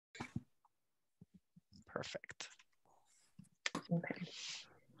Perfect. Okay.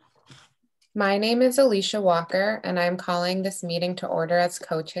 My name is Alicia Walker, and I'm calling this meeting to order as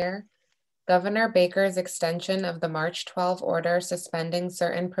co-chair. Governor Baker's extension of the March 12 order suspending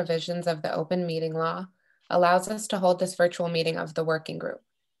certain provisions of the open meeting law allows us to hold this virtual meeting of the working group.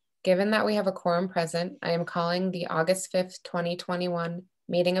 Given that we have a quorum present, I am calling the August 5th, 2021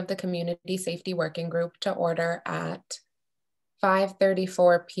 meeting of the Community Safety Working Group to order at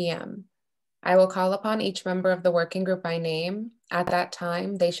 5:34 p.m. I will call upon each member of the working group by name. At that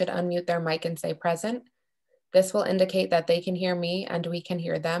time, they should unmute their mic and say present. This will indicate that they can hear me and we can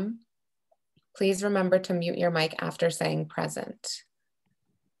hear them. Please remember to mute your mic after saying present.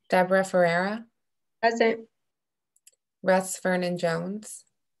 Deborah Ferreira. Present. Russ Vernon Jones.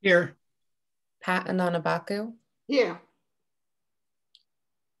 Here. Pat Ananabaku. Here.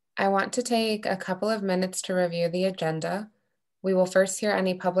 I want to take a couple of minutes to review the agenda. We will first hear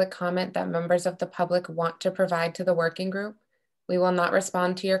any public comment that members of the public want to provide to the working group. We will not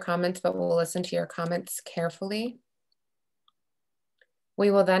respond to your comments, but we'll listen to your comments carefully. We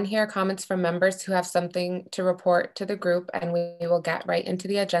will then hear comments from members who have something to report to the group, and we will get right into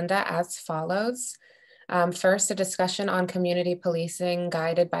the agenda as follows. First, a discussion on community policing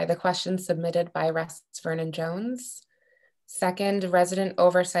guided by the questions submitted by Russ Vernon Jones. Second, resident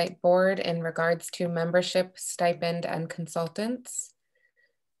oversight board in regards to membership, stipend, and consultants.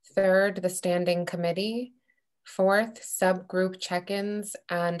 Third, the standing committee. Fourth, subgroup check-ins.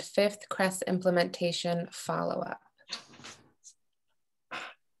 And fifth, CREST implementation follow-up.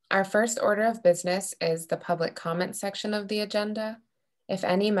 Our first order of business is the public comment section of the agenda. If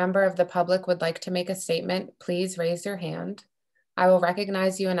any member of the public would like to make a statement, please raise your hand. I will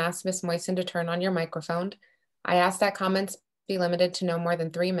recognize you and ask Ms. Moisten to turn on your microphone. I ask that comments be limited to no more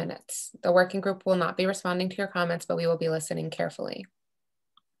than 3 minutes. The working group will not be responding to your comments, but we will be listening carefully.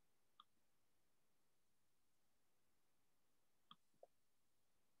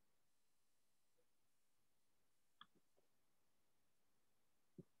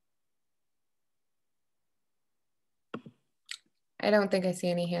 I don't think I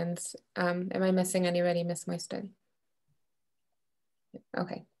see any hands. Am I missing anybody, Ms. Moisten?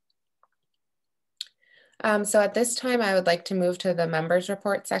 Okay. So at this time, I would like to move to the members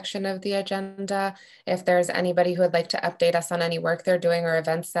report section of the agenda. If there's anybody who would like to update us on any work they're doing or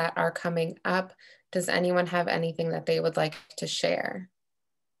events that are coming up, does anyone have anything that they would like to share?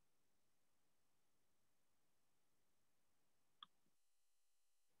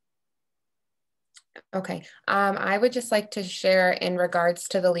 Okay, I would just like to share in regards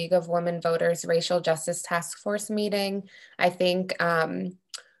to the League of Women Voters Racial Justice Task Force meeting. I think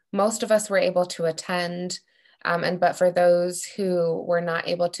most of us were able to attend, but for those who were not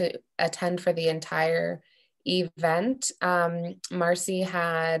able to attend for the entire event, Marcy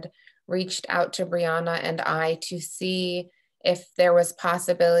had reached out to Brianna and I to see if there was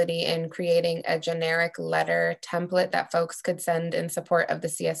possibility in creating a generic letter template that folks could send in support of the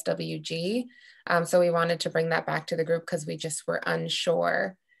CSWG. So we wanted to bring that back to the group because we just were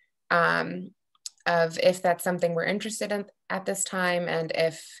unsure of if that's something we're interested in at this time, and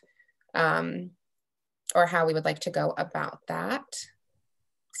if, or how we would like to go about that.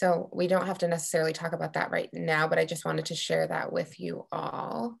 So we don't have to necessarily talk about that right now, but I just wanted to share that with you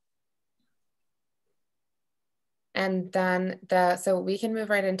all. And then so we can move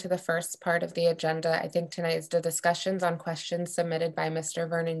right into the first part of the agenda. I think tonight is the discussions on questions submitted by Mr.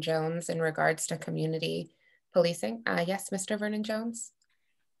 Vernon Jones in regards to community policing. Yes, Mr. Vernon Jones.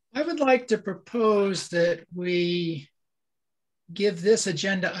 I would like to propose that we give this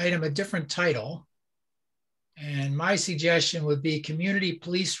agenda item a different title. And my suggestion would be Community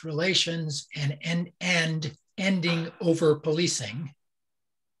Police Relations and Ending Over Policing.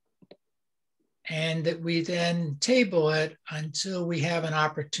 And that we then table it until we have an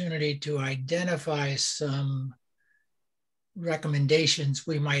opportunity to identify some recommendations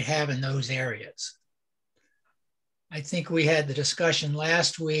we might have in those areas. I think we had the discussion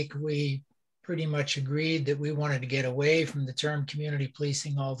last week. We pretty much agreed that we wanted to get away from the term community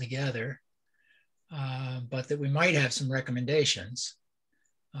policing altogether, but that we might have some recommendations,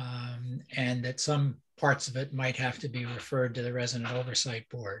 and that some parts of it might have to be referred to the Resident Oversight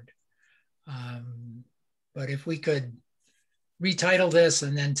Board. But if we could retitle this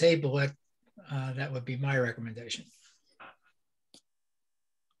and then table it, that would be my recommendation.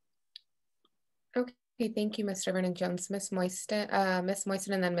 Okay, thank you, Mr. Vernon Jones. Ms. Moisten,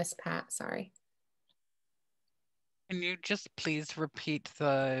 and then Ms. Pat, sorry. Can you just please repeat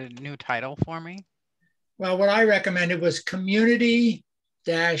the new title for me? Well, what I recommended was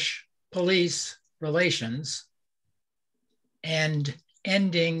Community-Police Relations and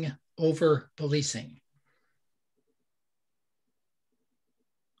Ending Over Policing.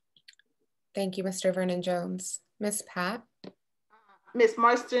 Thank you, Mr. Vernon Jones. Ms. Pat? Ms.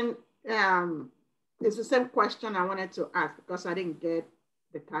 Marston, it's the same question I wanted to ask because I didn't get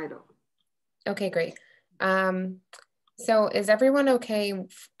the title. Okay, great. So is everyone okay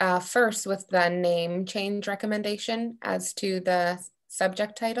first with the name change recommendation as to the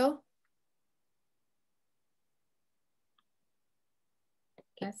subject title?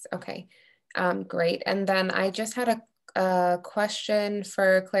 Yes, okay, great. And then I just had a question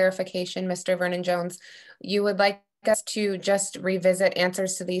for clarification, Mr. Vernon Jones. You would like us to just revisit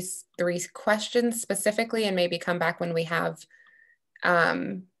answers to these 3 questions specifically and maybe come back when we have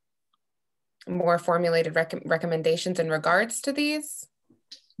more formulated recommendations in regards to these?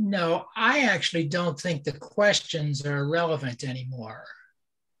 No, I actually don't think the questions are relevant anymore.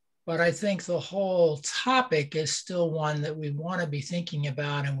 But I think the whole topic is still one that we want to be thinking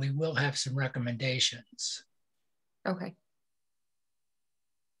about, and we will have some recommendations. Okay.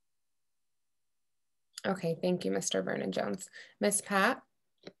 Okay, thank you, Mr. Vernon Jones. Ms. Pat?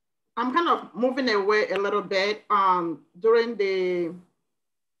 I'm kind of moving away a little bit. During the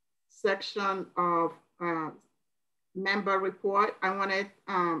section of member report, I wanted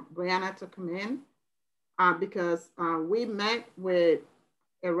Brianna to come in because we met with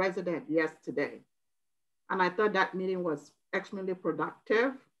a resident yesterday. And I thought that meeting was extremely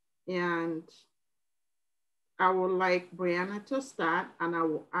productive. And I would like Brianna to start and I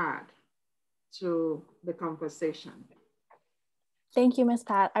will add to the conversation. Thank you, Ms.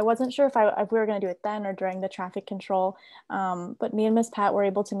 Pat. I wasn't sure if we were going to do it then or during the traffic control, but me and Ms. Pat were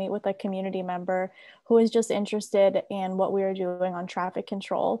able to meet with a community member who was just interested in what we were doing on traffic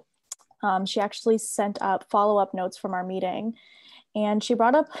control. She actually sent up follow-up notes from our meeting, and she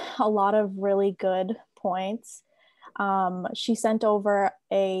brought up a lot of really good points. She sent over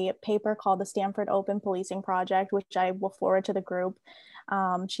a paper called the Stanford Open Policing Project, which I will forward to the group.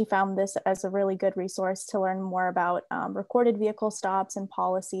 She found this as a really good resource to learn more about recorded vehicle stops and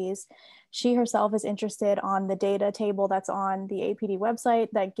policies. She herself is interested on the data table that's on the APD website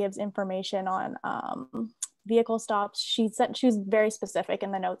that gives information on vehicle stops. She was very specific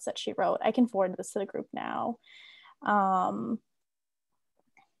in the notes that she wrote. I can forward this to the group now.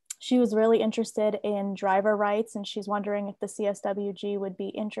 She was really interested in driver rights, and she's wondering if the CSWG would be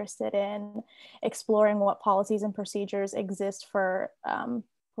interested in exploring what policies and procedures exist for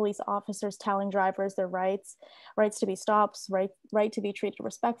police officers telling drivers their rights to be stopped, right to be treated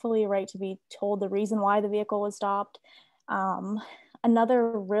respectfully, right to be told the reason why the vehicle was stopped.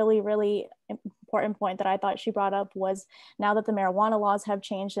 Another really, really important point that I thought she brought up was now that the marijuana laws have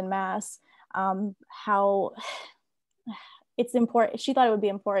changed en masse, how it's important. She thought it would be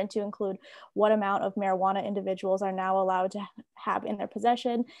important to include what amount of marijuana individuals are now allowed to have in their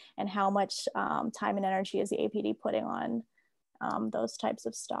possession and how much time and energy is the APD putting on those types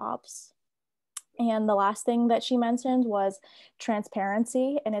of stops. And the last thing that she mentioned was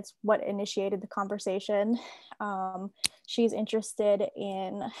transparency, and it's what initiated the conversation. She's interested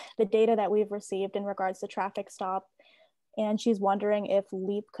in the data that we've received in regards to traffic stop, and she's wondering if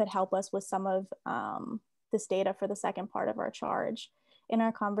LEAP could help us with some of this data for the second part of our charge. In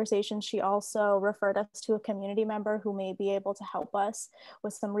our conversation, she also referred us to a community member who may be able to help us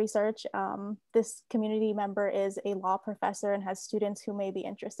with some research. This community member is a law professor and has students who may be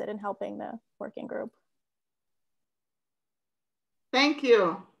interested in helping the working group. Thank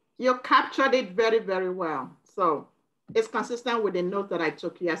you. You captured it very, very well. So it's consistent with the note that I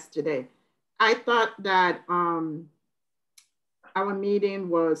took yesterday. I thought that our meeting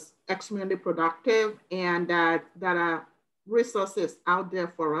was extremely productive and that there are resources out there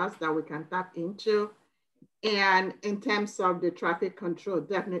for us that we can tap into. And in terms of the traffic control,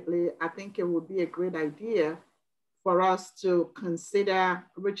 definitely, I think it would be a great idea for us to consider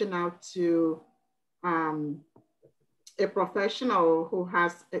reaching out to a professional who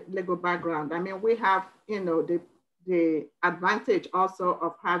has a legal background. I mean, we have, you know, the advantage also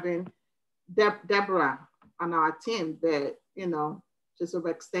of having Deborah on our team that, you know, just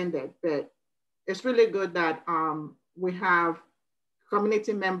overextended, but it's really good that we have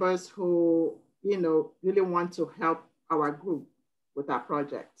community members who, you know, really want to help our group with our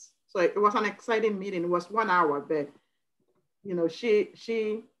projects. So it was an exciting meeting. It was 1 hour, but, you know,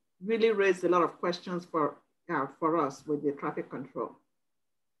 she really raised a lot of questions for us with the traffic control.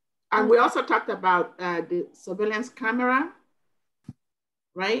 And we also talked about the surveillance camera,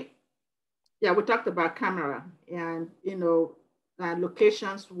 right? Yeah, we talked about camera and, you know,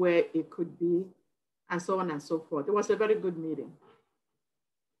 locations where it could be and so on and so forth. It was a very good meeting.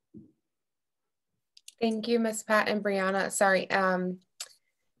 Thank you, Ms. Pat and Brianna. Sorry,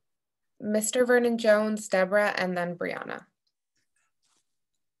 Mr. Vernon Jones, Deborah, and then Brianna.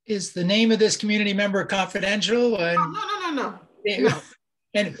 is the name of this community member confidential? And, No. and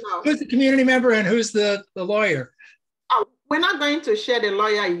No. who's the community member and who's the lawyer? Oh, we're not going to share the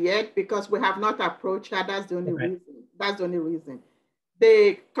lawyer yet because we have not approached her. That's the only reason. That's the only reason.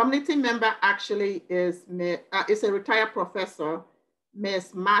 The community member actually is a retired professor,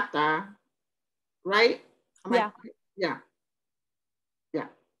 Miss Martha, right? Yeah.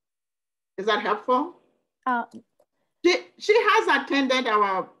 Is that helpful? She has attended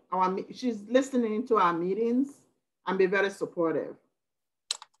our she's listening to our meetings and be very supportive.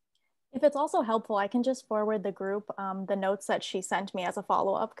 If it's also helpful, I can just forward the group the notes that she sent me as a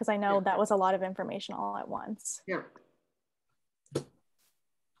follow-up, because I know that was a lot of information all at once. Yeah.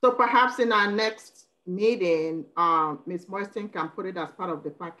 So perhaps in our next meeting, Ms. Moistin can put it as part of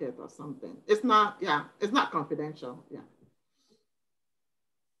the packet or something. It's not confidential. Yeah.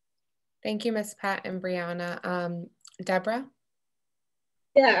 Thank you, Ms. Pat and Brianna. Deborah?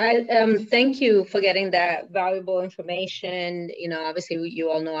 Yeah, thank you for getting that valuable information. You know, obviously you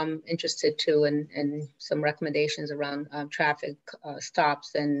all know I'm interested too in some recommendations around traffic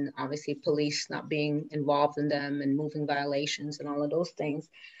stops, and obviously police not being involved in them and moving violations and all of those things.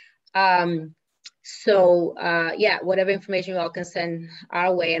 Yeah, whatever information you all can send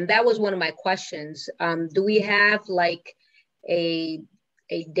our way. And that was one of my questions. Do we have like a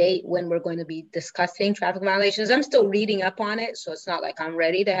date when we're going to be discussing traffic violations? I'm still reading up on it, so it's not like I'm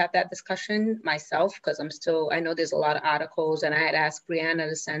ready to have that discussion myself, because I know there's a lot of articles, and I had asked Brianna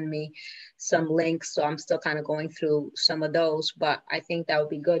to send me some links, so I'm still kind of going through some of those, but I think that would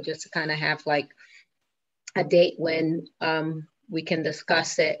be good just to kind of have like a date when we can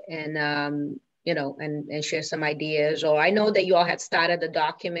discuss it and you know, and share some ideas. Or I know that you all had started the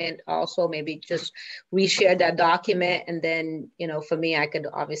document also, maybe just reshare that document. And then, you know, for me, I could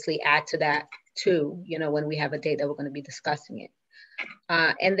obviously add to that too, you know, when we have a date that we're going to be discussing it.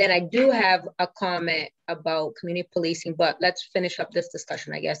 And then I do have a comment about community policing, but let's finish up this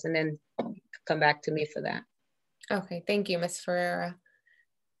discussion, I guess, and then come back to me for that. Okay, thank you, Ms. Ferreira.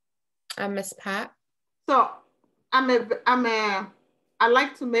 Ms. Pat? So I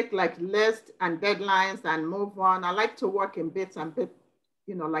like to make like lists and deadlines and move on. I like to work in bits and bits,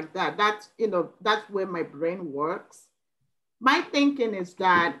 you know, like that. That's, you know, that's where my brain works. My thinking is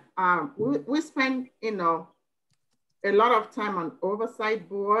that we spend, you know, a lot of time on oversight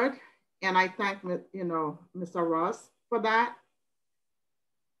board, and I thank, you know, Mr. Ross for that.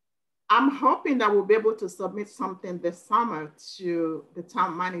 I'm hoping that we'll be able to submit something this summer to the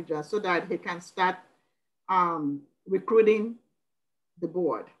town manager so that he can start recruiting the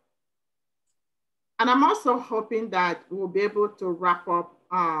board. And I'm also hoping that we'll be able to wrap up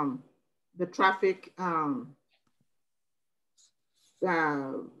the traffic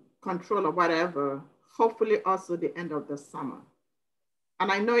control or whatever, hopefully also the end of the summer.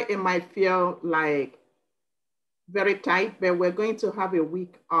 And I know it might feel like very tight, but we're going to have a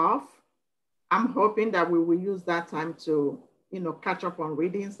week off. I'm hoping that we will use that time to, you know, catch up on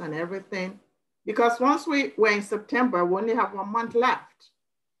readings and everything. Because once we're in September, we only have 1 month left.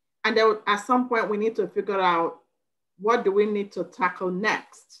 And then at some point we need to figure out what do we need to tackle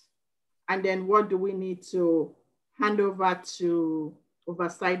next? And then what do we need to hand over to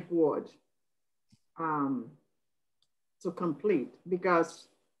oversight board to complete? Because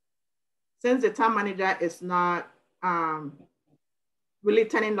since the town manager is not really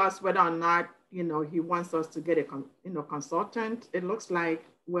telling us whether or not, you know, he wants us to get a consultant, it looks like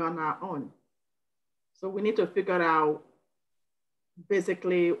we're on our own. So we need to figure out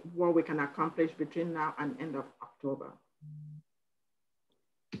basically what we can accomplish between now and end of October.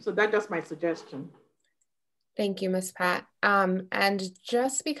 So that's just my suggestion. Thank you, Ms. Pat. And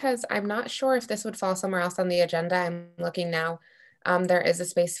just because I'm not sure if this would fall somewhere else on the agenda, I'm looking now, there is a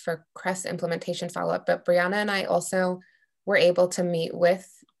space for CREST implementation follow-up, but Brianna and I also were able to meet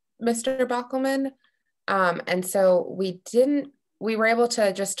with Mr. Bockelman. And so we were able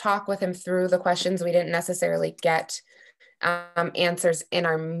to just talk with him through the questions. We didn't necessarily get answers in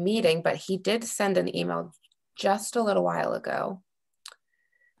our meeting, but he did send an email just a little while ago.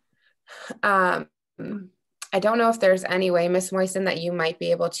 I don't know if there's any way, Ms. Moistin, that you might be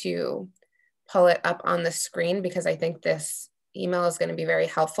able to pull it up on the screen, because I think this email is going to be very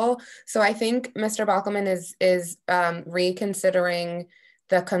helpful. So I think Mr. Bockelman is reconsidering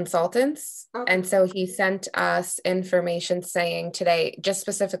the consultants. Okay. And so he sent us information saying today, just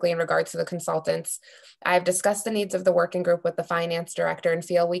specifically in regards to the consultants, I've discussed the needs of the working group with the finance director and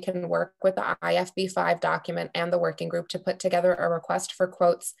feel we can work with the IFB5 document and the working group to put together a request for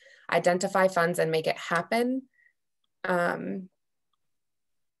quotes, identify funds, and make it happen. I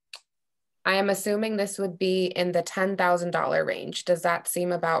I am assuming this would be in the $10,000 range. Does that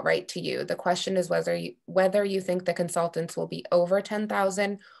seem about right to you? The question is whether you think the consultants will be over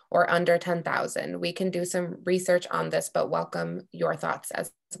 10,000 or under 10,000. We can do some research on this, but welcome your thoughts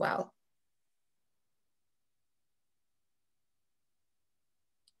as well.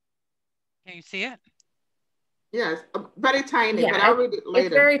 Can you see it? Yes, very tiny, Yeah, but I'll read it later.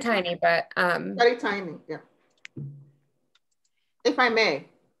 It's very tiny, but very tiny, yeah. If I may.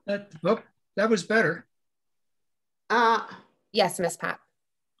 That was better. Yes, Ms. Pat.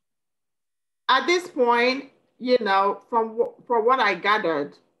 At this point, you know, from what I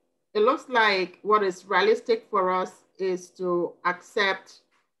gathered, it looks like what is realistic for us is to accept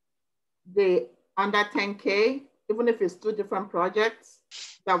the under 10K, even if it's 2 different projects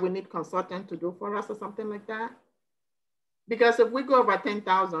that we need consultant to do for us or something like that. Because if we go over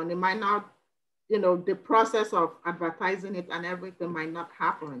 10,000, it might not, you know, the process of advertising it and everything might not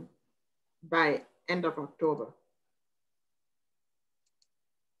happen by end of October.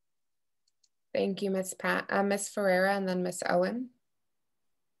 Thank you, Ms. Pat. Ms. Ferreira and then Ms. Owen.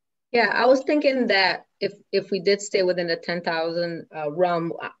 Yeah, I was thinking that if we did stay within the 10,000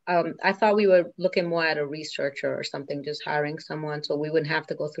 realm, I thought we were looking more at a researcher or something, just hiring someone so we wouldn't have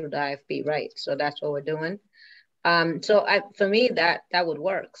to go through the IFB, right? So that's what we're doing. For me, that would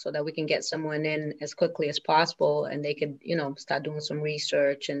work so that we can get someone in as quickly as possible and they could, you know, start doing some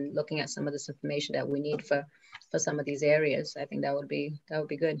research and looking at some of this information that we need for some of these areas. I think that would be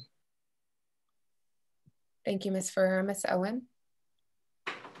good. Thank you, Ms. Ferreira. Ms. Owen.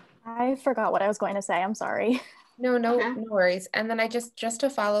 I forgot what I was going to say. I'm sorry. No worries. And then I just to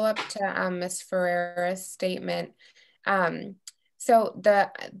follow up to Ms. Ferreira's statement. So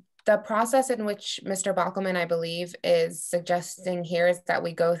the process in which Mr. Bockelman, I believe, is suggesting here is that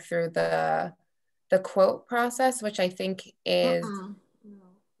we go through the quote process, which I think is. No.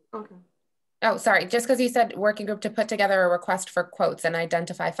 Okay. Oh, sorry, just because you said working group to put together a request for quotes and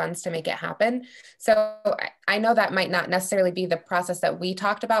identify funds to make it happen. So I know that might not necessarily be the process that we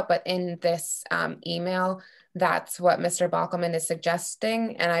talked about, but in this email, that's what Mr. Bockelman is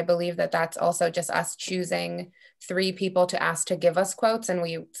suggesting. And I believe that that's also just us choosing 3 people to ask to give us quotes. And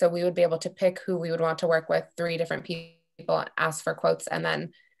we would be able to pick who we would want to work with, 3 different people, ask for quotes. And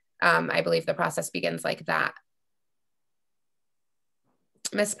then I believe the process begins like that.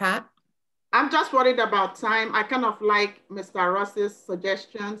 Ms. Pat? I'm just worried about time. I kind of like Mr. Ross's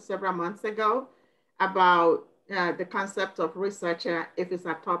suggestion several months ago about the concept of researcher, if it's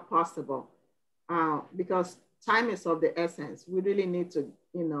at all possible, because time is of the essence. We really need to,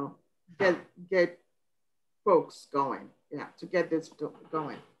 you know, get folks going, to get this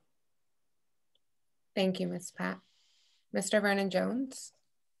going. Thank you, Ms. Pat. Mr. Vernon Jones.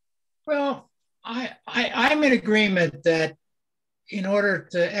 Well, I'm in agreement that in order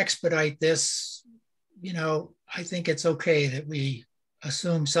to expedite this, you know, I think it's okay that we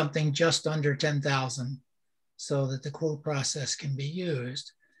assume something just under 10,000 so that the quote process can be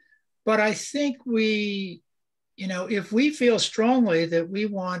used. But I think we, you know, if we feel strongly that we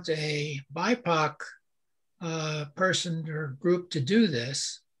want a BIPOC person or group to do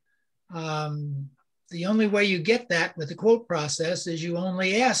this, the only way you get that with the quote process is you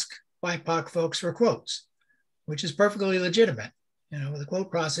only ask BIPOC folks for quotes, which is perfectly legitimate. You know, with the quote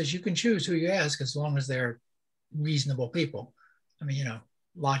process, you can choose who you ask as long as they're reasonable people. I mean, you know,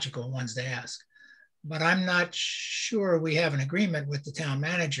 logical ones to ask. But I'm not sure we have an agreement with the town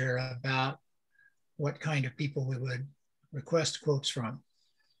manager about what kind of people we would request quotes from.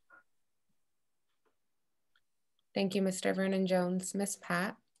 Thank you, Mr. Vernon Jones. Ms.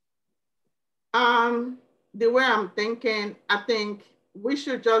 Pat? The way I'm thinking, I think we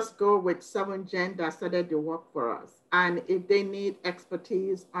should just go with 7Gen that started the work for us. And if they need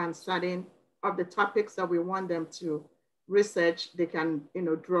expertise on certain of the topics that we want them to research, they can, you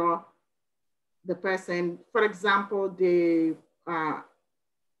know, draw the person. For example, the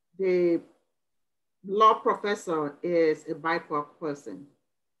law professor is a BIPOC person.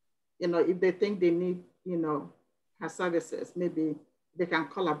 You know, if they think they need, you know, her services, maybe they can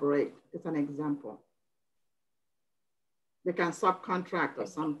collaborate. It's an example. They can subcontract or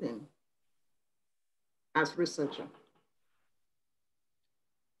something as researcher.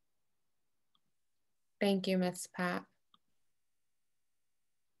 Thank you, Ms. Pat.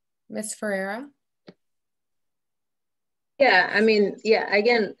 Ms. Ferreira? Yeah, I mean, yeah,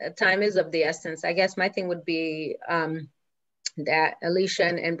 again, time is of the essence. I guess my thing would be that Alicia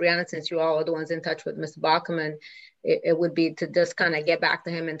and Brianna, since you all are the ones in touch with Mr. Bockelman, it would be to just kind of get back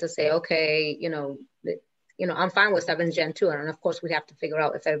to him and to say, okay, you know, I'm fine with 7th Gen too. And of course, we have to figure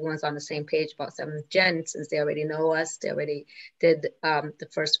out if everyone's on the same page about 7th Gen, since they already know us, they already did the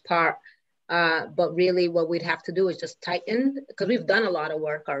first part. But really what we'd have to do is just tighten, because we've done a lot of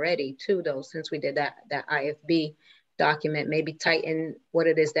work already too, though, since we did that IFB document, maybe tighten what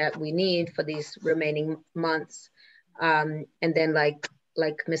it is that we need for these remaining months. And then like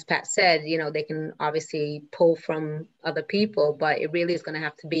Ms. Pat said, you know, they can obviously pull from other people, but it really is going to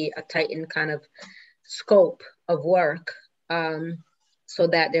have to be a tightened kind of scope of work, so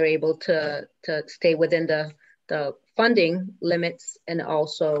that they're able to stay within the funding limits, and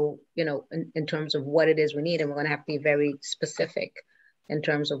also, you know, in terms of what it is we need. And we're going to have to be very specific in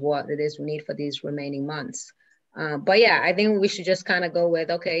terms of what it is we need for these remaining months. But yeah, I think we should just kind of go with,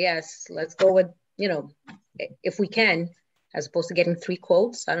 okay, yes, let's go with, you know, if we can, as opposed to getting 3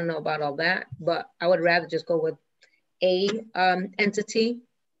 quotes. I don't know about all that, but I would rather just go with a entity,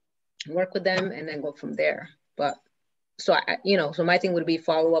 work with them, and then go from there. But so you know, so my thing would be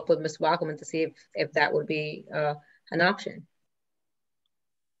follow up with Mr. Bockelman to see if that would be an option.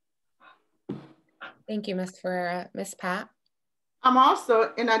 Thank you, Ms. Ferreira. Ms. Pat? I'm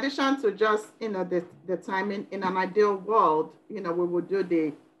also, in addition to just, you know, the timing, in an ideal world, you know, we would do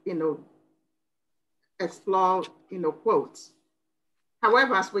the, you know, explore, you know, quotes.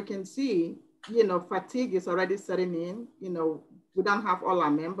 However, as we can see, you know, fatigue is already setting in. You know, we don't have all our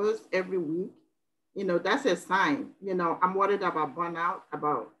members every week. You know, that's a sign. You know, I'm worried about burnout,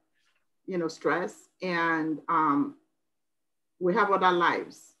 about, you know, stress, and we have other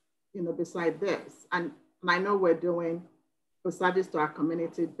lives, you know, beside this. And I know we're doing a service to our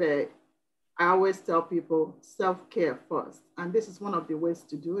community, but I always tell people self-care first. And this is one of the ways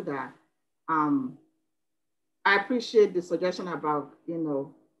to do that. I appreciate the suggestion about, you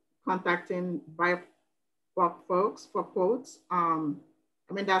know, contacting BIPOC folks for quotes. I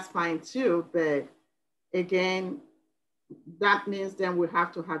mean, that's fine too, but again, that means then we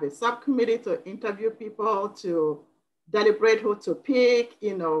have to have a subcommittee to interview people, to deliberate who to pick,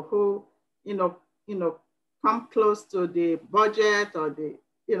 you know, who, you know, come close to the budget, or the,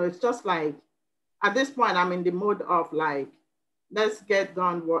 you know, it's just like, at this point, I'm in the mode of like, let's get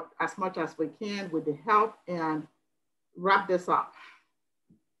done work as much as we can with the help and wrap this up.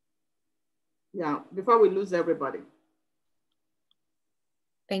 Yeah, before we lose everybody.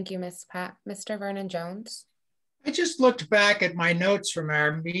 Thank you, Ms. Pat. Mr. Vernon Jones? I just looked back at my notes from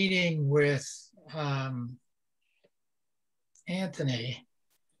our meeting with Anthony.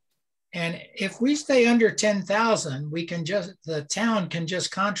 And if we stay under 10,000, we can just, the town can just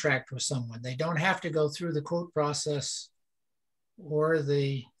contract with someone. They don't have to go through the quote process or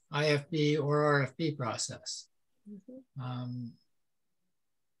the IFB or RFP process.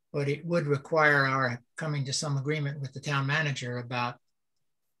 But it would require our coming to some agreement with the town manager about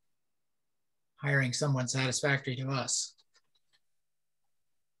hiring someone satisfactory to us.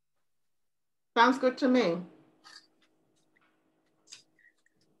 Sounds good to me.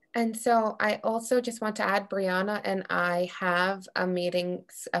 And so I also just want to add, Brianna and I have a meeting,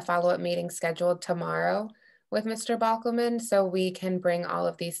 a follow-up meeting scheduled tomorrow with Mr. Bockelman, so we can bring all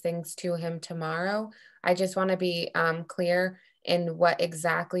of these things to him tomorrow. I just want to be clear in what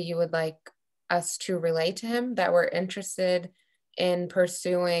exactly you would like us to relay to him, that we're interested in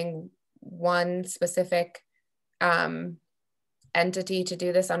pursuing one specific entity to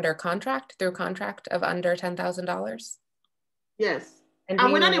do this under contract, through contract of under $10,000? Yes.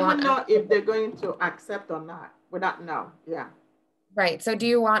 And we don't even know if they're going to accept or not. We don't know. Yeah. Right. So do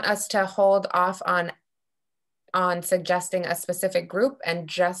you want us to hold off on suggesting a specific group and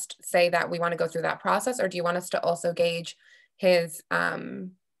just say that we want to go through that process, or do you want us to also gauge his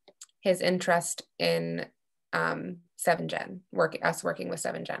interest in 7Gen, working with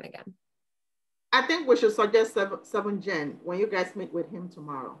 7Gen again? I think we should suggest 7Gen when you guys meet with him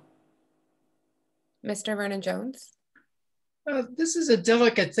tomorrow. Mr. Vernon Jones? This is a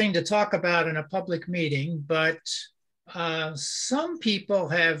delicate thing to talk about in a public meeting, but some people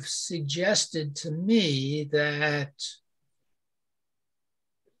have suggested to me that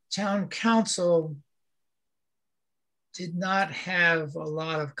town council did not have a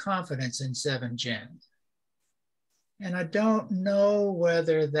lot of confidence in 7Gen. And I don't know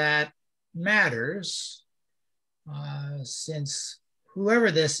whether that matters, since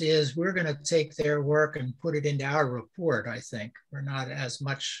whoever this is, we're going to take their work and put it into our report, I think. We're not as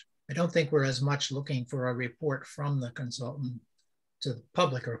much, I don't think we're as much looking for a report from the consultant to the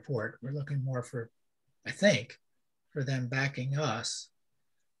public report. We're looking more for, I think, for them backing us.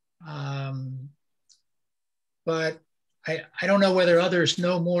 But I don't know whether others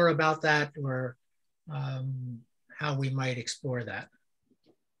know more about that, or how we might explore that.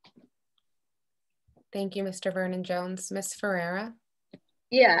 Thank you, Mr. Vernon Jones. Ms. Ferreira?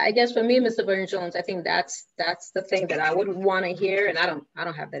 Yeah, I guess for me, Mr. Burns-Jones, I think that's the thing that I would want to hear, and I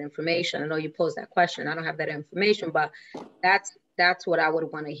don't have that information. I know you posed that question. I don't have that information, but that's what I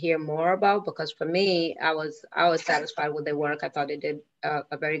would want to hear more about, because for me, I was satisfied with their work. I thought they did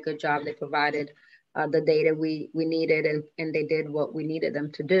a very good job. They provided the data we needed, and they did what we needed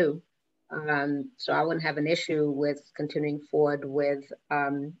them to do. So I wouldn't have an issue with continuing forward with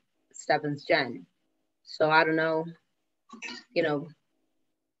 7th Gen. So I don't know,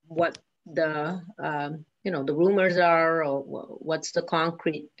 what the the rumors are, or what's the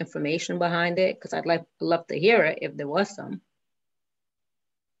concrete information behind it, because I'd love to hear it if there was some.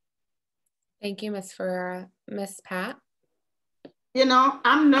 Thank you, Ms. Ferreira. Ms. Pat?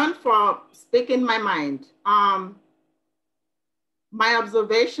 I'm known for speaking my mind. My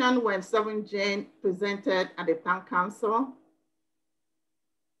observation when 7th Gen presented at the town council,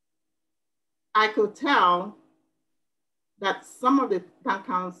 I could tell that some of the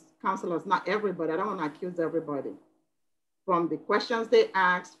town councilors, not everybody, I don't want to accuse everybody, from the questions they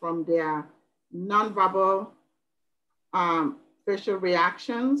asked, from their nonverbal facial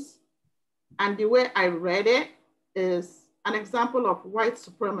reactions, and the way I read it is an example of white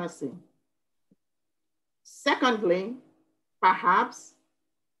supremacy. Secondly, perhaps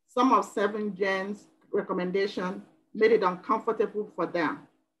some of 7th Gen's recommendation made it uncomfortable for them.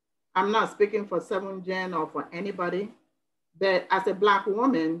 I'm not speaking for 7th Gen or for anybody, but as a Black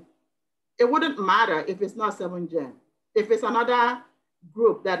woman, it wouldn't matter if it's not 7th Gen. If it's another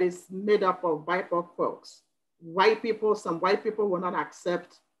group that is made up of BIPOC folks, white people, some white people will not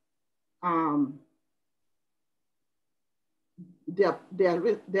accept their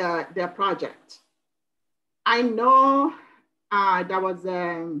project. I know there was,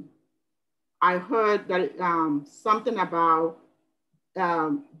 I heard that something about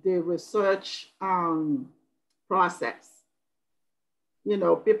the research process.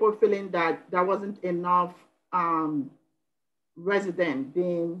 People feeling that there wasn't enough resident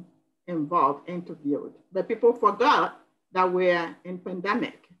being involved, interviewed. But people forgot that we're in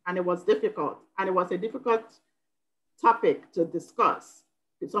pandemic, and it was difficult. And it was a difficult topic to discuss.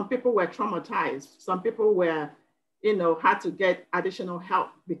 Some people were traumatized. Some people were, had to get additional help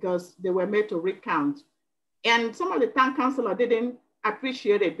because they were made to recount. And some of the town councilors didn't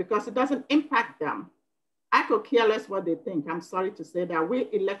appreciate it because it doesn't impact them. I could care less what they think. I'm sorry to say that. We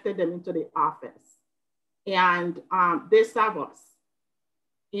elected them into the office, and they serve us.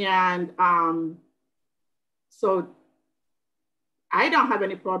 And so I don't have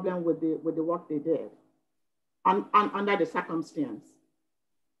any problem with the work they did under the circumstance.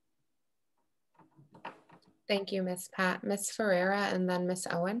 Thank you, Ms. Pat. Ms. Ferreira, and then Ms.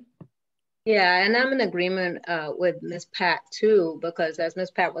 Owen. Yeah, and I'm in agreement with Ms. Pat too, because as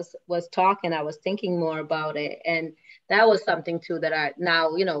Ms. Pat was talking, I was thinking more about it. And that was something too that I now,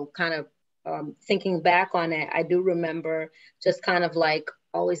 kind of thinking back on it, I do remember just kind of like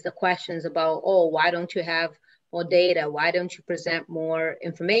always the questions about, oh, why don't you have more data? Why don't you present more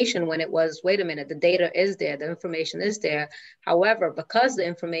information, when it was, wait a minute, the data is there, the information is there. However, because the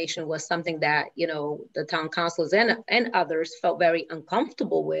information was something that, the town councils and others felt very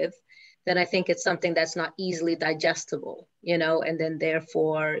uncomfortable with, then I think it's something that's not easily digestible, and then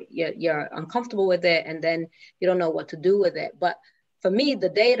therefore you're uncomfortable with it, and then you don't know what to do with it. But for me, the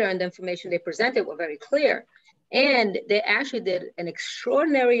data and the information they presented were very clear. And they actually did an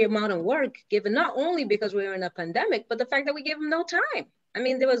extraordinary amount of work, given not only because we were in a pandemic, but the fact that we gave them no time. I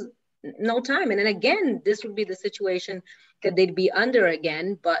mean, there was no time. And then again, this would be the situation that they'd be under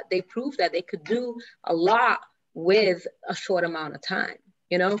again, but they proved that they could do a lot with a short amount of time.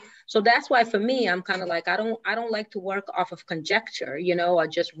 So that's why for me, I'm kind of like, I don't like to work off of conjecture, or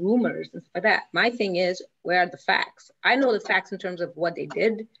just rumors and stuff like that. My thing is, where are the facts? I know the facts in terms of what they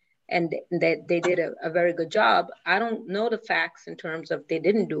did, and that they did a very good job. I don't know the facts in terms of they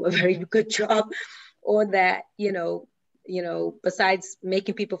didn't do a very good job, or that, besides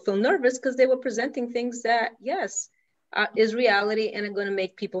making people feel nervous, because they were presenting things that, yes, is reality and are going to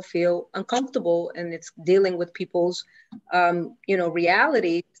make people feel uncomfortable, and it's dealing with people's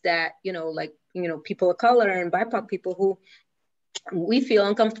realities that people of color and BIPOC people who we feel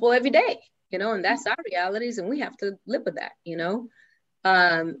uncomfortable every day, and that's our realities, and we have to live with that.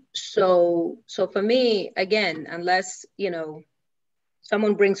 So for me, again, unless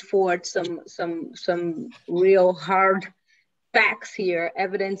someone brings forward some real hard facts here,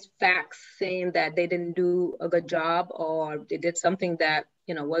 evidence, facts saying that they didn't do a good job, or they did something that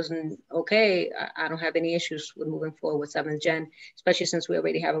wasn't okay, I don't have any issues with moving forward with 7th Gen, especially since we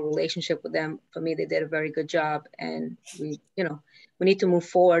already have a relationship with them. For me, they did a very good job, and we need to move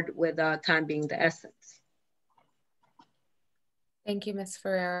forward with time being the essence. Thank you, Ms.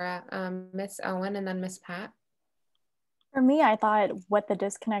 Ferreira. Ms. Owen and then Ms. Pat. For me, I thought what the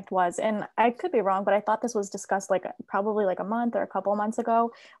disconnect was, and I could be wrong, but I thought this was discussed like probably like a month or a couple of months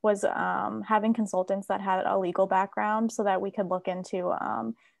ago, was having consultants that had a legal background so that we could look into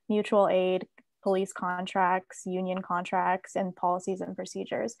mutual aid, police contracts, union contracts, and policies and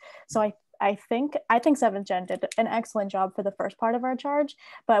procedures. So I think 7th Gen did an excellent job for the first part of our charge,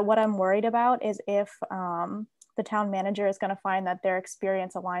 but what I'm worried about is if the town manager is going to find that their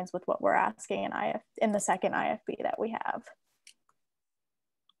experience aligns with what we're asking in the second IFB that we have.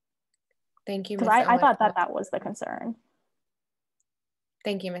 Thank you, Because Ms. I Owen. thought that was the concern.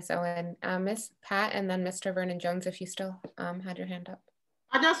 Thank you, Ms. Owen. Ms. Pat and then Mr. Vernon Jones, if you still had your hand up.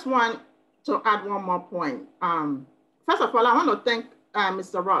 I just want to add one more point. First of all, I want to thank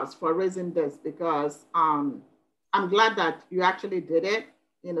Mr. Ross for raising this, because I'm glad that you actually did it,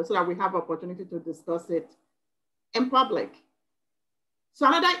 so that we have opportunity to discuss it in public. So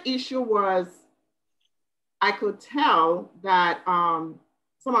another issue was, I could tell that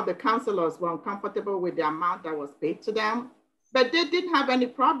some of the councilors were uncomfortable with the amount that was paid to them, but they didn't have any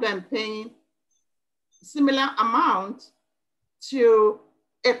problem paying similar amount to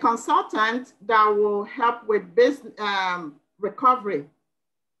a consultant that will help with business recovery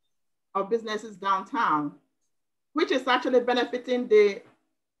of businesses downtown, which is actually benefiting the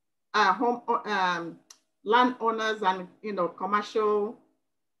landowners and commercial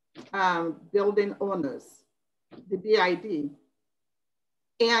building owners, the BID.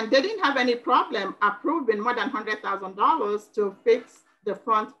 And they didn't have any problem approving more than $100,000 to fix the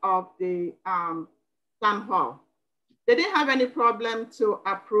front of the town hall. They didn't have any problem to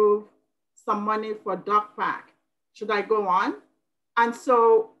approve some money for dog park. Should I go on? And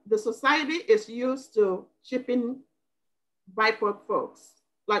so the society is used to shipping BIPOC folks.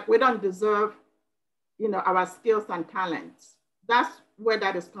 Like, we don't deserve our skills and talents. That's where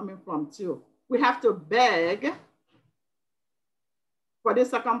that is coming from too. We have to beg for the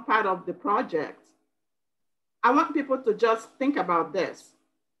second part of the project. I want people to just think about this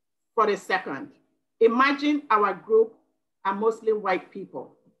for a second. Imagine our group are mostly white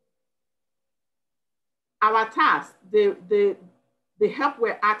people. Our task, the help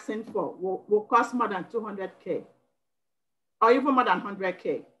we're asking for will cost more than 200K or even more than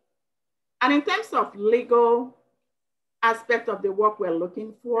 100K. And in terms of legal aspect of the work we're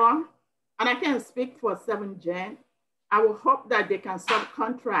looking for, and I can speak for 7th Gen, I will hope that they can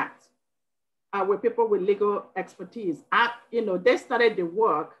subcontract with people with legal expertise. They started the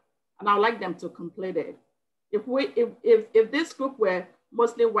work, and I'd like them to complete it. If this group were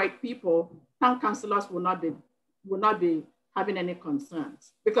mostly white people, town councilors will not be having any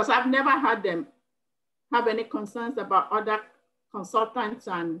concerns, because I've never had them have any concerns about other consultants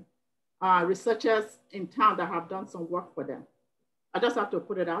and researchers in town that have done some work for them. I just have to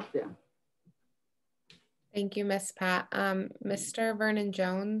put it out there. Thank you, Ms. Pat. Mr. Vernon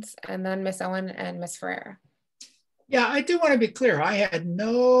Jones, and then Ms. Owen and Ms. Ferreira. Yeah, I do want to be clear. I had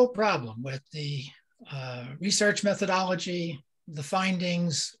no problem with the research methodology, the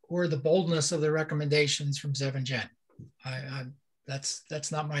findings, or the boldness of the recommendations from 7th Gen.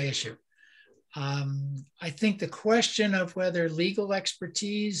 That's not my issue. I think the question of whether legal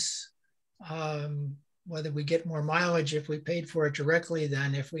expertise, whether we get more mileage if we paid for it directly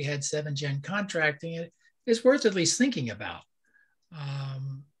than if we had 7th Gen contracting it, is worth at least thinking about.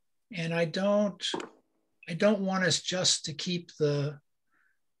 And I don't want us just to keep the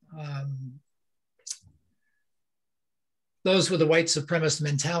those with a white supremacist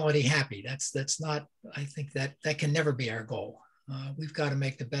mentality happy. That's not, I think that can never be our goal. We've got to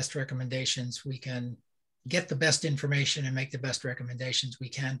make the best recommendations we can, get the best information and make the best recommendations we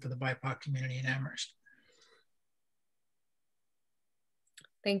can for the BIPOC community in Amherst.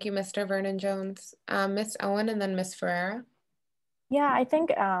 Thank you, Mr. Vernon Jones. Ms. Owen and then Ms. Ferreira. Yeah, I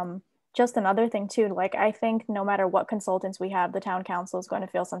think just another thing too, like I think no matter what consultants we have, the town council is going to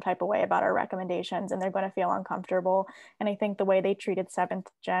feel some type of way about our recommendations, and they're going to feel uncomfortable. And I think the way they treated 7th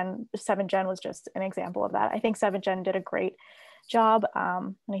Gen was just an example of that. I think 7th Gen did a great job.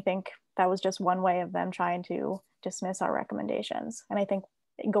 And I think that was just one way of them trying to dismiss our recommendations. And I think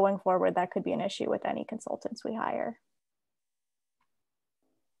going forward, that could be an issue with any consultants we hire.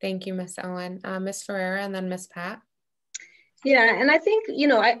 Thank you, Ms. Owen. Ms. Ferreira and then Ms. Pat. Yeah, and I think,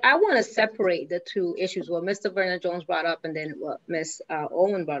 I want to separate the two issues, what Mr. Vernon Jones brought up and then what Ms.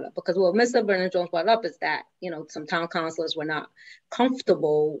 Owen brought up. Because what Mr. Vernon Jones brought up is that, some town councilors were not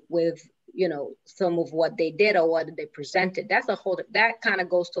comfortable with you know, some of what they did or what they presented. That's a whole, that kind of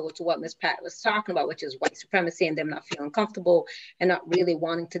goes to what Ms. Pat was talking about, which is white supremacy and them not feeling comfortable and not really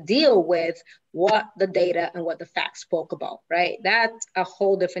wanting to deal with what the data and what the facts spoke about, right? That's a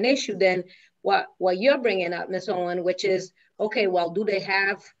whole different issue than what you're bringing up, Ms. Owen, which is, okay, well, do they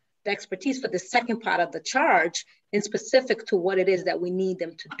have the expertise for the second part of the charge in specific to what it is that we need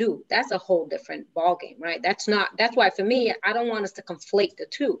them to do? That's a whole different ballgame, right? That's why for me, I don't want us to conflate the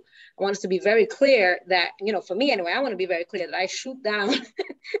two. I want us to be very clear that, you know, for me anyway, I want to be very clear that I shoot down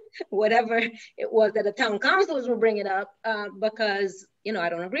whatever it was that the town councilors were bringing up because, you know, I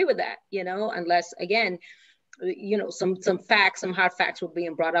don't agree with that, you know, unless, again, you know, some facts, some hard facts were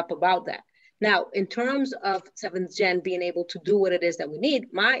being brought up about that. Now, in terms of 7th Gen being able to do what it is that we need,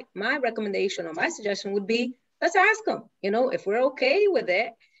 my recommendation or my suggestion would be, let's ask them, you know, if we're okay with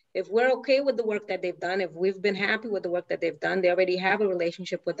it, if we're okay with the work that they've done, if we've been happy with the work that they've done, they already have a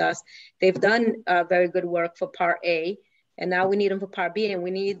relationship with us. They've done very good work for Part A, and now we need them for Part B, and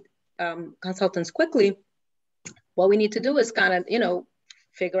we need consultants quickly. What we need to do is kind of, you know,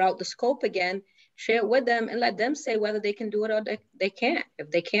 figure out the scope again, share it with them and let them say whether they can do it or they can't. If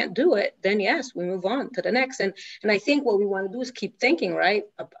they can't do it, then yes, we move on to the next. And I think what we want to do is keep thinking, right?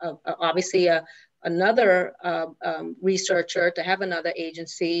 Obviously, another researcher, to have another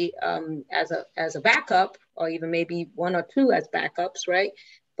agency as a backup, or even maybe one or two as backups, right?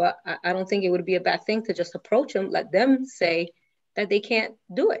 But I don't think it would be a bad thing to just approach them, let them say that they can't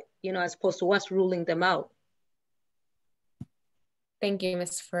do it, you know, as opposed to us ruling them out. Thank you,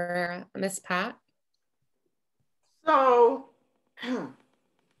 Ms. Ferreira. Ms. Pat? So,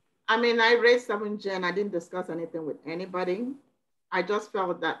 I mean, I raised 7th Gen. I didn't discuss anything with anybody. I just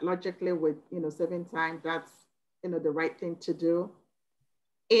felt that logically with, you know, 7 times, that's, you know, the right thing to do.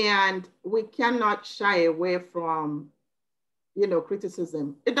 And we cannot shy away from, you know,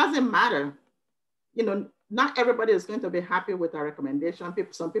 criticism. It doesn't matter. You know, not everybody is going to be happy with our recommendation.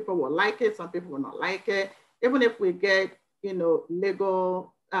 Some people will like it, some people will not like it. Even if we get, you know,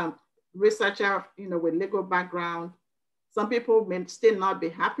 legal researcher, you know, with legal background, some people may still not be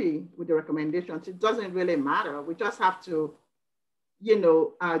happy with the recommendations. It doesn't really matter. We just have to, you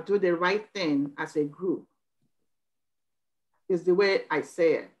know, do the right thing as a group, is the way I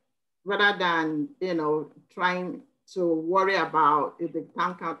say it, rather than, you know, trying to worry about if the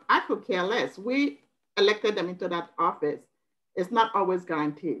town council. I could care less. We elected them into that office. It's not always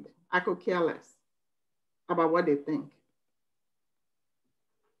guaranteed. I could care less about what they think.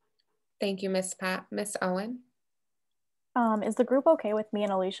 Thank you, Ms. Pat. Ms. Owen? Is the group okay with me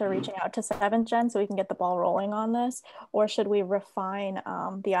and Alicia reaching out to 7th Gen so we can get the ball rolling on this? Or should we refine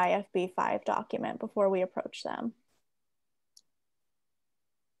the IFB 5 document before we approach them?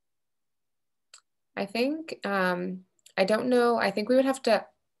 I think, I don't know. I think we would have to,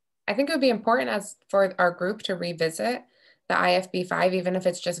 I think it would be important for our group to revisit the IFB 5, even if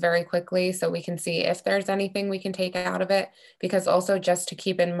it's just very quickly, so we can see if there's anything we can take out of it, because also just to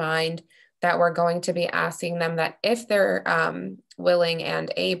keep in mind that we're going to be asking them that if they're willing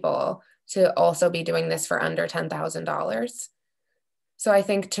and able to also be doing this for under $10,000. So I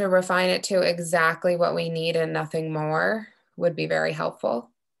think to refine it to exactly what we need and nothing more would be very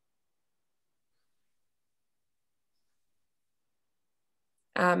helpful.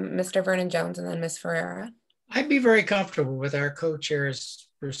 Mr. Vernon Jones and then Ms. Ferreira. I'd be very comfortable with our co-chairs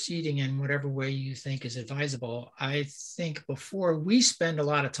proceeding in whatever way you think is advisable. I think before we spend a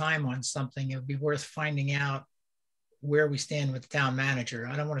lot of time on something, it would be worth finding out where we stand with the town manager.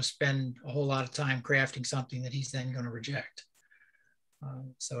 I don't want to spend a whole lot of time crafting something that he's then going to reject.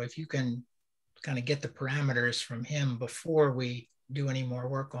 So if you can kind of get the parameters from him before we do any more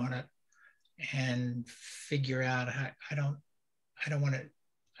work on it and figure out, I don't want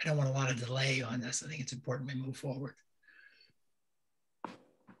a lot of delay on this. I think it's important we move forward.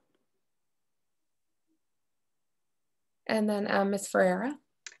 And then Ms. Ferreira.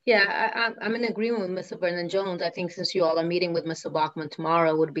 Yeah, I'm in agreement with Mr. Vernon Jones. I think since you all are meeting with Mr. Bachman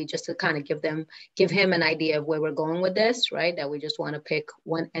tomorrow, would be just to kind of give him an idea of where we're going with this, right? That we just want to pick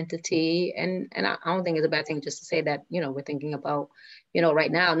one entity. And I don't think it's a bad thing just to say that, you know, we're thinking about, you know,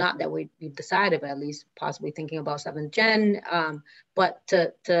 right now, not that we've decided, but at least possibly thinking about 7th Gen, but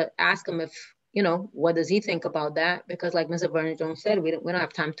to ask him if, you know, what does he think about that? Because like Mr. Vernon Jones said, we don't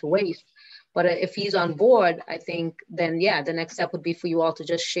have time to waste. But if he's on board, I think then, yeah, the next step would be for you all to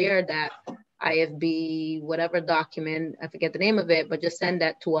just share that IFB, whatever document, I forget the name of it, but just send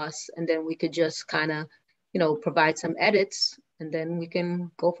that to us. And then we could just kind of, you know, provide some edits and then we can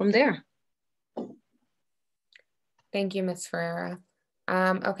go from there. Thank you, Ms. Ferreira.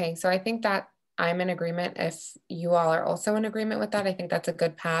 Okay, so I think that I'm in agreement. If you all are also in agreement with that, I think that's a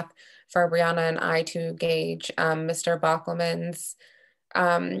good path for Brianna and I to gauge Mr. Bockelman's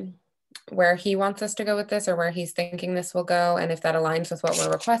where he wants us to go with this, or where he's thinking this will go, and if that aligns with what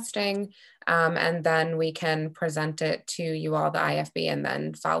we're requesting. And then we can present it to you all, the IFB, and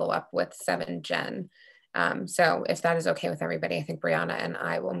then follow up with 7Gen. So if that is okay with everybody, I think Brianna and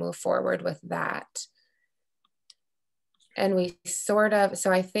I will move forward with that. And we sort of,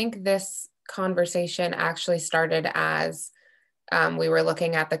 so I think this conversation actually started as we were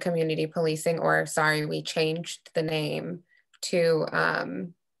looking at the community policing, or sorry, we changed the name to,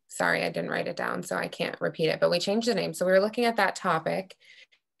 sorry, I didn't write it down, so I can't repeat it, but we changed the name. So we were looking at that topic.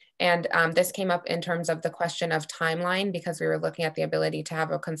 And this came up in terms of the question of timeline, because we were looking at the ability to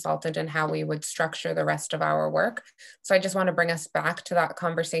have a consultant and how we would structure the rest of our work. So I just want to bring us back to that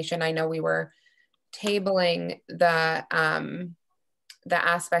conversation. I know we were tabling the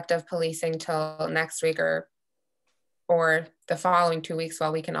aspect of policing till next week or the following 2 weeks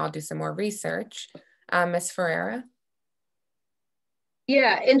while we can all do some more research. Ms. Ferreira?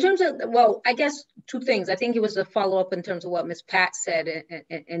 Yeah, in terms of, well, I guess two things. I think it was a follow-up in terms of what Ms. Pat said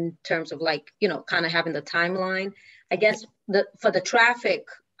in terms of, like, you know, kind of having the timeline. I guess for the traffic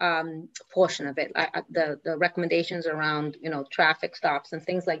portion of it, the recommendations around, you know, traffic stops and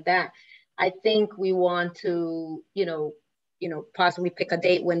things like that, I think we want to, you know, possibly pick a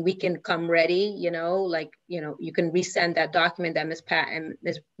date when we can come ready, you know, like, you know, you can resend that document that Ms. Pat and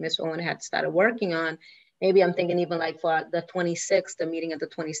Ms. Owen had started working on. Maybe I'm thinking even like for the 26th, the meeting of the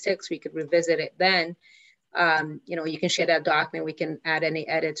 26th, we could revisit it then. You know, you can share that document. We can add any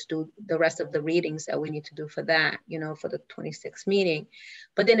edits, do the rest of the readings that we need to do for that, you know, for the 26th meeting.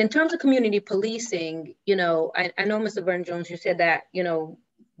 But then in terms of community policing, you know, I know Mr. Vernon-Jones, you said that, you know,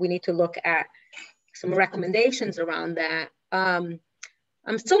 we need to look at some recommendations around that.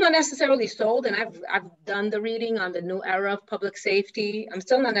 I'm still not necessarily sold, and I've done the reading on the new era of public safety. I'm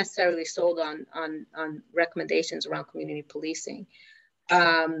still not necessarily sold on recommendations around community policing.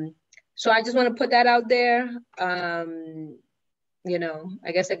 So I just want to put that out there. You know,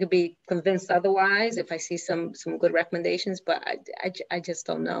 I guess I could be convinced otherwise if I see some good recommendations, but I just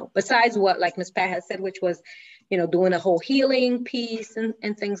don't know. Besides what, like Ms. Pat has said, which was, you know, doing a whole healing piece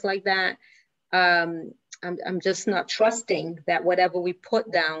and things like that. I'm just not trusting that whatever we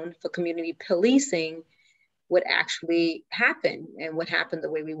put down for community policing would actually happen and would happen the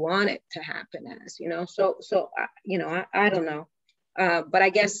way we want it to happen as, you know, so you know, I don't know. But I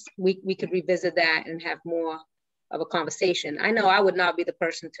guess we could revisit that and have more of a conversation. I know I would not be the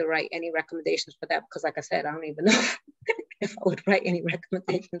person to write any recommendations for that, because like I said, I don't even know if I would write any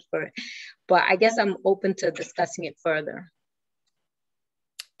recommendations for it, but I guess I'm open to discussing it further.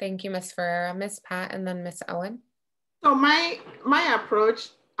 Thank you, Ms. Ferreira. Ms. Pat, and then Ms. Owen. So my approach,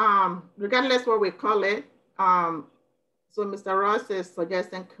 regardless what we call it, so Mr. Ross is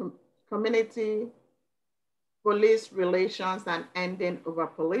suggesting community police relations and ending over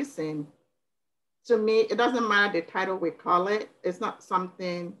policing. To me, it doesn't matter the title we call it. It's not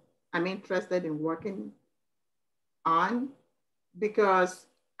something I'm interested in working on, because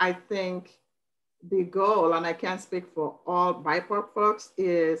I think the goal, and I can't speak for all BIPOC folks,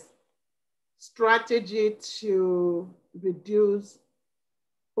 is strategy to reduce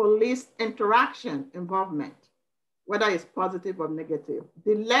police interaction involvement, whether it's positive or negative.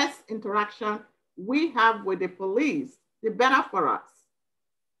 The less interaction we have with the police, the better for us,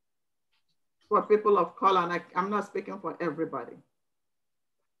 for people of color, and I'm not speaking for everybody.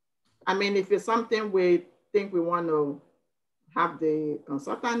 I mean, if it's something we think we want to have the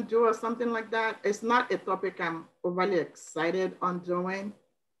consultant do or something like that, it's not a topic I'm overly excited on doing.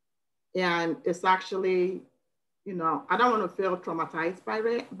 And it's actually, you know, I don't want to feel traumatized by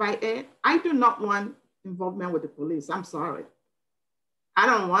it. I do not want involvement with the police. I'm sorry. I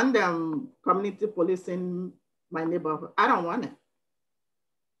don't want them community policing my neighborhood. I don't want it.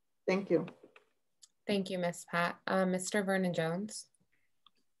 Thank you. Thank you, Ms. Pat. Mr. Vernon-Jones.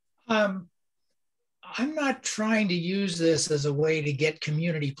 I'm not trying to use this as a way to get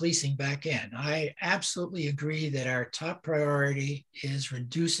community policing back in. I absolutely agree that our top priority is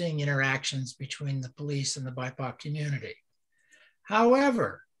reducing interactions between the police and the BIPOC community.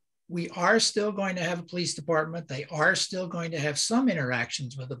 However, we are still going to have a police department. They are still going to have some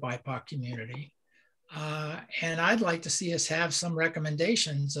interactions with the BIPOC community. And I'd like to see us have some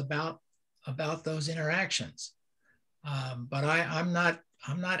recommendations about those interactions. But I'm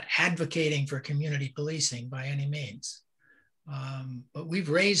not advocating for community policing by any means. But we've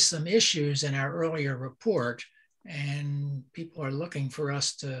raised some issues in our earlier report, and people are looking for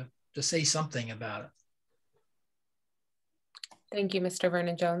us to say something about it. Thank you, Mr.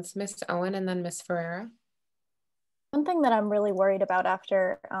 Vernon-Jones. Ms. Owen, and then Ms. Ferreira. One thing that I'm really worried about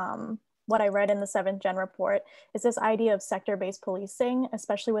after what I read in the 7th Gen report is this idea of sector-based policing,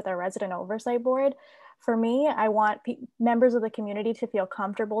 especially with our resident oversight board. For me, I want members of the community to feel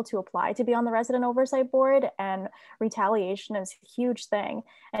comfortable to apply to be on the resident oversight board, and retaliation is a huge thing.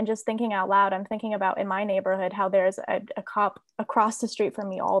 And just thinking out loud, I'm thinking about in my neighborhood how there's a cop across the street from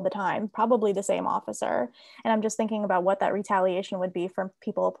me all the time, probably the same officer. And I'm just thinking about what that retaliation would be from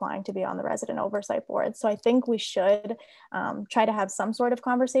people applying to be on the resident oversight board. So I think we should try to have some sort of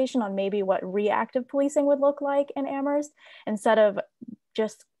conversation on maybe what reactive policing would look like in Amherst, instead of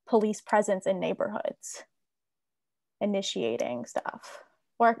just police presence in neighborhoods initiating stuff,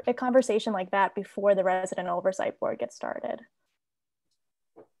 or a conversation like that before the resident oversight board gets started.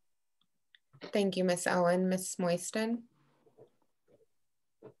 Thank you, Ms. Owen. Ms. Moisten.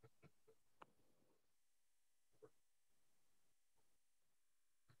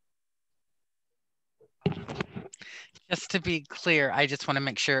 Just to be clear, I just want to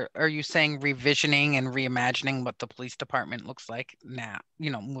make sure, are you saying revisioning and reimagining what the police department looks like now,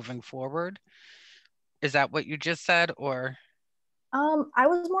 moving forward? Is that what you just said, or? I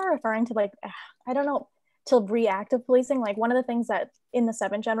was more referring to I don't know, to reactive policing. Like, one of the things that in the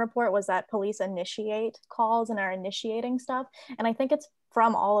 7th Gen report was that police initiate calls and are initiating stuff. And I think it's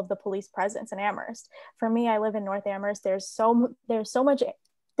from all of the police presence in Amherst. For me, I live in North Amherst. There's so much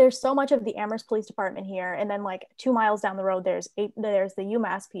of the Amherst Police Department here, and then 2 miles down the road, there's the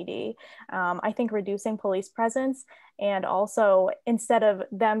UMass PD. I think reducing police presence, and also instead of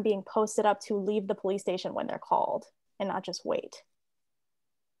them being posted up to leave the police station when they're called and not just wait.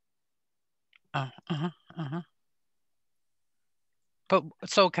 But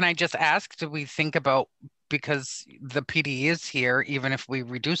so can I just ask, do we think about, because the PD is here, even if we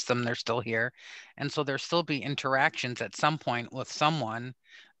reduce them, they're still here. And so there'll still be interactions at some point with someone.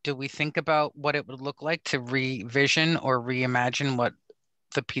 Do we think about what it would look like to revision or reimagine what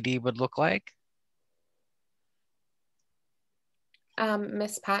the PD would look like?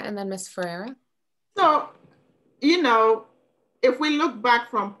 Ms. Pat and then Ms. Ferreira. So, if we look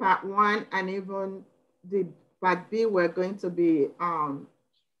back from part 1 and even the part B, we're going to be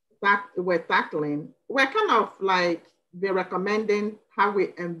tackling, we're kind of be recommending how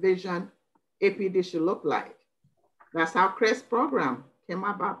we envision APD should look like. That's how CREST program came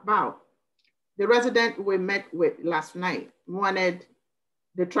about. The resident we met with last night wanted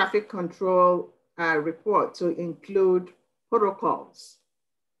the traffic control report to include protocols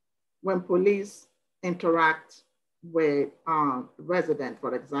when police interact with residents,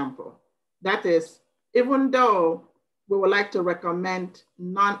 for example. That is, even though we would like to recommend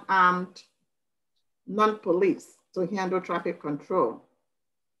non-armed, non-police to handle traffic control,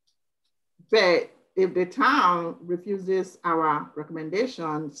 but if the town refuses our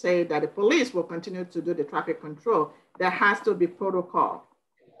recommendation, say that the police will continue to do the traffic control, there has to be protocol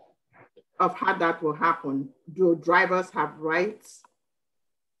of how that will happen. Do drivers have rights?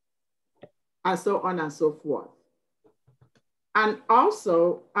 And so on and so forth. And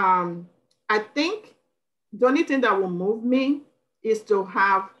also, I think the only thing that will move me is to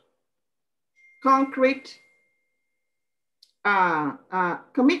have concrete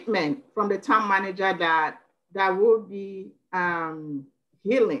commitment from the town manager that will be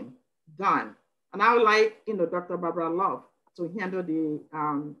healing done. And I would like, Dr. Barbara Love to handle the,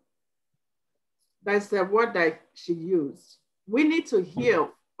 that's the word that she used. We need to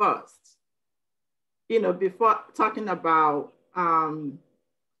heal first, before talking about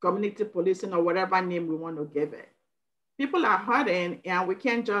community policing or whatever name we want to give it. People are hurting, and we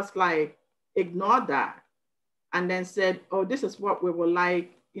can't just ignore that and then said, oh, this is what we would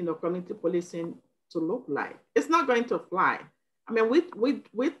like, community policing to look like. It's not going to fly. I mean,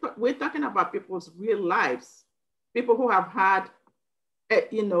 we're talking about people's real lives, people who have had,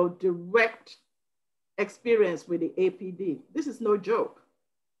 direct experience with the APD. This is no joke.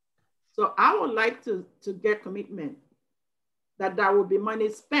 So I would like to get commitment that there will be money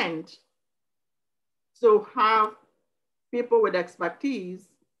spent to have people with expertise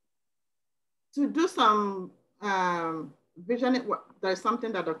to do some visioning. There's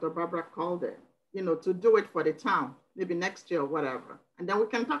something that Dr. Barbara called it, to do it for the town, maybe next year or whatever. And then we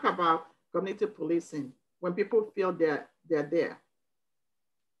can talk about community policing when people feel they're there.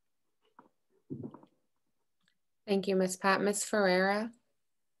 Thank you, Ms. Pat. Ms. Ferreira.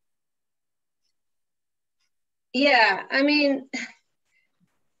 Yeah, I mean,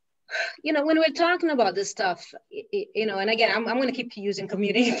 when we're talking about this stuff, and again, I'm going to keep using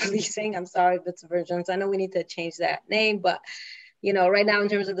community policing. I'm sorry if it's versions. I know we need to change that name, but you know, right now in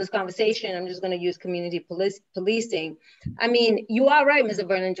terms of this conversation, I'm just going to use community policing. I mean, you are right, Mr.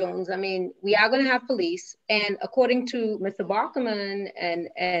 Vernon Jones. I mean, we are going to have police, and according to Mr. Bachman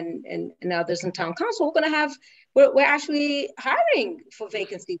and others in town council, we're going to have, we're actually hiring for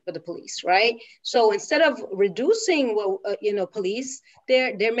vacancy for the police, right? So instead of reducing, you know, police,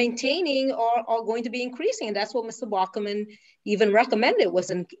 they're maintaining or going to be increasing, and that's what Mr. Bachman even recommended, was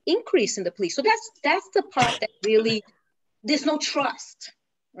an increase in the police. So that's the part that really, there's no trust,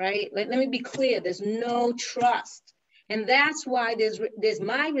 right? Let me be clear, there's no trust. And that's why there's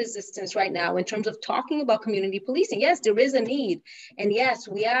my resistance right now in terms of talking about community policing. Yes, there is a need. And yes,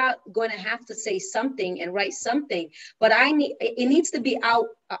 we are going to have to say something and write something, but it needs to be out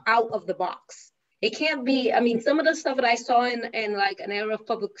of the box. It can't be, I mean, some of the stuff that I saw in like an area of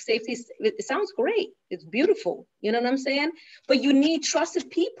public safety, it sounds great. It's beautiful. You know what I'm saying? But you need trusted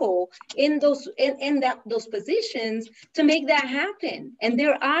people in those those positions to make that happen. And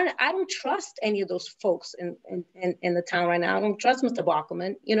I don't trust any of those folks in the town right now. I don't trust Mr.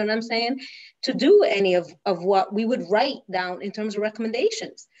 Bachman, you know what I'm saying, to do any of what we would write down in terms of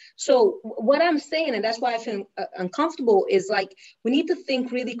recommendations. So what I'm saying, and that's why I feel uncomfortable, is like, we need to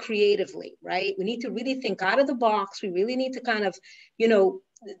think really creatively, right? We need to really think out of the box. We really need to kind of, you know,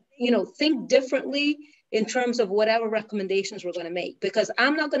 think differently in terms of whatever recommendations we're going to make, because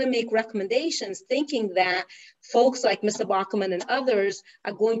I'm not going to make recommendations thinking that folks like Mr. Bachman and others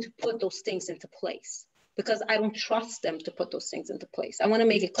are going to put those things into place, because I don't trust them to put those things into place. I want to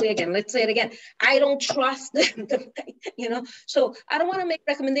make it clear again. Let's say it again. I don't trust them to, you know, so I don't want to make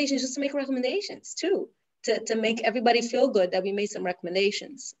recommendations just to make recommendations too, to make everybody feel good that we made some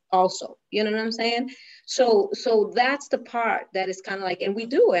recommendations also, you know what I'm saying? So that's the part that is kind of like, and we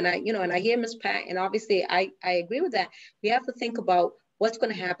do, and I hear Ms. Pat, and obviously I agree with that. We have to think about what's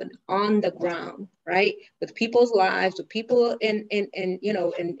going to happen on the ground, right? With people's lives, with people in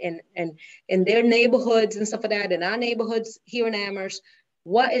their neighborhoods and stuff like that, in our neighborhoods here in Amherst,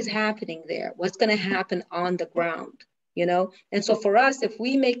 what is happening there? What's going to happen on the ground, you know? And so for us, if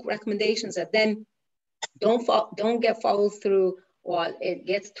we make recommendations that then don't get followed through, or it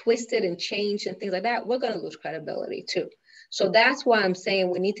gets twisted and changed and things like that, we're going to lose credibility too. So that's why I'm saying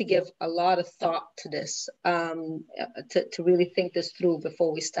we need to give a lot of thought to this, to really think this through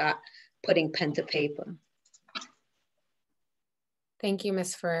before we start putting pen to paper. Thank you,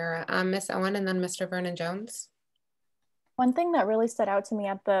 Ms. Ferreira. Ms. Owen, and then Mr. Vernon Jones. One thing that really stood out to me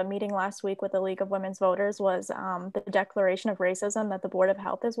at the meeting last week with the League of Women's Voters was the Declaration of Racism that the Board of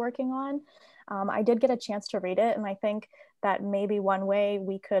Health is working on. I did get a chance to read it, and I think that maybe one way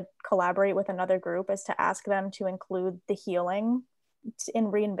we could collaborate with another group is to ask them to include the healing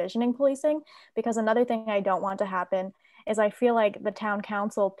in re-envisioning policing, because another thing I don't want to happen is I feel like the town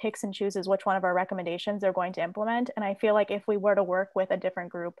council picks and chooses which one of our recommendations they're going to implement. And I feel like if we were to work with a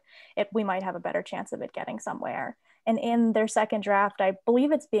different group, we might have a better chance of it getting somewhere. And in their second draft, I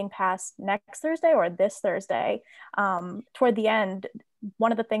believe it's being passed next Thursday or this Thursday, toward the end,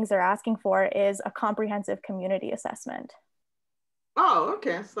 one of the things they're asking for is a comprehensive community assessment. Oh,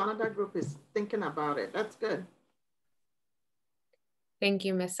 okay. So another group is thinking about it. That's good. Thank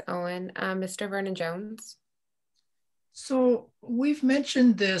you, Ms. Owen. Mr. Vernon Jones. So we've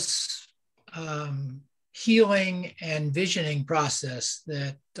mentioned this healing and visioning process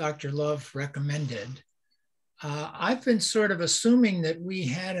that Dr. Love recommended. I've been sort of assuming that we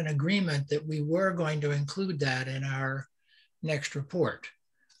had an agreement that we were going to include that in our next report.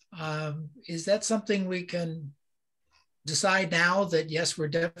 Is that something we can decide now that, yes, we're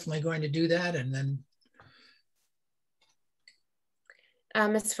definitely going to do that? And then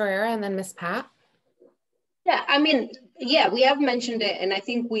Ms. Ferreira, and then Ms. Pat. Yeah, I mean, yeah, we have mentioned it, and I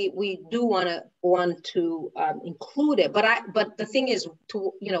think we do want to include it. But the thing is,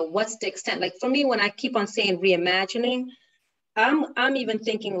 what's the extent? Like for me, when I keep on saying reimagining, I'm even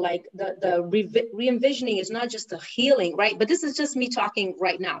thinking like the re-envisioning is not just a healing, right? But this is just me talking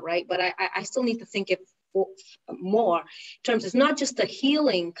right now, right? But I still need to think it more in terms. It's not just a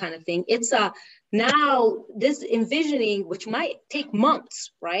healing kind of thing. It's now this envisioning, which might take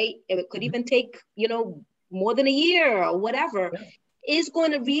months, right? It could even take more than a year or whatever, is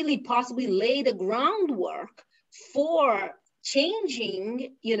going to really possibly lay the groundwork for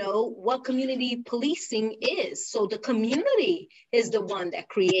changing, what community policing is. So the community is the one that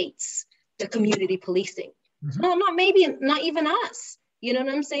creates the community policing. Mm-hmm. No, not even us. You know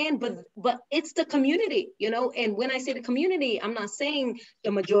what I'm saying? But it's the community, and when I say the community, I'm not saying the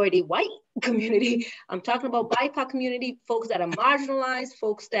majority white community. I'm talking about BIPOC community, folks that are marginalized,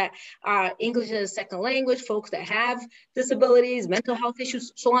 folks that are English as a second language, folks that have disabilities, mental health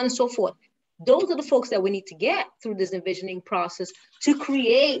issues, so on and so forth. those are the folks that we need to get through this envisioning process to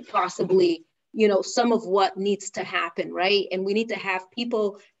create possibly, you know, some of what needs to happen, right? And we need to have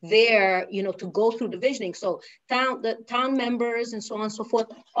people there, you know, to go through the visioning. So the town members and so on and so forth,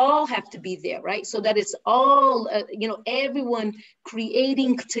 all have to be there, right? So that it's all, you know, everyone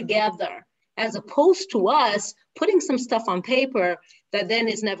creating together, as opposed to us putting some stuff on paper that then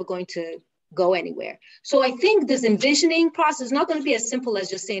is never going to go anywhere. So I think this envisioning process is not going to be as simple as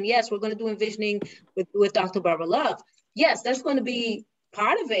just saying, yes, we're going to do envisioning with Dr. Barbara Love. Yes, that's going to be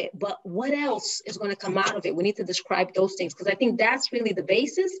part of it, but what else is going to come out of it? We need to describe those things, because I think that's really the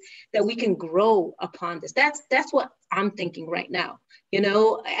basis that we can grow upon this. That's what I'm thinking right now, you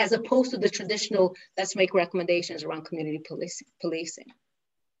know, as opposed to the traditional, let's make recommendations around community policing.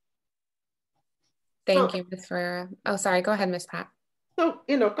 Thank you, Ms. Ferreira. Oh, sorry, go ahead, Ms. Pat. So,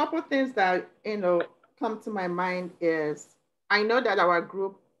 you know, a couple of things that, you know, come to my mind is, I know that our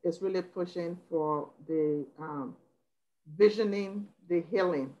group is really pushing for the visioning, the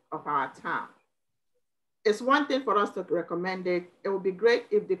healing of our town. It's one thing for us to recommend it. It would be great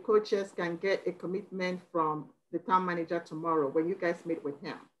if the coaches can get a commitment from the town manager tomorrow when you guys meet with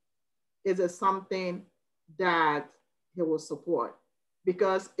him. Is it something that he will support?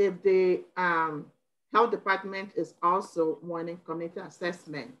 Because if the health department is also wanting community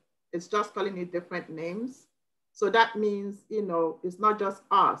assessment, it's just calling it different names. So that means, you know, it's not just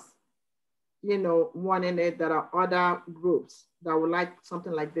us, you know, wanting it. There are other groups that would like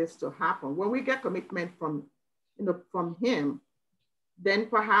something like this to happen. When we get commitment from, you know, from him, then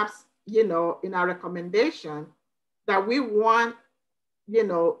perhaps, you know, in our recommendation that we want, you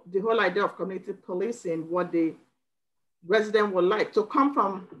know, the whole idea of community policing, what the resident would like to come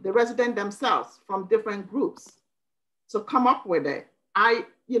from the resident themselves, from different groups, to come up with it.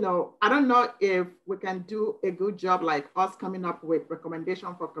 You know, I don't know if we can do a good job like us coming up with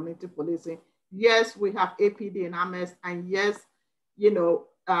recommendation for community policing. Yes, we have APD and AMES, and yes, you know,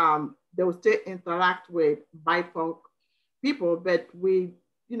 they will still interact with BIPOC people, but we,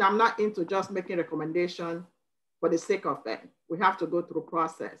 you know, I'm not into just making recommendation for the sake of it. We have to go through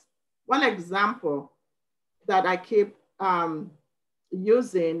process. One example that I keep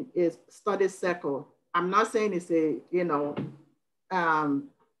using is study circle. I'm not saying it's a, you know,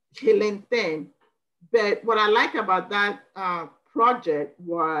 healing thing, but what I like about that project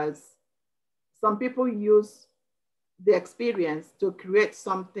was some people use the experience to create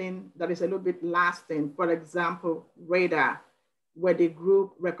something that is a little bit lasting. For example, Radar, where the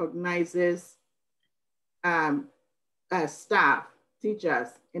group recognizes staff, teachers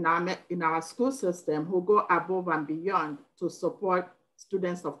in our school system who go above and beyond to support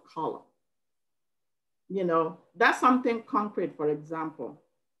students of color. You know, that's something concrete, for example.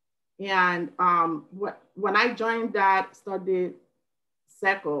 And when I joined that study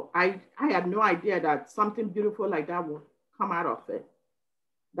circle, I had no idea that something beautiful like that would come out of it,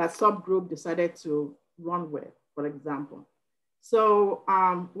 that subgroup decided to run with, for example. So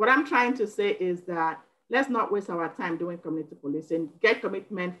what I'm trying to say is that let's not waste our time doing community policing. Get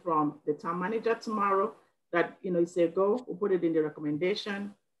commitment from the town manager tomorrow that, you know, you say go, we'll put it in the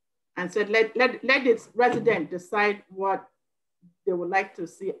recommendation, and said let its resident decide what they would like to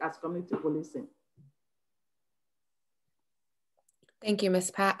see as community policing. Thank you, Ms.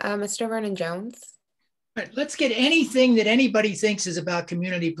 Pat. Mr. Vernon Jones. All right, let's get anything that anybody thinks is about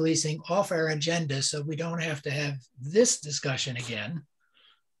community policing off our agenda so we don't have to have this discussion again.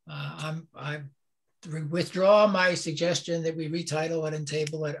 I withdraw my suggestion that we retitle it and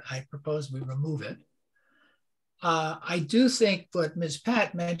table it. I propose we remove it. I do think what Ms.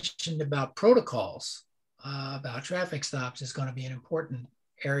 Pat mentioned about protocols, about traffic stops, is going to be an important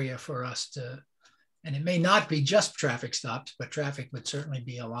area for us to, and it may not be just traffic stops, but traffic would certainly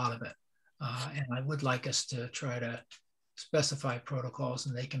be a lot of it. And I would like us to try to specify protocols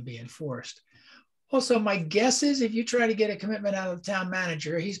and they can be enforced. Also, my guess is if you try to get a commitment out of the town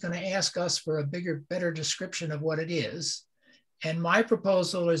manager, he's going to ask us for a bigger, better description of what it is. And my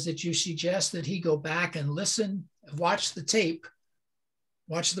proposal is that you suggest that he go back and listen, watch the tape,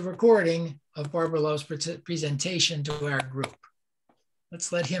 watch the recording of Barbara Love's presentation to our group.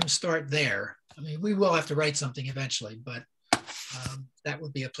 Let's let him start there. I mean, we will have to write something eventually, but that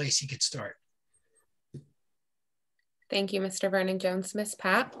would be a place he could start. Thank you, Mr. Vernon Jones. Ms.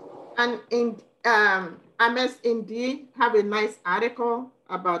 Pat? And MS&D have a nice article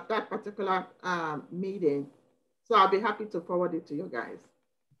about that particular meeting. So I'll be happy to forward it to you guys.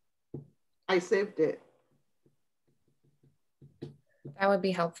 I saved it. That would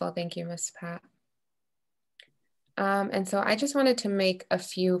be helpful. Thank you, Ms. Pat. And so I just wanted to make a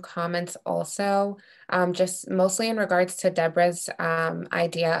few comments also, just mostly in regards to Deborah's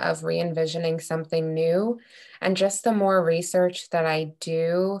idea of re-envisioning something new. And just the more research that I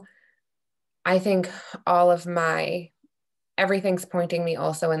do, I think everything's pointing me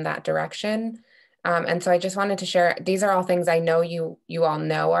also in that direction. And so I just wanted to share, these are all things I know you all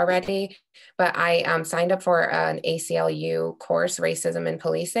know already, but I signed up for an ACLU course, Racism in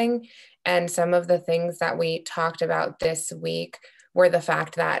Policing. And some of the things that we talked about this week were the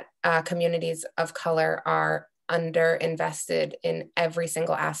fact that communities of color are underinvested in every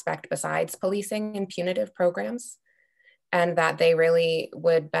single aspect besides policing and punitive programs, and that they really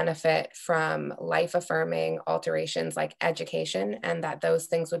would benefit from life-affirming alterations like education, and that those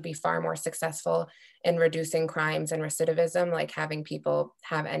things would be far more successful in reducing crimes and recidivism, like having people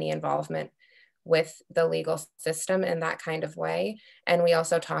have any involvement with the legal system in that kind of way. And we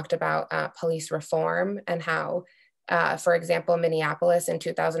also talked about police reform and how, for example, Minneapolis in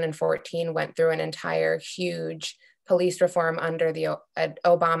 2014 went through an entire huge police reform under the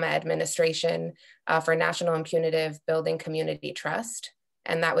Obama administration for national and punitive building community trust.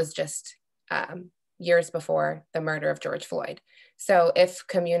 And that was just years before the murder of George Floyd. So if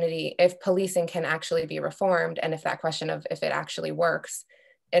policing can actually be reformed, and if that question of if it actually works,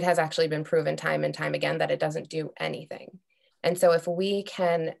 it has actually been proven time and time again that it doesn't do anything. And so if we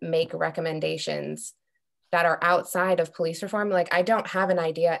can make recommendations that are outside of police reform, like I don't have an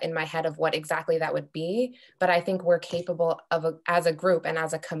idea in my head of what exactly that would be, but I think we're capable of, as a group and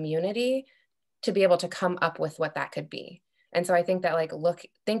as a community, to be able to come up with what that could be. And so I think that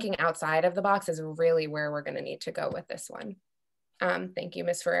thinking outside of the box is really where we're gonna need to go with this one. Thank you,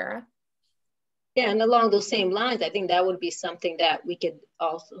 Ms. Ferreira. Yeah, and along those same lines, I think that would be something that we could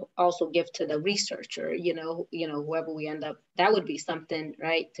also give to the researcher, whoever we end up, that would be something,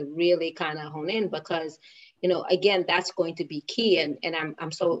 right, to really kind of hone in, because, again, that's going to be key. And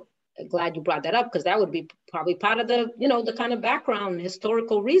I'm so glad you brought that up, because that would be probably part of the, the kind of background,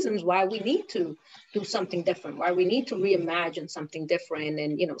 historical reasons why we need to do something different, why we need to reimagine something different,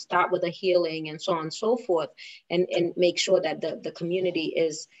 and, start with a healing and so on and so forth, and make sure that the community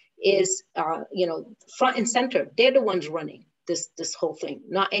is front and center. They're the ones running this whole thing,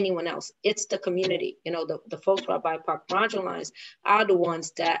 not anyone else. It's the community. The folks who are BIPOC marginalized are the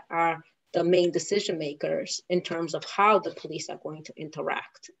ones that are the main decision makers in terms of how the police are going to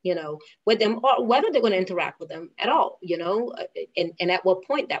interact, with them, or whether they're going to interact with them at all, and at what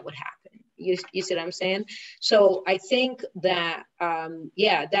point that would happen. You see what I'm saying? So I think that,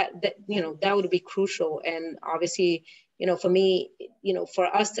 that would be crucial. And obviously, for me, for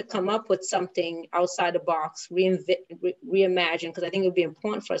us to come up with something outside the box, reimagine, because I think it would be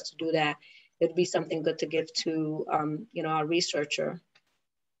important for us to do that. It would be something good to give to, our researcher.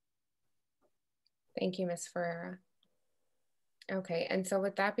 Thank you, Ms. Ferreira. Okay, and so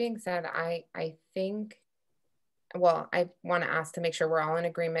with that being said, I think, well, I want to ask to make sure we're all in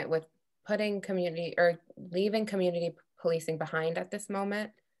agreement with leaving community policing behind at this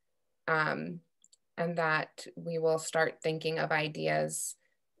moment. And that we will start thinking of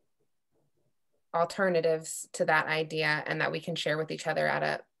alternatives to that idea, and that we can share with each other at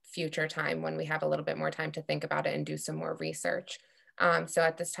a future time when we have a little bit more time to think about it and do some more research. So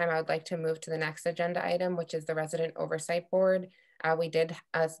at this time, I would like to move to the next agenda item, which is the Resident Oversight Board. We did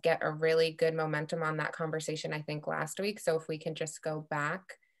get a really good momentum on that conversation, I think, last week. So if we can just go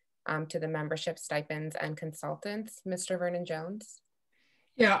back to the membership, stipends, and consultants, Mr. Vernon Jones.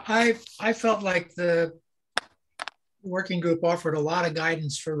 Yeah, I felt like the working group offered a lot of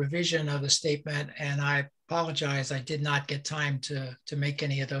guidance for revision of the statement, and I apologize, I did not get time to make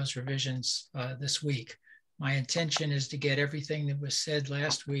any of those revisions this week. My intention is to get everything that was said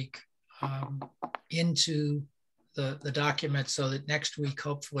last week into the document, so that next week,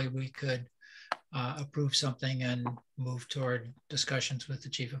 hopefully, we could approve something and move toward discussions with the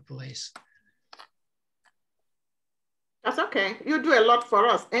Chief of Police. That's okay. You do a lot for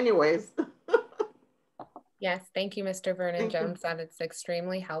us anyways. Yes, thank you, Mr. Vernon Jones. That is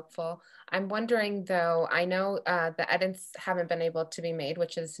extremely helpful. I'm wondering though, I know the edits haven't been able to be made,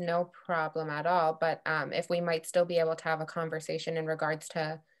 which is no problem at all, but if we might still be able to have a conversation in regards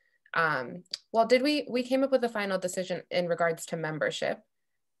to, well, we came up with a final decision in regards to membership,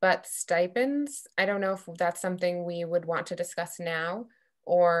 but stipends, I don't know if that's something we would want to discuss now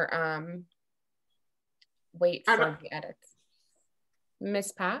or wait for the edits.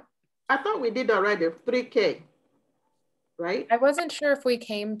 Ms. Pat? I thought we did already, 3K, right? I wasn't sure if we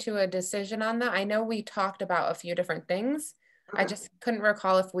came to a decision on that. I know we talked about a few different things. Okay. I just couldn't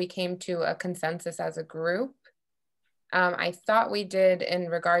recall if we came to a consensus as a group. I thought we did in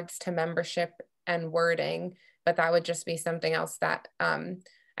regards to membership and wording. but that would just be something else that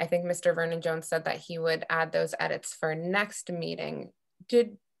I think Mr. Vernon Jones said that he would add those edits for next meeting.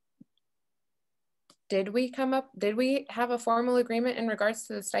 Did we have a formal agreement in regards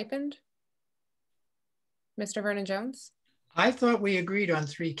to the stipend? Mr. Vernon Jones? I thought we agreed on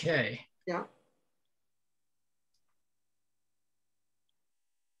 3K. Yeah.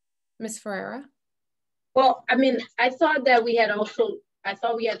 Ms. Ferreira? Well, I mean, I thought we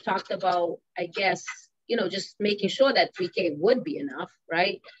had talked about, I guess, you know, just making sure that 3K would be enough,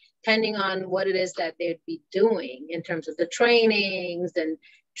 right? Depending on what it is that they'd be doing in terms of the trainings and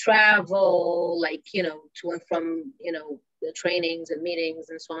travel, like, you know, to and from, you know, the trainings and meetings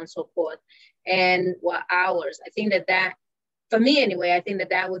and so on and so forth, and what hours. I think that for me anyway, I think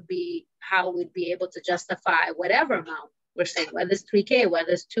that would be how we'd be able to justify whatever amount we're saying, whether it's 3K,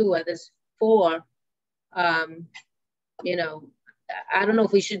 whether it's 2, whether it's 4. You know, I don't know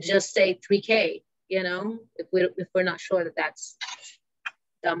if we should just say 3K, you know, if we're not sure that that's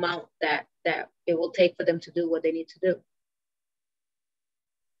the amount that it will take for them to do what they need to do.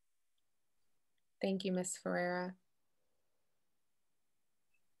 Thank you, Ms. Ferreira.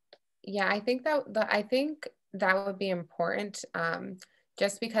 Yeah, I think that would be important,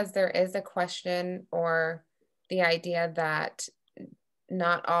 just because there is a question or the idea that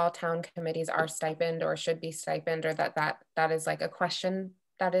not all town committees are stipend or should be stipend, or that is like a question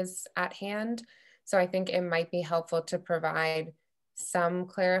that is at hand. So I think it might be helpful to provide some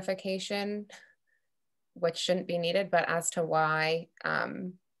clarification, which shouldn't be needed, but as to why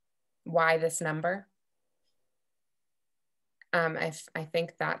this number. I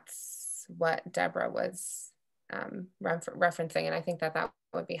think that's what Deborah was referencing, and I think that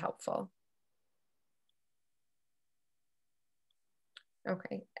would be helpful.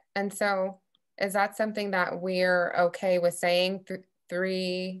 Okay, and so is that something that we're okay with saying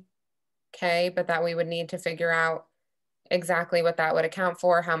 3K, but that we would need to figure out exactly what that would account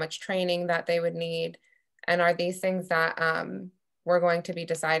for, how much training that they would need, and are these things that we're going to be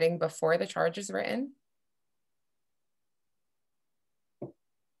deciding before the charge is written?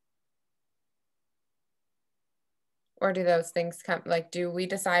 Or do those things come, like, do we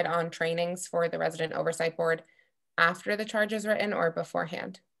decide on trainings for the Resident Oversight Board after the charge is written or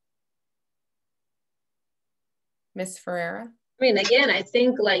beforehand? Ms. Ferreira? I mean, again, I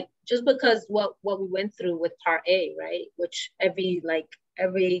think like just because what we went through with Part A, right, which every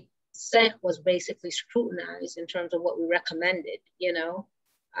cent was basically scrutinized in terms of what we recommended, you know,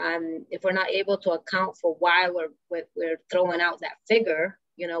 if we're not able to account for why we're throwing out that figure,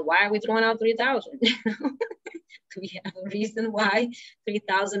 you know, why are we throwing out 3,000? Do we have a reason why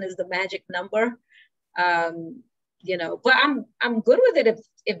 3,000 is the magic number? You know, but I'm good with it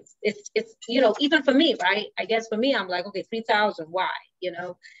if you know, even for me, right? I guess for me, I'm like, okay, 3,000, why? You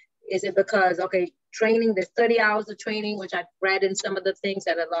know, is it because, okay, training, there's 30 hours of training, which I've read in some of the things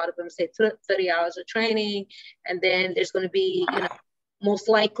that a lot of them say 30 hours of training. And then there's going to be, you know, most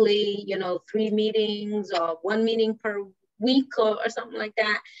likely, you know, 3 meetings or 1 meeting per week or something like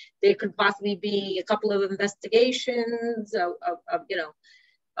that. There could possibly be a couple of investigations of you know,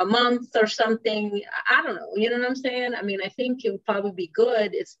 a month or something. I don't know, you know what I'm saying? I mean, I think it would probably be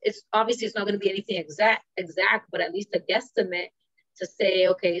good. It's obviously it's not going to be anything exact, but at least a guesstimate to say,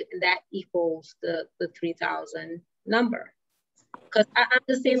 okay, that equals the 3,000 number. Because I'm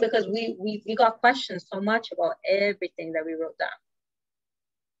just saying, because we got questions so much about everything that we wrote down.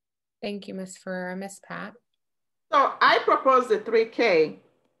 Thank you, Ms. Ferreira. Ms. Pat? So I propose the 3K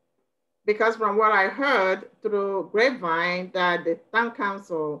because from what I heard through grapevine that the town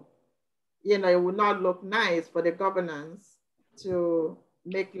council, you know, it would not look nice for the governance to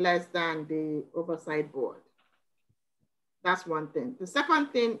make less than the oversight board. That's one thing. The second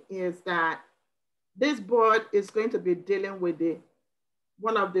thing is that this board is going to be dealing with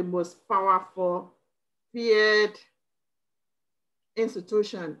one of the most powerful, feared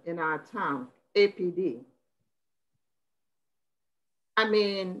institution in our town, APD. I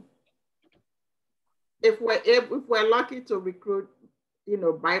mean, if we're lucky to recruit, you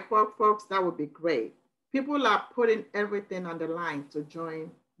know, BIPOC folks, that would be great. People are putting everything on the line to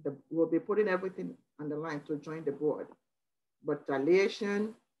join will be putting everything on the line to join the board. But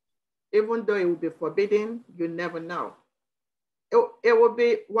retaliation, even though it will be forbidden, you never know. It will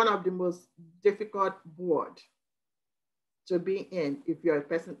be one of the most difficult board to be in if you're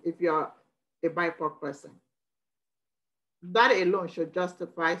a BIPOC person. That alone should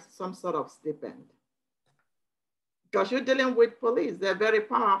justify some sort of stipend. Because you're dealing with police, they're very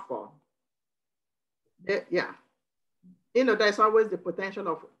powerful. Yeah. You know, there's always the potential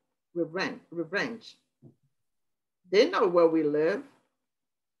of revenge. They know where we live.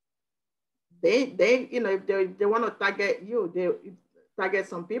 they you know, if they want to target you, they target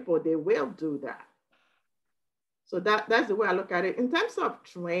some people, they will do that. So that's the way I look at it. In terms of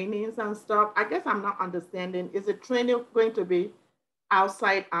trainings and stuff, I guess I'm not understanding. Is the training going to be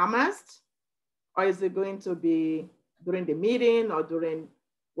outside Amherst, or is it going to be during the meeting or during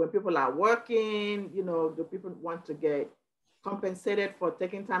when people are working? You know, do people want to get compensated for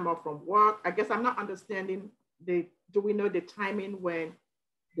taking time off from work? I guess I'm not understanding do we know the timing when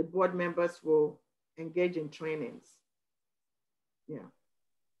the board members will engage in trainings? Yeah.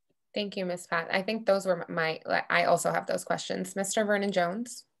 Thank you, Ms. Pat. I think those were I also have those questions. Mr. Vernon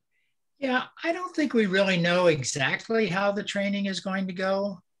Jones. Yeah, I don't think we really know exactly how the training is going to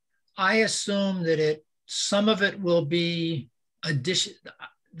go. I assume that some of it will be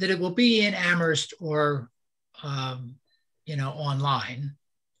that it will be in Amherst or, you know, online.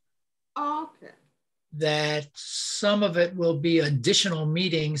 Okay. That some of it will be additional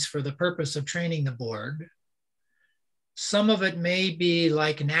meetings for the purpose of training the board. Some of it may be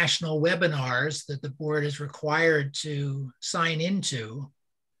like national webinars that the board is required to sign into,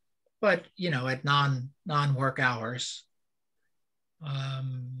 but, you know, at non-work hours.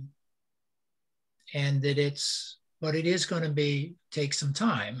 And that it is going to take some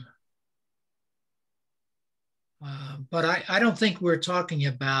time. But I don't think we're talking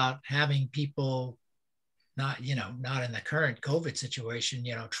about having people not in the current COVID situation,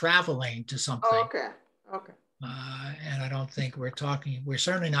 you know, traveling to something. Oh, okay. Okay. And I don't think we're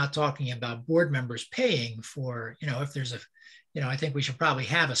certainly not talking about board members paying for, you know, if there's I think we should probably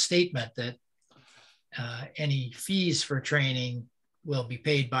have a statement that any fees for training will be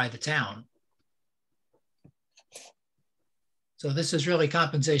paid by the town. So this is really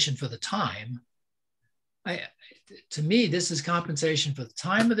compensation for the time. To me, this is compensation for the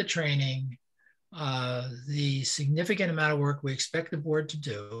time of the training, the significant amount of work we expect the board to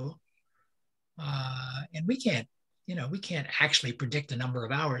do. And we can't actually predict the number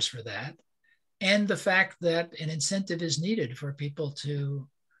of hours for that. And the fact that an incentive is needed for people to,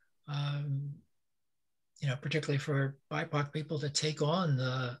 particularly for BIPOC people, to take on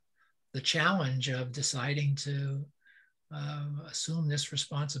the challenge of deciding to assume this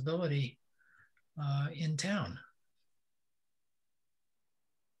responsibility in town.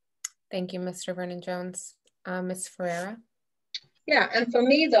 Thank you, Mr. Vernon Jones. Ms. Ferreira. Yeah, and for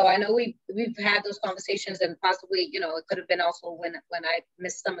me though, I know we've had those conversations, and possibly, you know, it could have been also when I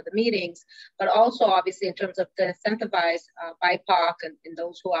missed some of the meetings, but also obviously in terms of to incentivize BIPOC and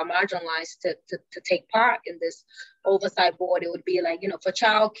those who are marginalized to take part in this oversight board, it would be like, you know, for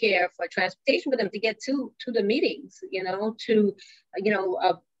childcare, for transportation, for them to get to the meetings, you know, to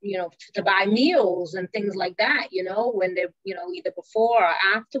buy meals and things like that, you know, when they're, you know, either before or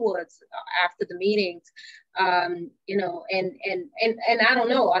afterwards, after the meetings, you know, and I don't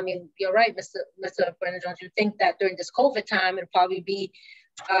know. I mean, you're right, Mr. Vernon Jones. You think that during this COVID time, it'll probably be,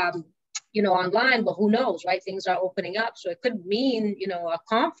 you know, online, but who knows, right? Things are opening up. So it could mean, you know, a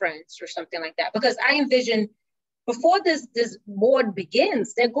conference or something like that, because I envision before this board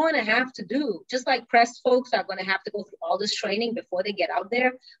begins, they're going to have to do, just like press folks are going to have to go through all this training before they get out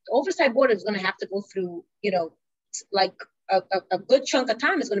there, the oversight board is going to have to go through, you know, like a good chunk of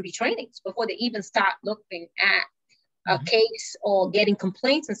time is going to be trainings before they even start looking at a case or getting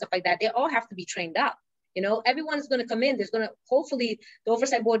complaints and stuff like that. They all have to be trained up. You know, everyone's going to come in. There's going to, hopefully, the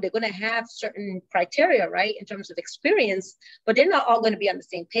oversight board, they're going to have certain criteria, right, in terms of experience, but they're not all going to be on the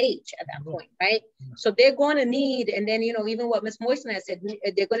same page at that point, right? So they're going to need, and then, you know, even what Ms. Moyson has said,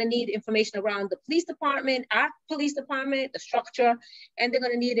 they're going to need information around the police department, our police department, the structure, and they're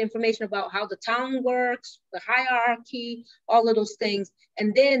going to need information about how the town works, the hierarchy, all of those things,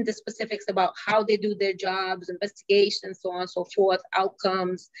 and then the specifics about how they do their jobs, investigations, so on and so forth,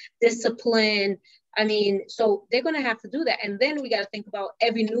 outcomes, discipline. I mean, so they're going to have to do that. And then we got to think about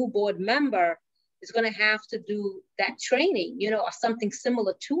every new board member is going to have to do that training, you know, or something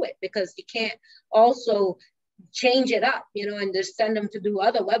similar to it, because you can't also change it up, you know, and just send them to do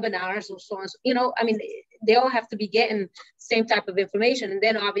other webinars or so on. You know, I mean, they all have to be getting the same type of information. And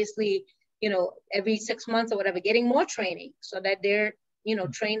then obviously, you know, every 6 months or whatever, getting more training so that they're, you know,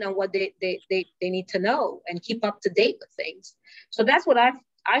 trained on what they need to know and keep up to date with things. So that's what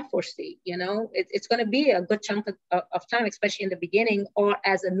I foresee, you know, it's going to be a good chunk of time, especially in the beginning or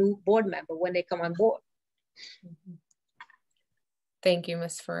as a new board member when they come on board. Thank you,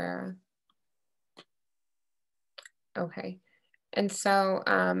 Ms. Ferreira. Okay. And so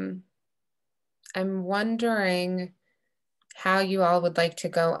I'm wondering how you all would like to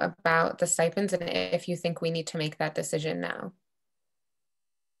go about the stipends and if you think we need to make that decision now.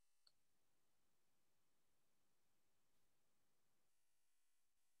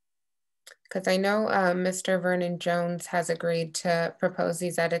 Because I know Mr. Vernon Jones has agreed to propose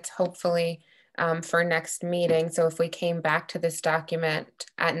these edits, hopefully for next meeting. So if we came back to this document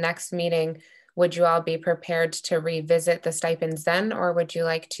at next meeting, would you all be prepared to revisit the stipends then, or would you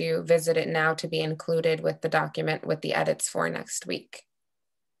like to visit it now to be included with the document with the edits for next week?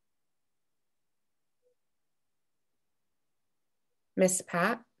 Miss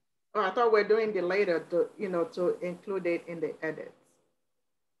Pat? Oh, I thought we're doing the later to, you know, to include it in the edits.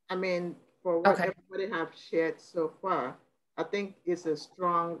 I mean, for what everybody have shared so far, I think it's a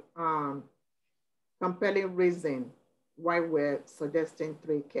strong, compelling reason why we're suggesting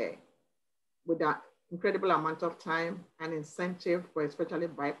 3K. With that incredible amount of time and incentive for especially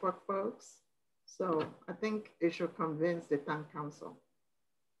BIPOC folks. So I think it should convince the town council.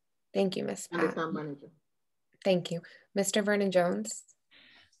 Thank you, Ms. Pat. And the town manager. Thank you. Mr. Vernon Jones.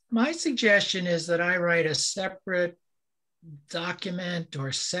 My suggestion is that I write a separate document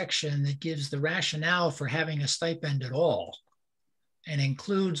or section that gives the rationale for having a stipend at all and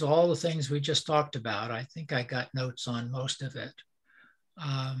includes all the things we just talked about. I think I got notes on most of it.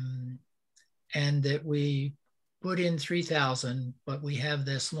 And that we put in 3,000, but we have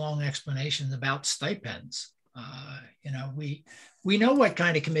this long explanation about stipends. You know, we know what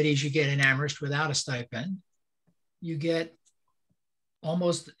kind of committees you get in Amherst without a stipend. You get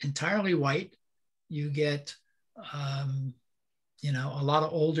almost entirely white. You get you know, a lot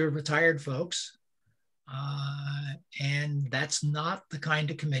of older retired folks. And that's not the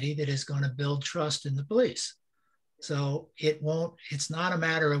kind of committee that is going to build trust in the police. So it's not a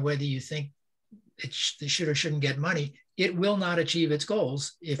matter of whether you think it should or shouldn't get money. It will not achieve its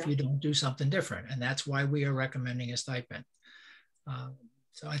goals if you don't do something different. And that's why we are recommending a stipend.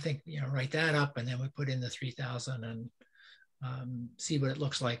 So I think, you know, write that up and then we put in the 3,000 and see what it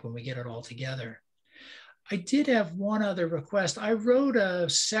looks like when we get it all together. I did have one other request. I wrote a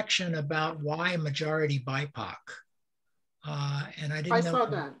section about why majority BIPOC. And I didn't know. I saw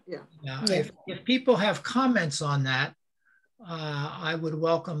that, yeah. If people have comments on that, I would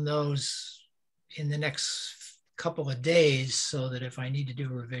welcome those in the next couple of days so that if I need to do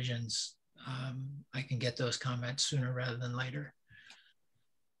revisions, I can get those comments sooner rather than later.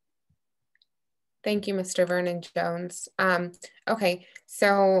 Thank you, Mr. Vernon Jones. Okay,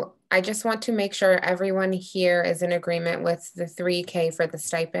 so I just want to make sure everyone here is in agreement with the 3K for the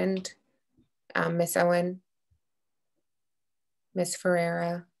stipend. Ms. Owen, Ms.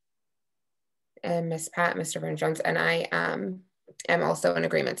 Ferreira, and Ms. Pat, Mr. Vernon Jones, and I am also in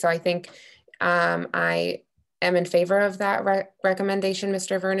agreement. So I think I am in favor of that recommendation,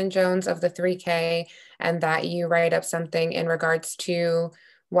 Mr. Vernon Jones, of the 3K, and that you write up something in regards to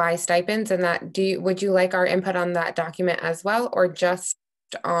why stipends, and that would you like our input on that document as well, or just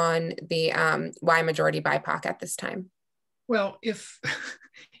on the why majority BIPOC at this time? Well, if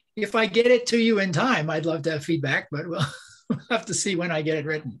I get it to you in time, I'd love to have feedback, but we'll have to see when I get it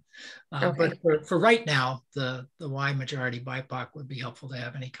written. Okay. But for right now, the why majority BIPOC would be helpful to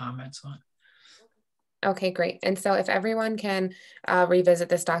have any comments on. Okay, great. And so if everyone can revisit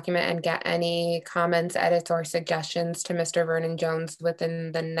this document and get any comments, edits, or suggestions to Mr. Vernon Jones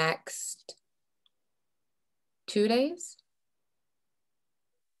within the next 2 days?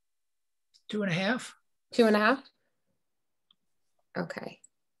 2.5. 2.5? Okay.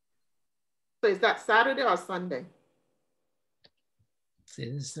 So is that Saturday or Sunday?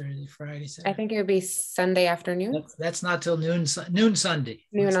 It's Thursday, Friday, Saturday. I think it would be Sunday afternoon. That's not till noon Sunday.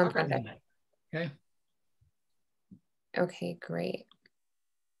 Noon on Sunday. Okay. Okay, great.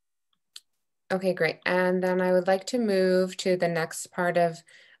 Okay, great. And then I would like to move to the next part of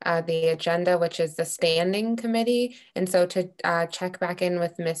the agenda, which is the standing committee. And so to check back in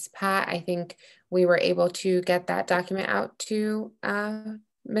with Ms. Pat, I think we were able to get that document out to Mr.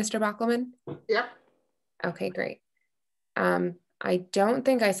 Bockelman. Yep. Okay, great. I don't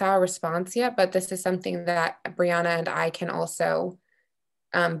think I saw a response yet, but this is something that Brianna and I can also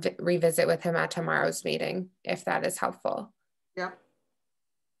revisit with him at tomorrow's meeting, if that is helpful. Yep.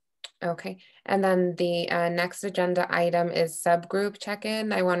 Okay, and then the next agenda item is subgroup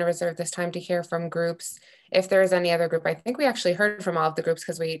check-in. I want to reserve this time to hear from groups. If there is any other group, I think we actually heard from all of the groups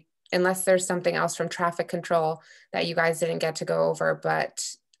because unless there's something else from traffic control that you guys didn't get to go over, but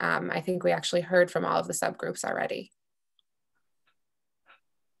I think we actually heard from all of the subgroups already.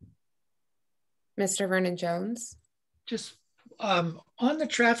 Mr. Vernon Jones. Just on the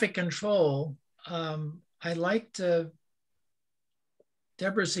traffic control, I liked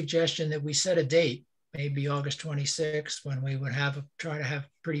Deborah's suggestion that we set a date, maybe August 26th, when we would try to have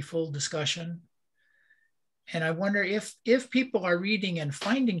pretty full discussion. And I wonder if people are reading and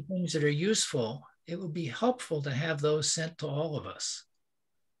finding things that are useful, it would be helpful to have those sent to all of us.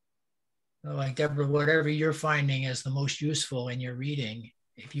 So like Deborah, whatever you're finding is the most useful in your reading,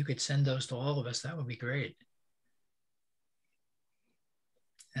 if you could send those to all of us, that would be great.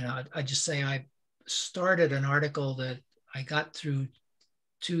 And I just say I started an article that I got through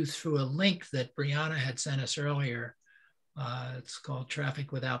a link that Brianna had sent us earlier. It's called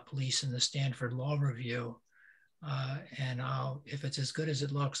Traffic Without Police in the Stanford Law Review. And if it's as good as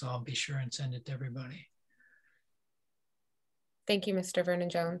it looks, I'll be sure and send it to everybody. Thank you, Mr.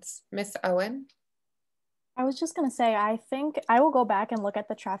 Vernon-Jones. Ms. Owen? I was just going to say, I think I will go back and look at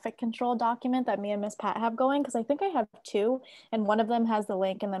the traffic control document that me and Ms. Pat have going, because I think I have two, and one of them has the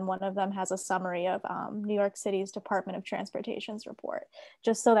link, and then one of them has a summary of New York City's Department of Transportation's report,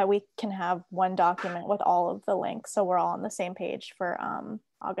 just so that we can have one document with all of the links, so we're all on the same page for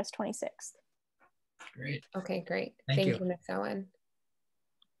August 26th. Great. Okay, great. Thank you, Ms. Owen.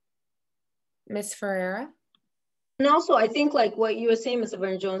 Ms. Ferreira? And also, I think like what you were saying, Mr.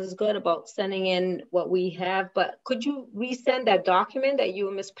 Vernon-Jones, is good about sending in what we have, but could you resend that document that you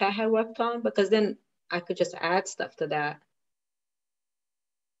and Ms. Pat had worked on? Because then I could just add stuff to that.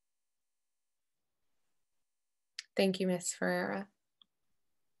 Thank you, Ms. Ferreira.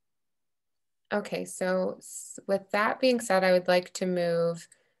 Okay, so with that being said, I would like to move,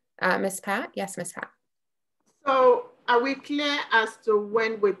 Ms. Pat? Yes, Ms. Pat. So are we clear as to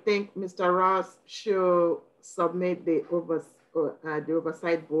when we think Mr. Ross should submit the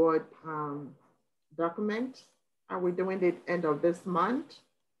oversight board document? Are we doing it end of this month?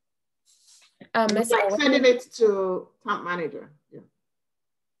 Ms. Owen, sending it to town manager. Yeah.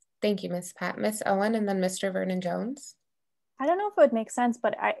 Thank you, Ms. Pat. Ms. Owen, and then Mr. Vernon-Jones. I don't know if it would make sense,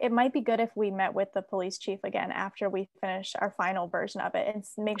 but it might be good if we met with the police chief again after we finish our final version of it and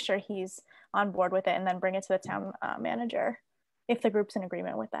make sure he's on board with it, and then bring it to the town manager if the group's in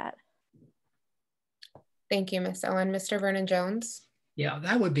agreement with that. Thank you, Ms. Owen. Mr. Vernon-Jones? Yeah,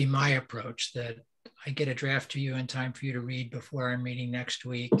 that would be my approach, that I get a draft to you in time for you to read before our meeting next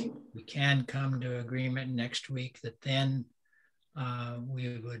week. We can come to agreement next week that then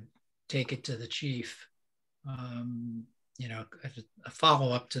we would take it to the chief. You know, a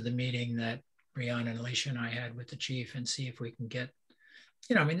follow-up to the meeting that Brianna and Alicia and I had with the chief, and see if we can get,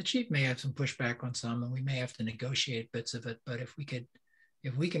 you know, I mean, the chief may have some pushback on some, and we may have to negotiate bits of it, but if we can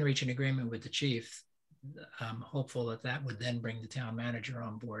reach an agreement with the chief, I'm hopeful that that would then bring the town manager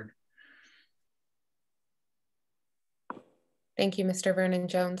on board. Thank you, Mr.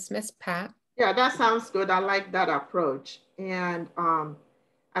 Vernon-Jones. Ms. Pat? Yeah, that sounds good. I like that approach. And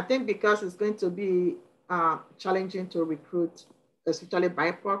I think because it's going to be challenging to recruit, especially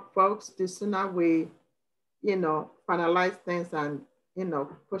BIPOC folks, the sooner we, you know, finalize things and, you know,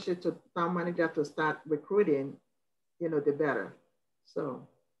 push it to town manager to start recruiting, you know, the better. So,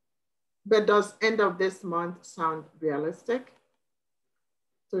 but does end of this month sound realistic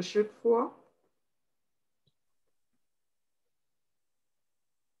to shoot for?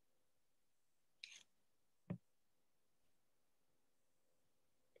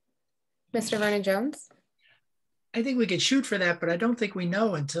 Mr. Vernon-Jones? I think we could shoot for that, but I don't think we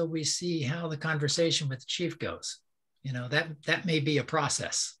know until we see how the conversation with the chief goes. You know, that may be a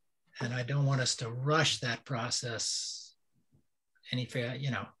process, and I don't want us to rush that process any fair,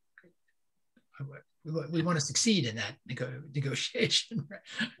 you know. We want to succeed in that negotiation.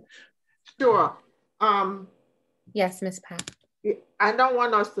 Sure. Yes, Ms. Pat. I don't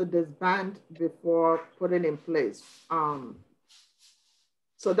want us to disband before putting in place.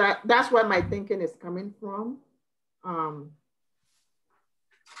 So that's where my thinking is coming from.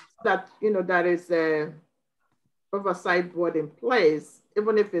 That, you know, that is a oversight board in place,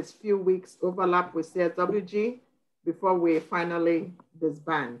 even if it's few weeks overlap with CSWG before we finally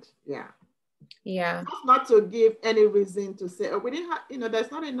disband. Yeah. Yeah. Not to give any reason to say, oh, we didn't have, you know, there's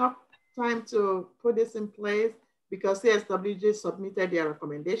not enough time to put this in place because CSWG submitted their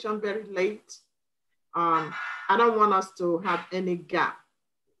recommendation very late. I don't want us to have any gap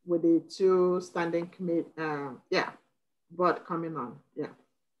with the two standing committee, board coming on, yeah.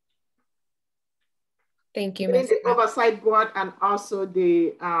 Thank you, Ms. The oversight board and also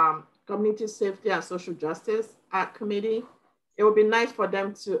the Community Safety and Social Justice Committee. It would be nice for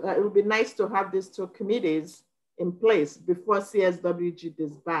them to, it would be nice to have these two committees in place before CSWG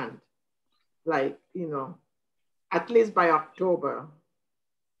disband, like, you know, at least by October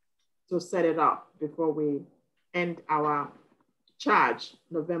to set it up before we end our charge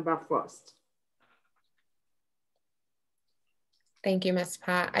November 1st. Thank you, Ms.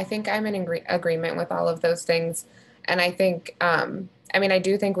 Pat. I think I'm in agreement with all of those things. And I think, I mean, I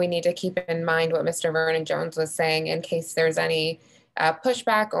do think we need to keep in mind what Mr. Vernon-Jones was saying in case there's any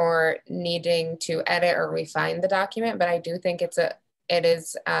pushback or needing to edit or refine the document. But I do think it's it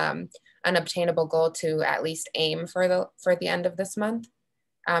is an obtainable goal to at least aim for the end of this month.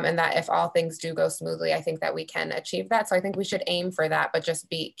 And that if all things do go smoothly, I think that we can achieve that. So I think we should aim for that, but just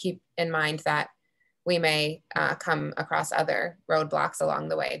keep in mind that we may come across other roadblocks along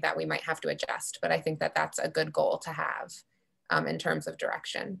the way that we might have to adjust. But I think that that's a good goal to have in terms of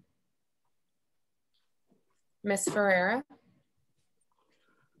direction. Ms. Ferreira?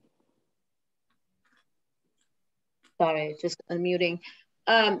 Sorry, just unmuting.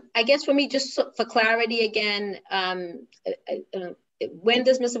 I guess for me, just for clarity again, when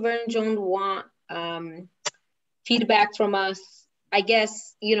does Mr. Vernon Jones want feedback from us? I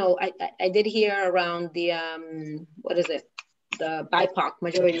guess, you know, I did hear around the, what is it? The BIPOC,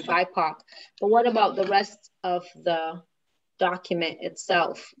 majority BIPOC, but what about the rest of the document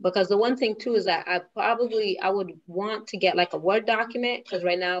itself? Because the one thing too is that I would want to get like a Word document, because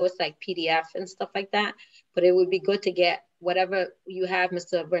right now it's like PDF and stuff like that, but it would be good to get whatever you have,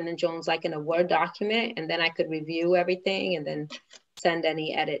 Mr. Vernon Jones, like in a Word document, and then I could review everything and then send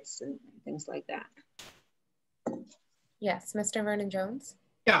any edits and things like that. Yes, Mr. Vernon Jones.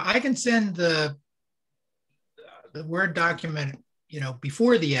 Yeah, I can send the Word document, you know,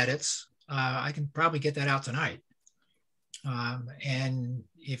 before the edits. I can probably get that out tonight. And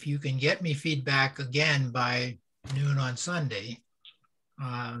if you can get me feedback again by noon on Sunday,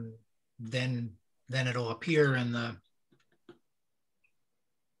 then it'll appear in the,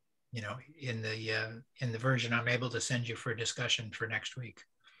 you know, in the version I'm able to send you for discussion for next week.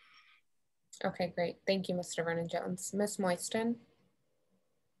 Okay, great. Thank you, Mr. Vernon Jones. Ms. Moisten?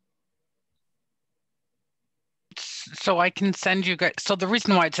 So I can send you guys, so the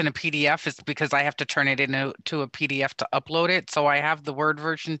reason why it's in a PDF is because I have to turn it into a PDF to upload it. So I have the Word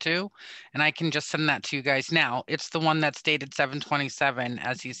version too, and I can just send that to you guys now. It's the one that's dated 7/27,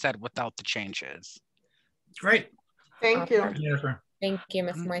 as you said, without the changes. Great. Thank you. Jennifer. Thank you,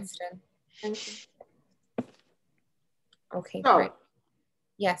 Ms. Moisten. Thank you. Okay, So, great.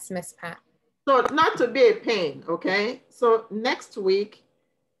 Yes, Ms. Pat. So not to be a pain, okay? So next week,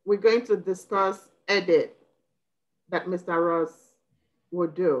 we're going to discuss edit that Mr. Ross will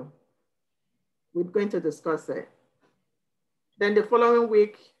do. We're going to discuss it. Then the following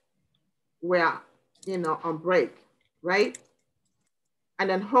week, we're, you know, on break, right?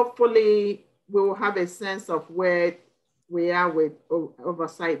 And then hopefully we will have a sense of where we are with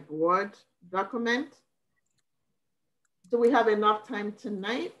oversight board document. Do we have enough time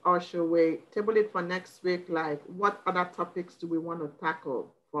tonight, or should we table it for next week? Like, what other topics do we want to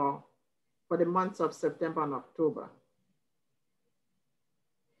tackle for the months of September and October?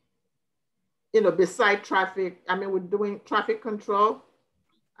 You know, beside traffic, I mean, we're doing traffic control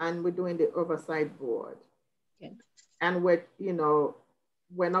and we're doing the oversight board. Okay. And we're, you know,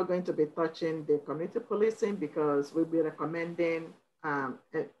 we're not going to be touching the community policing because we'll be recommending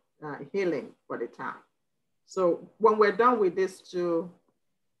healing for the town. So when we're done with these two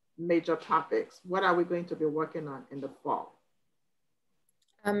major topics, what are we going to be working on in the fall?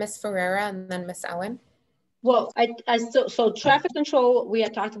 Ms. Ferreira and then Ms. Owen. Well, so traffic control, we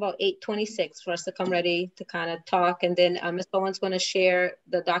had talked about 8/26 for us to come ready to kind of talk. And then Ms. Owen's going to share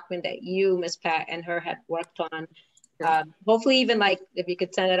the document that you, Ms. Pat, and her had worked on. Hopefully even like if you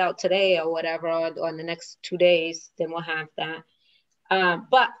could send it out today or whatever, or in the next 2 days, then we'll have that.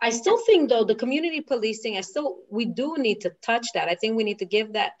 But I still think though, the community policing, we do need to touch that. I think we need to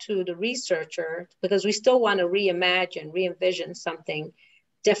give that to the researcher because we still want to reimagine, re-envision something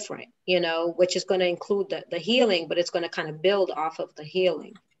different, you know, which is going to include the healing, but it's going to kind of build off of the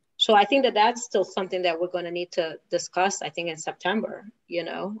healing. So I think that that's still something that we're going to need to discuss, I think in September, you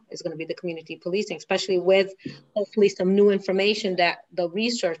know, is going to be the community policing, especially with hopefully some new information that the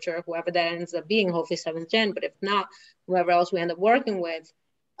researcher, whoever that ends up being, hopefully 7th Gen, but if not, whoever else we end up working with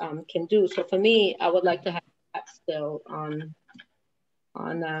can do. So for me, I would like to have that still on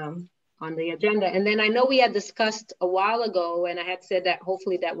the agenda. And then I know we had discussed a while ago, and I had said that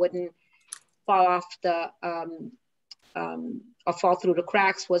hopefully that wouldn't fall off the, or fall through the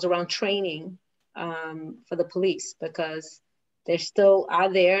cracks, was around training for the police, because they still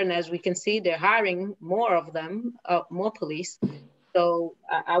are there. And as we can see, they're hiring more of them, more police. So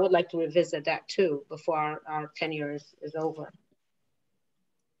I would like to revisit that too before our tenure is over.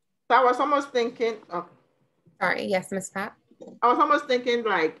 So I was almost thinking, Sorry, yes, Ms. Pat. I was almost thinking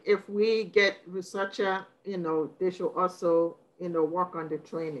like if we get researcher, you know, they should also, you know, work on the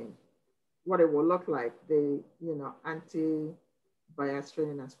training, what it will look like, the, you know, anti-bias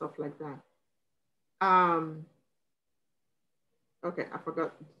training and stuff like that. Okay, I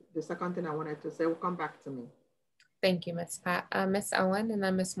forgot the second thing I wanted to say. Will come back to me. Thank you, Ms. Pat. Ms. Owen and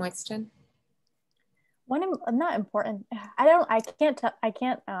then Ms. Moisten. not important. I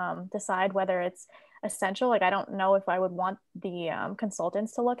can't decide whether it's essential. Like, I don't know if I would want the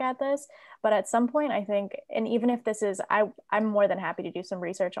consultants to look at this, but at some point I think, and even if this is, I'm more than happy to do some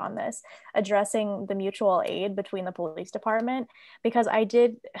research on this, addressing the mutual aid between the police department, because I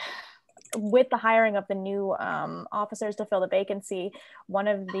did, with the hiring of the new officers to fill the vacancy, one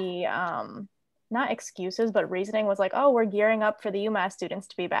of the not excuses, but reasoning was like, oh, we're gearing up for the UMass students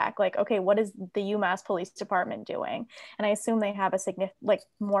to be back. Like, okay, what is the UMass Police Department doing? And I assume they have a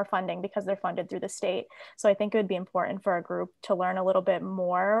more funding because they're funded through the state. So I think it would be important for a group to learn a little bit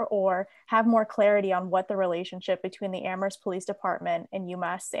more or have more clarity on what the relationship between the Amherst Police Department and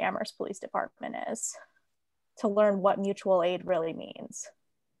UMass Amherst Police Department is, to learn what mutual aid really means.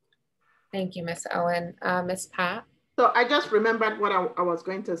 Thank you, Ms. Owen. Ms. Pat? So I just remembered what I was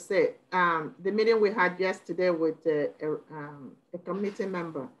going to say. The meeting we had yesterday with a community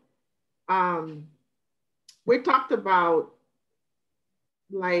member, we talked about,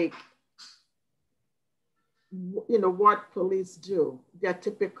 like, what police do, their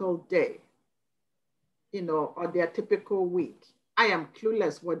typical day, or their typical week. I am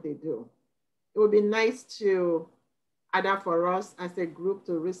clueless what they do. It would be nice to, either for us as a group,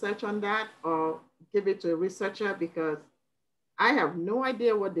 to research on that or give it to a researcher, because I have no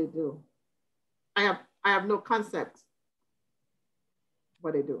idea what they do. I have no concept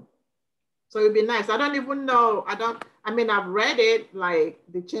what they do. So it'd be nice. I don't even know. I've read it, like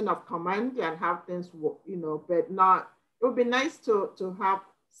the chain of command and how things work, but not, it would be nice to have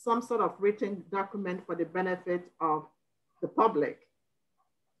some sort of written document for the benefit of the public.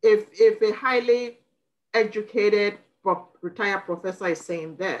 If a highly educated retired professor is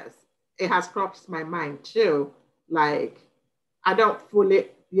saying this, it has crossed my mind too. Like, I don't fully,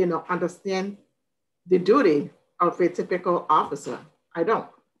 understand the duty of a typical officer. I don't.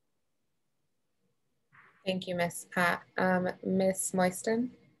 Thank you, Ms. Pat. Ms.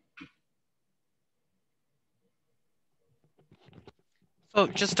 Moisten? So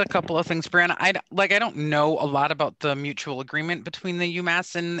just a couple of things, Brianna. I don't know a lot about the mutual agreement between the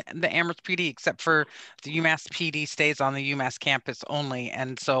UMass and the Amherst PD, except for the UMass PD stays on the UMass campus only.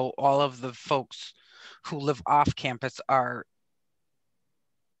 And so all of the folks who live off campus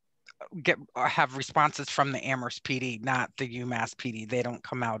have responses from the Amherst PD, not the UMass PD. They don't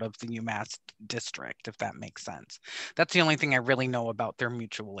come out of the UMass district, if that makes sense. That's the only thing I really know about their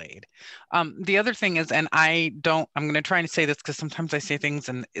mutual aid. The other thing is, and I'm going to try and say this because sometimes I say things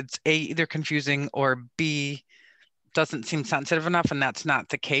and it's A, either confusing, or B, doesn't seem sensitive enough, and that's not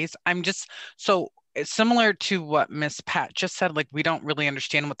the case. So it's similar to what Miss Pat just said, like, we don't really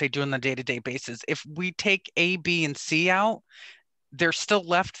understand what they do on the day-to-day basis. If we take A, B, and C out, they're still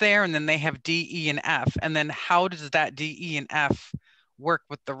left there, and then they have D, E, and F. And then how does that D, E, and F work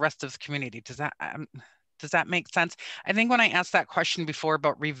with the rest of the community? Does that make sense? I think when I asked that question before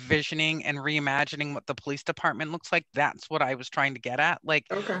about revisioning and reimagining what the police department looks like, that's what I was trying to get at. Like,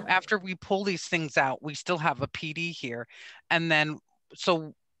 okay, after we pull these things out, we still have a PD here. And then,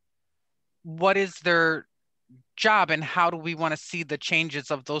 so what is their job, and how do we want to see the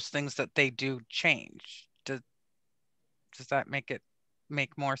changes of those things that they do change? Does that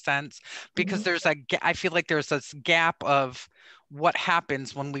make more sense? Because I feel like there's this gap of what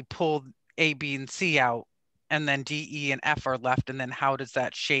happens when we pull A, B, and C out, and then D, E, and F are left. And then how does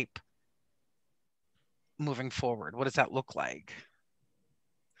that shape moving forward? What does that look like?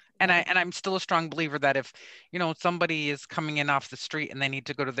 And I'm still a strong believer that if, somebody is coming in off the street and they need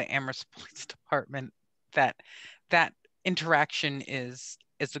to go to the Amherst Police Department, that interaction is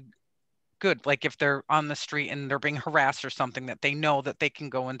good. Like, if they're on the street and they're being harassed or something, that they know that they can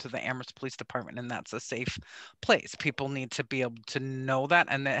go into the Amherst Police Department and that's a safe place. People need to be able to know that,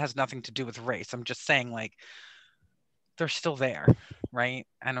 and that has nothing to do with race. I'm just saying, like, they're still there, right?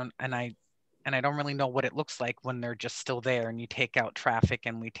 And I don't really know what it looks like when they're just still there, and you take out traffic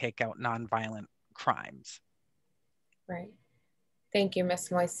and we take out nonviolent crimes. Right. Thank you,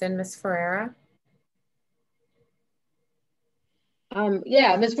 Ms. Moisten. Ms. Ferreira?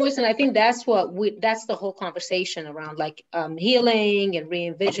 Yeah, Ms. Moisten, I think that's that's the whole conversation around, like, healing and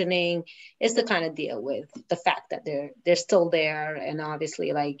re-envisioning is to kind of deal with the fact that they're still there, and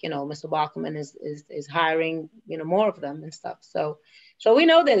obviously, like, Mr. Bachman is hiring, more of them and stuff. So we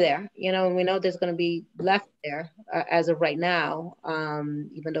know they're there, and we know there's going to be left there as of right now,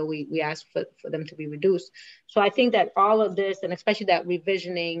 even though we asked for them to be reduced. So I think that all of this, and especially that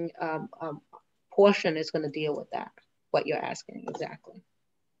revisioning portion, is going to deal with that. What you're asking exactly.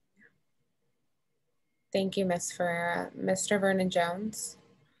 Thank you, Ms. Ferreira. Mr. Vernon Jones.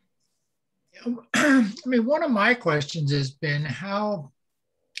 I mean, one of my questions has been how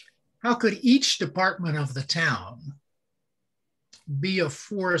how could each department of the town be a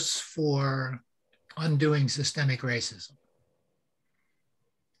force for undoing systemic racism?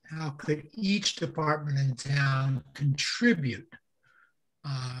 How could each department in town contribute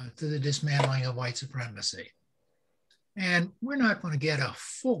to the dismantling of white supremacy? And we're not going to get a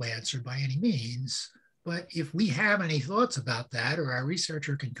full answer by any means, but if we have any thoughts about that, or our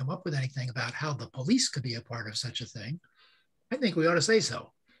researcher can come up with anything about how the police could be a part of such a thing, I think we ought to say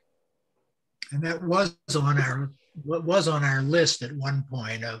so. And that was on our list at one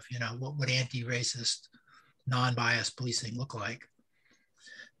point of, what would anti-racist, non-biased policing look like?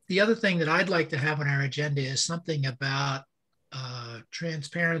 The other thing that I'd like to have on our agenda is something about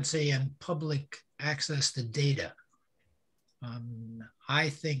transparency and public access to data. I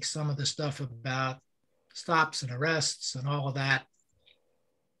think some of the stuff about stops and arrests and all of that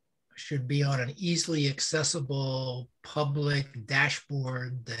should be on an easily accessible public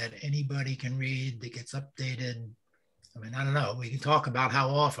dashboard that anybody can read, that gets updated. I mean, I don't know, we can talk about how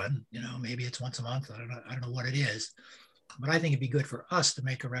often, maybe it's once a month, I don't know what it is, but I think it'd be good for us to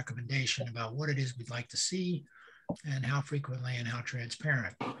make a recommendation about what it is we'd like to see and how frequently and how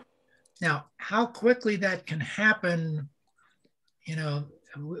transparent. Now, how quickly that can happen,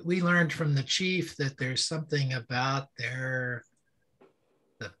 we learned from the chief that there's something about the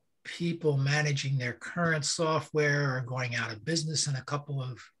people managing their current software are going out of business in a couple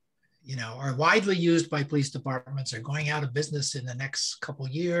of, are widely used by police departments, are going out of business in the next couple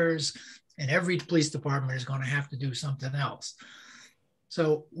of years, and every police department is going to have to do something else.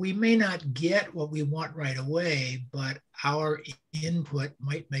 So we may not get what we want right away, but our input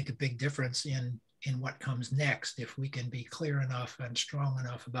might make a big difference in what comes next if we can be clear enough and strong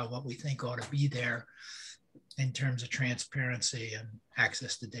enough about what we think ought to be there in terms of transparency and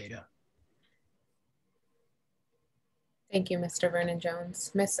access to data. Thank you, Mr.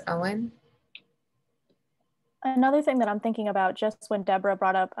 Vernon-Jones. Ms. Owen? Another thing that I'm thinking about, just when Deborah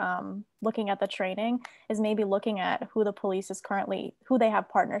brought up looking at the training, is maybe looking at who the police is currently, who they have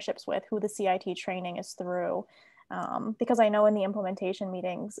partnerships with, who the CIT training is through. Because I know in the implementation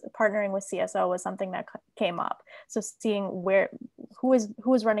meetings, partnering with CSO was something that came up. So seeing who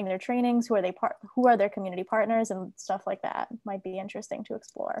is running their trainings, who are their community partners, and stuff like that might be interesting to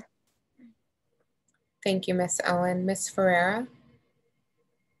explore. Thank you, Ms. Owen. Ms. Ferreira?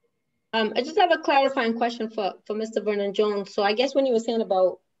 I just have a clarifying question for Mr. Vernon-Jones. So I guess when you were saying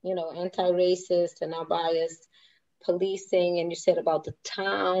about, anti-racist and non-biased policing, and you said about the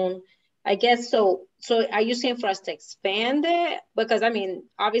town, I guess, so are you saying for us to expand it? Because I mean,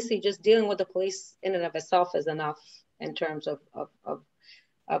 obviously just dealing with the police in and of itself is enough in terms of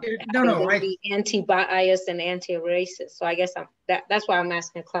be anti-biased and anti-racist. So I guess that's why I'm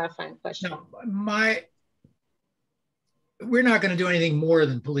asking a clarifying question. No, we're not going to do anything more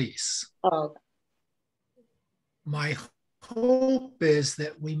than police. Oh. My hope is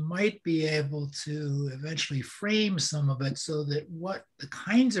that we might be able to eventually frame some of it so that what the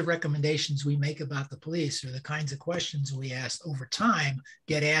kinds of recommendations we make about the police or the kinds of questions we ask over time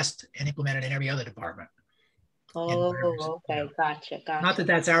get asked and implemented in every other department. Oh, okay, gotcha. Not that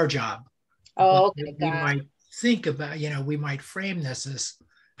that's our job. Oh, okay, we might think about, we might frame this as,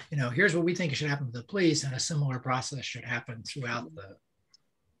 here's what we think should happen to the police, and a similar process should happen throughout the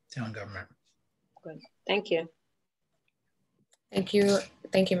town government. Good, thank you. Thank you.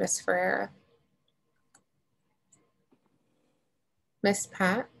 Thank you, Ms. Ferreira. Ms.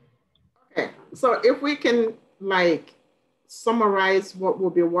 Pat? Okay, so if we can summarize what we'll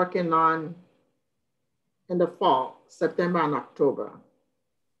be working on in the fall, September and October.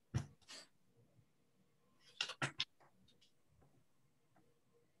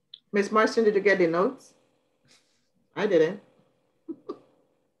 Ms. Marston, did you get the notes? I didn't.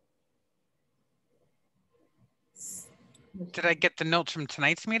 Did I get the notes from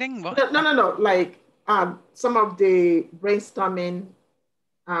tonight's meeting? What? No. Some of the brainstorming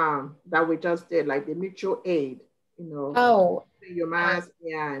that we just did, like the mutual aid, UMass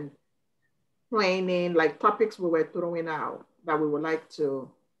and planning, like topics we were throwing out that we would like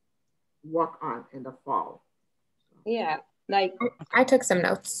to work on in the fall. Yeah, I took some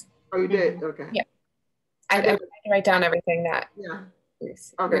notes. Oh, you did? Okay. Yeah. I write down everything that. Yeah.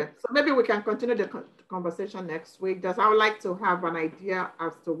 Okay. So maybe we can continue the conversation next week. I would like to have an idea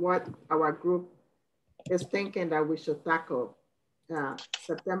as to what our group is thinking that we should tackle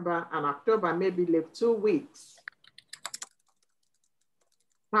September and October, maybe leave 2 weeks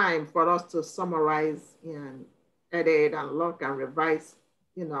time for us to summarize and edit and look and revise,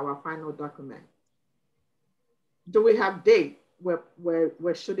 our final document. Do we have date?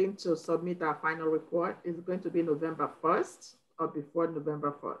 We're shooting to submit our final report. Is it going to be November 1st or before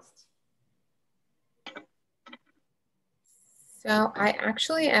November 1st? So I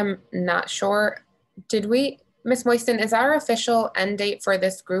actually am not sure. Did we, Ms. Moisten, is our official end date for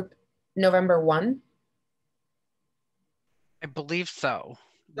this group November 1? I believe so.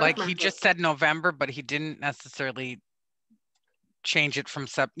 That's Like my he just guess. said November, but he didn't necessarily change it from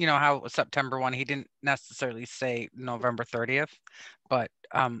you know how it was September 1. He didn't necessarily say November 30th, but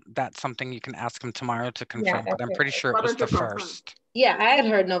that's something you can ask him tomorrow to confirm. that's But I'm it. pretty sure Why it was don't you the confirm? 1st. Yeah, I had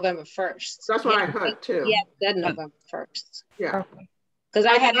heard November 1st. That's what I heard too. Yeah, said November 1st. Yeah. Okay. Because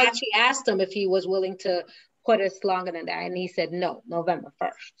I had actually asked him if he was willing to put us longer than that, and he said no, November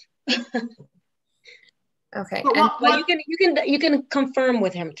 1st. Okay. But And Well, you can confirm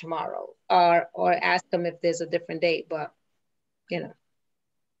with him tomorrow, or ask him if there's a different date. But you know.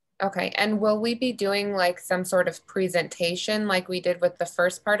 okay. And will we be doing like some sort of presentation like we did with the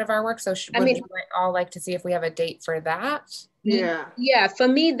first part of our work? So would you all like to see if we have a date for that? Yeah. Yeah, for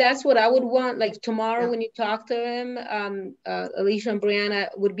me, that's what I would want. Like tomorrow Yeah. when you talk to him, Alicia and Brianna,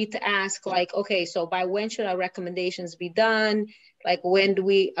 would be to ask like, okay, so by when should our recommendations be done? Like when do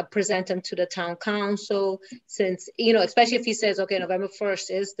we present them to the town council? Since, you know, especially if he says, okay, November 1st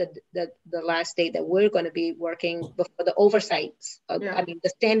is the last date that we're going to be working before the oversight, Yeah. I mean, the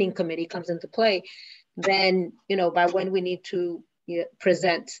standing committee comes into play, then, you know, by when we need to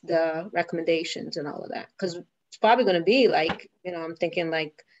present the recommendations and all of that. Because it's probably going to be like, you know, I'm thinking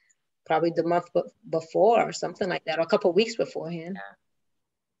like probably the month before or something like that, or a couple of weeks beforehand.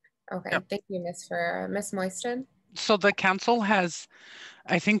 Yeah. Okay. Yep. Thank you, Ms. Ferreira. Ms. Moisten? So the council has,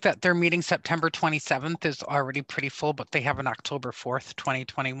 I think that their meeting September 27th is already pretty full, but they have an October 4th,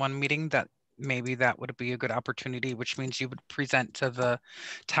 2021 meeting that maybe that would be a good opportunity, which means you would present to the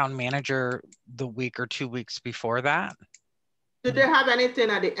town manager the week or 2 weeks before that. Do they have anything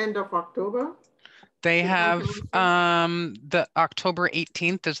at the end of October? They have the October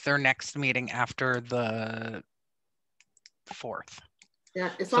 18th is their next meeting after the 4th. Yeah,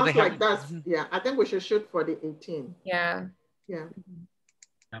 it So sounds they like have, that's, yeah, I think we should shoot for the 18th. Yeah. Yeah.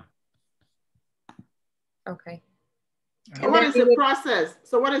 Okay. So what is the process?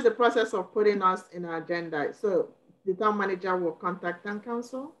 So what is the process of putting us in our agenda? So the town manager will contact town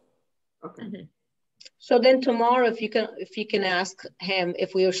council? Okay. Mm-hmm. So then tomorrow, if you can ask him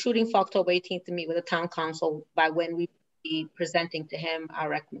if we are shooting for October 18th to meet with the town council, by when we be presenting to him our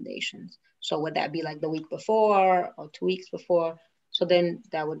recommendations. So would that be like the week before or 2 weeks before? So then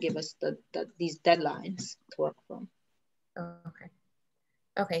that would give us these deadlines to work from. Okay.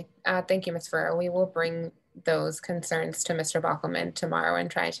 Okay. Thank you, Ms. Ferreira. We will bring those concerns to Mr. Bockelman tomorrow and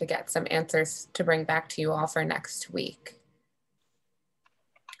try to get some answers to bring back to you all for next week.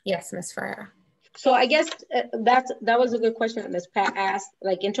 Yes, Ms. Ferreira. So I guess that was a good question that Ms. Pat asked.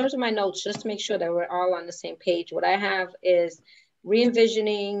 Like in terms of my notes, just to make sure that we're all on the same page, what I have is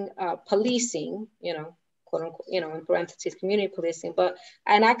re-envisioning policing, you know, quote unquote, you know, in parentheses, community policing.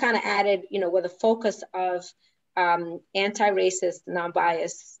 And I kind of added, you know, with a focus of anti-racist,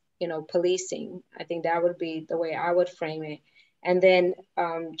 non-biased, you know, policing. I think that would be the way I would frame it. And then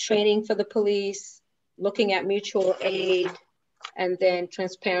training for the police, looking at mutual aid, and then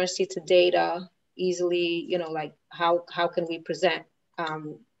transparency to data easily, you know, like how can we present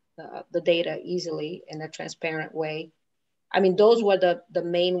the data easily in a transparent way. I mean, those were the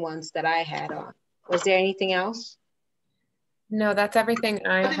main ones that I had on. Was there anything else? No, that's everything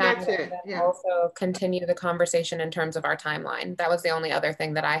I had. That's it. Yeah. Also continue the conversation in terms of our timeline. That was the only other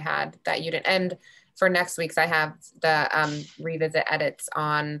thing that I had that you didn't. And for next week's, I have the revisit edits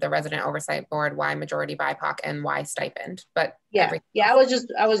on the resident oversight board, why majority BIPOC and why stipend. But yeah, I was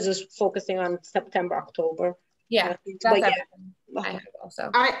just focusing on September, October. Yeah, that's everything I had also.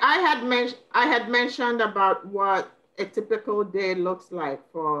 I had mentioned about what a typical day looks like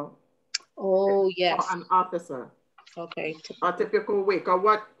for yes, for an officer. Okay. A typical week, or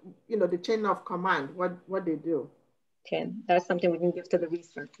what, you know, the chain of command, what they do. Okay, that's something we can give to the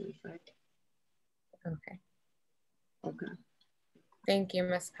researchers, right? Okay. Okay. Thank you,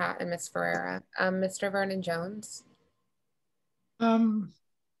 Ms. Pat and Ms. Ferreira. Mr. Vernon Jones.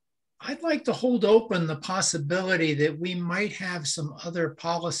 I'd like to hold open the possibility that we might have some other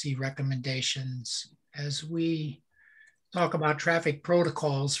policy recommendations as we talk about traffic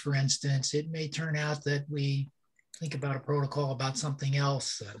protocols, for instance. It may turn out that we think about a protocol about something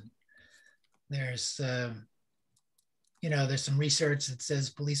else. There's, you know, there's some research that says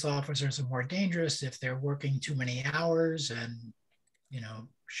police officers are more dangerous if they're working too many hours, and, you know,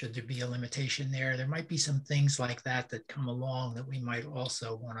 should there be a limitation there? There might be some things like that that come along that we might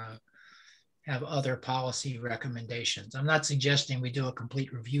also want to have other policy recommendations. I'm not suggesting we do a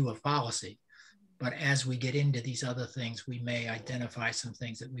complete review of policy, but as we get into these other things, we may identify some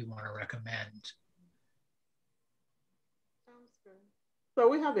things that we want to recommend. Sounds So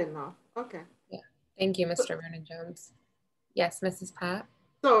we have enough. Okay. Yeah. Thank you, Mr. Vernon Jones. Yes, Mrs. Pat.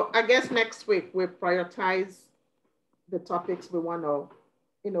 So I guess next week we prioritize the topics we want to,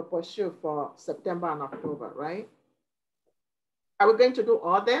 pursue for September and October, right? Are we going to do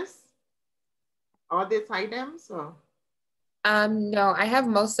all these items? Or? No, I have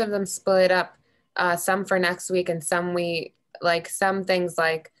most of them split up. Some for next week, and some some things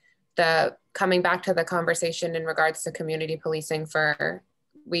like the coming back to the conversation in regards to community policing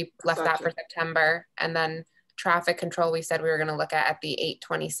we left that for September, and then traffic control we said we were going to look at the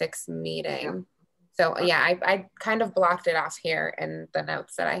 8/26 meeting. Yeah. So yeah, I kind of blocked it off here in the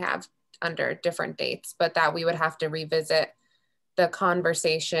notes that I have under different dates, but that we would have to revisit the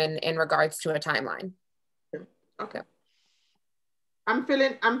conversation in regards to a timeline. Okay. I'm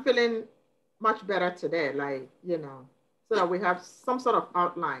feeling much better today, so that we have some sort of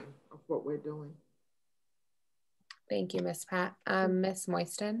outline of what we're doing. Thank you, Ms. Pat. Ms.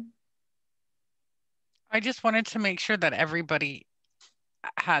 Moisten. I just wanted to make sure that everybody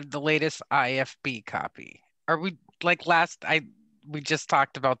had the latest IFB copy. Are we we just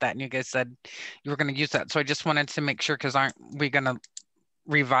talked about that and you guys said you were going to use that. So I just wanted to make sure, because aren't we going to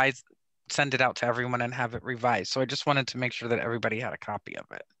send it out to everyone and have it revised? So I just wanted to make sure that everybody had a copy of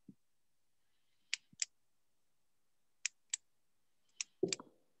it.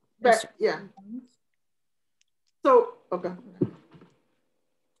 But yeah. So, okay.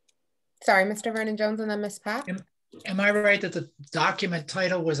 Sorry, Mr. Vernon Jones, and then Ms. Pat. Am I right that the document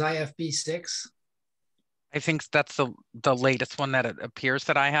title was IFB 6? I think that's the latest one that it appears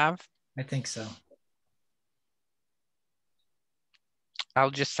that I have. I think so.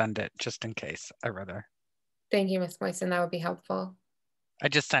 I'll just send it just in case. Thank you, Ms. Moisten. That would be helpful. I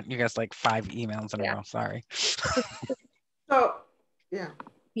just sent you guys like 5 emails in a row. Sorry. So, yeah.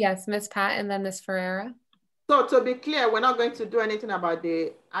 Yes, Ms. Pat, and then Ms. Ferreira. So to be clear, we're not going to do anything about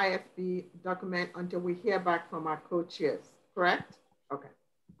the IFB document until we hear back from our co-chairs, correct? Okay.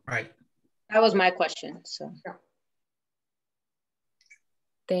 Right. That was my question, so. Yeah.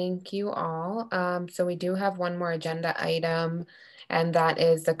 Thank you all. So we do have one more agenda item, and that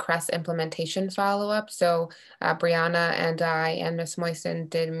is the CRESS implementation follow-up. So Brianna and I and Ms. Moisten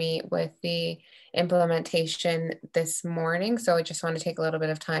did meet with the implementation this morning. So I just want to take a little bit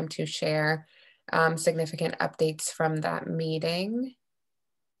of time to share significant updates from that meeting.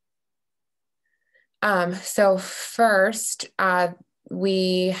 So first,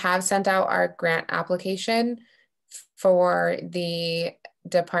 we have sent out our grant application for the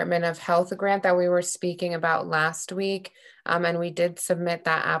Department of Health grant that we were speaking about last week. And we did submit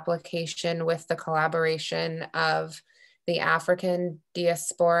that application with the collaboration of the African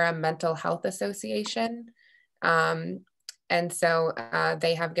Diaspora Mental Health Association. And so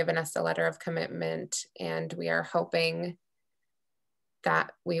they have given us a letter of commitment, and we are hoping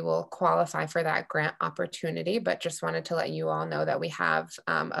that we will qualify for that grant opportunity, but just wanted to let you all know that we have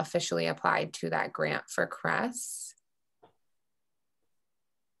officially applied to that grant for CRESS.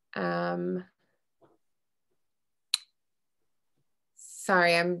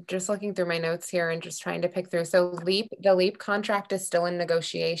 Sorry, I'm just looking through my notes here and just trying to pick through. So the LEAP contract is still in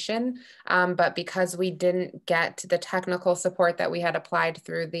negotiation, but because we didn't get the technical support that we had applied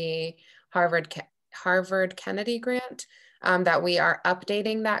through the Harvard Kennedy grant, that we are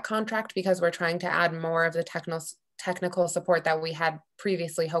updating that contract because we're trying to add more of the technical support that we had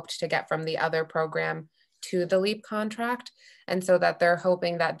previously hoped to get from the other program to the LEAP contract. And so that they're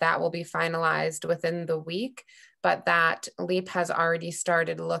hoping that that will be finalized within the week, but that LEAP has already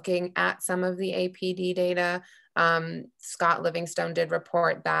started looking at some of the APD data. Scott Livingstone did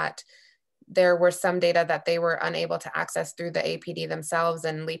report that there were some data that they were unable to access through the APD themselves,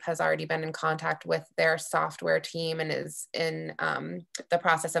 and LEAP has already been in contact with their software team and is in the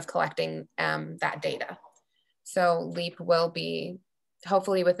process of collecting that data. So LEAP will be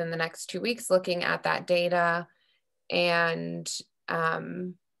hopefully within the next 2 weeks looking at that data, and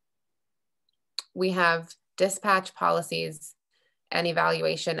we have dispatch policies and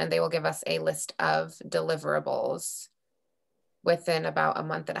evaluation, and they will give us a list of deliverables within about a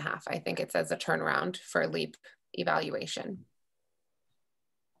month and a half. I think it says a turnaround for LEAP evaluation.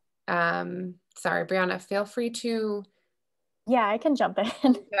 Sorry, Brianna, feel free to. Yeah, I can jump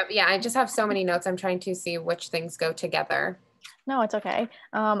in. Yeah, I just have so many notes. I'm trying to see which things go together. No, it's okay.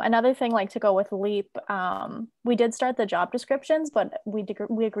 Another thing, like to go with LEAP, we did start the job descriptions, but we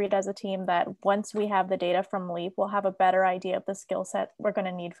agreed as a team that once we have the data from LEAP, we'll have a better idea of the skill set we're going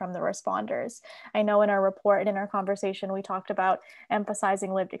to need from the responders. I know in our report and in our conversation, we talked about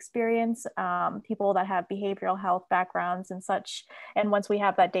emphasizing lived experience, people that have behavioral health backgrounds and such. And once we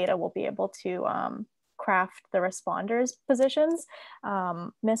have that data, we'll be able to craft the responders positions.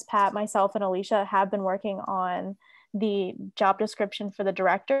 Miss Pat, myself, and Alicia have been working on the job description for the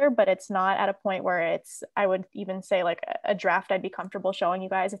director, but it's not at a point where it's, I would even say like a draft I'd be comfortable showing you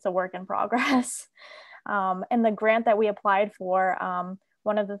guys. It's a work in progress. And the grant that we applied for,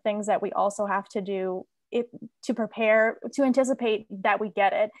 one of the things that we also have to do to prepare, to anticipate that we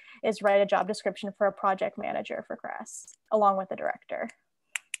get it, is write a job description for a project manager for CRESS, along with the director.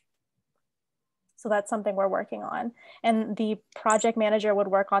 So that's something we're working on. And the project manager would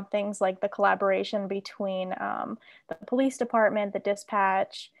work on things like the collaboration between the police department, the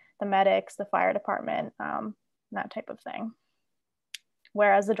dispatch, the medics, the fire department, that type of thing.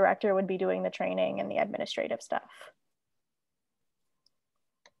 Whereas the director would be doing the training and the administrative stuff.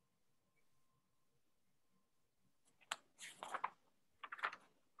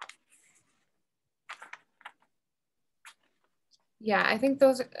 Yeah, I think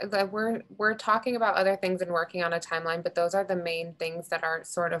those that we're talking about other things and working on a timeline, but those are the main things that are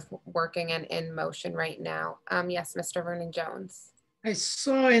sort of working and in motion right now. Yes, Mr. Vernon Jones. I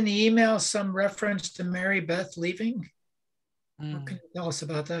saw in the email some reference to Mary Beth leaving. What can you tell us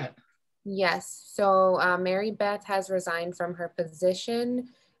about that? Yes, so Mary Beth has resigned from her position.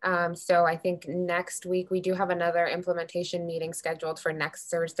 So I think next week we do have another implementation meeting scheduled for next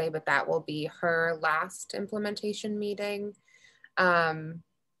Thursday, but that will be her last implementation meeting.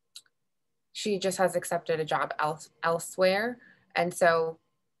 She just has accepted a job elsewhere. And so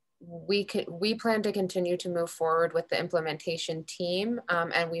we plan to continue to move forward with the implementation team.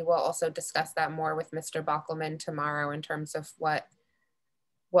 And we will also discuss that more with Mr. Bockelman tomorrow in terms of what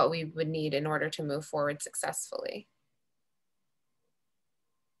we would need in order to move forward successfully.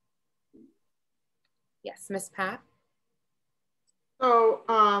 Yes, Miss Pat.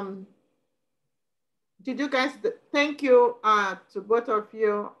 So, did you guys, thank you to both of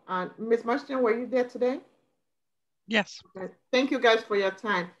you. Ms. Marston, were you there today? Yes. Okay. Thank you guys for your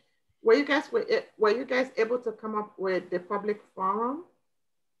time. Were you guys able to come up with the public forum?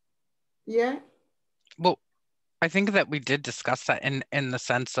 Yeah. Well, I think that we did discuss that in the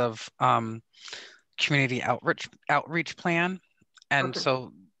sense of community outreach plan, and okay.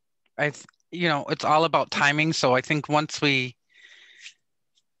 So it's all about timing. So I think once we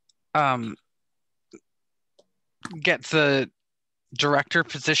get the director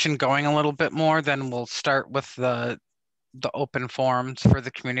position going a little bit more, then we'll start with the open forums for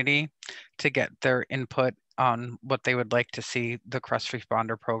the community to get their input on what they would like to see the CRESS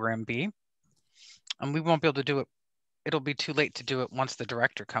responder program be. And we won't be able to do it. It'll be too late to do it once the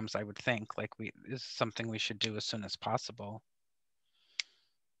director comes, I would think. Like is something we should do as soon as possible.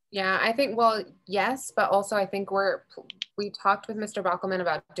 Yeah, I think, well, yes, but also I think we talked with Mr. Bockelman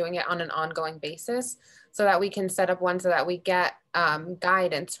about doing it on an ongoing basis so that we can set up one so that we get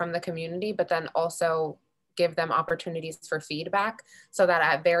guidance from the community, but then also give them opportunities for feedback so that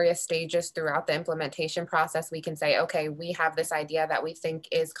at various stages throughout the implementation process, we can say, okay, we have this idea that we think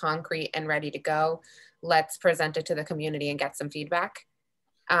is concrete and ready to go. Let's present it to the community and get some feedback.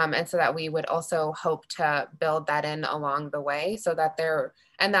 And so that we would also hope to build that in along the way so that there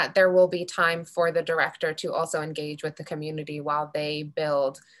will be time for the director to also engage with the community while they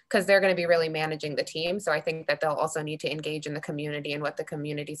build, because they're going to be really managing the team. So I think that they'll also need to engage in the community and what the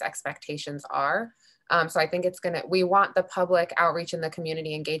community's expectations are. So I think we want the public outreach and the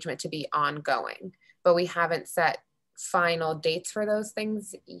community engagement to be ongoing, but we haven't set final dates for those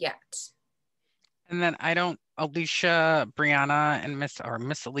things yet. And then Alicia, Brianna, and Miss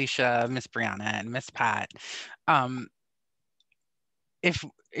Alicia, Miss Brianna, and Miss Pat, if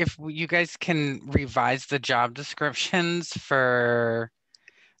you guys can revise the job descriptions for,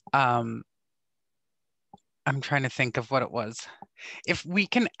 I'm trying to think of what it was. If we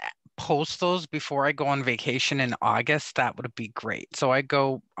can post those before I go on vacation in August, that would be great. So I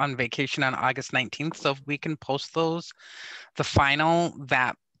go on vacation on August 19th. So if we can post those, the final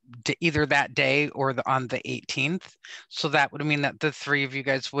either that day or on the 18th. So that would mean that the three of you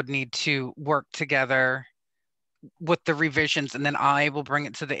guys would need to work together with the revisions, and then I will bring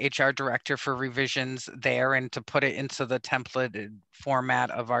it to the HR director for revisions there and to put it into the templated format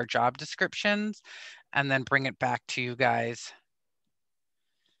of our job descriptions, and then bring it back to you guys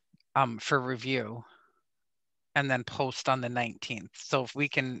for review, and then post on the 19th. So if we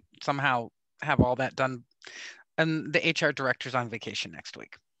can somehow have all that done, and the HR director's on vacation next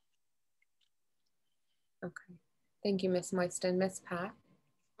week. Okay, thank you, Ms. Moiston. Ms. Pat?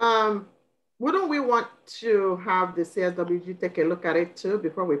 Wouldn't we want to have the CSWG take a look at it too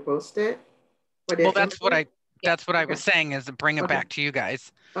before we post it? Well, that's what I was saying, is to bring it back to you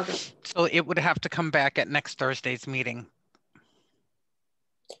guys. Okay. So it would have to come back at next Thursday's meeting.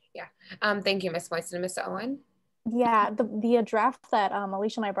 Yeah, Thank you, Ms. Moisten. And Mr. Owen? Yeah, the draft that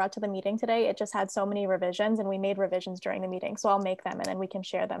Alicia and I brought to the meeting today, it just had so many revisions, and we made revisions during the meeting. So I'll make them and then we can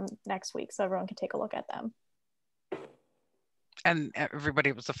share them next week so everyone can take a look at them. And everybody,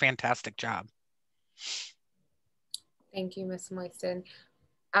 it was a fantastic job. Thank you, Ms. Moisten.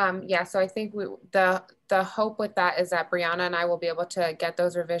 Yeah, so I think the hope with that is that Brianna and I will be able to get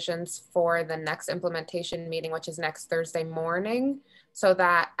those revisions for the next implementation meeting, which is next Thursday morning, so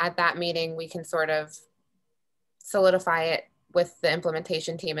that at that meeting we can sort of solidify it with the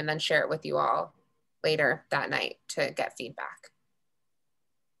implementation team and then share it with you all later that night to get feedback.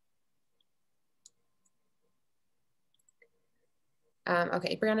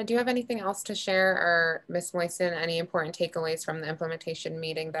 Okay, Brianna, do you have anything else to share, or Ms. Moisten, any important takeaways from the implementation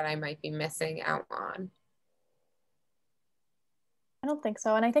meeting that I might be missing out on? I don't think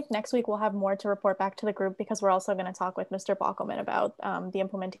so. And I think next week we'll have more to report back to the group, because we're also going to talk with Mr. Bockelman about the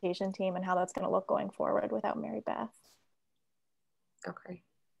implementation team and how that's going to look going forward without Mary Beth. Okay.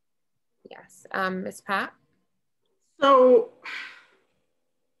 Yes. Ms. Pat? So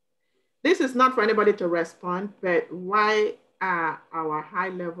this is not for anybody to respond, but why are our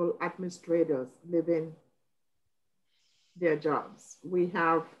high-level administrators leaving their jobs? We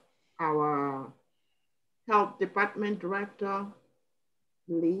have our health department director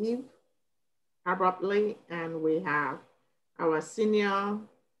leave abruptly, and we have our senior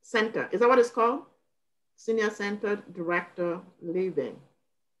center, is that what it's called? Senior center director leaving.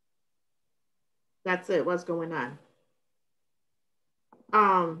 That's it, what's going on?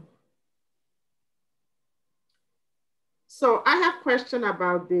 So I have a question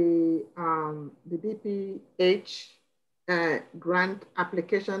about the DPH grant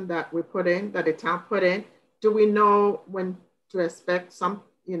application that we put in, that the town put in. Do we know when to expect some,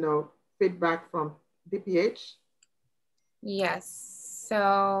 feedback from DPH? Yes,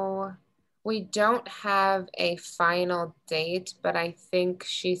 so we don't have a final date, but I think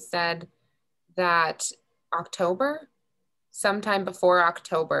she said that October, sometime before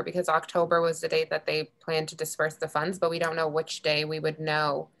October, because October was the date that they planned to disperse the funds, but we don't know which day we would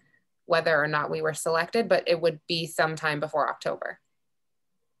know whether or not we were selected, but it would be sometime before October.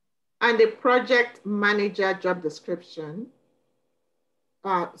 And the project manager job description,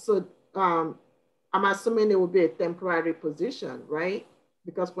 I'm assuming it will be a temporary position, right?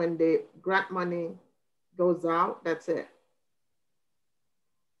 Because when the grant money goes out, that's it.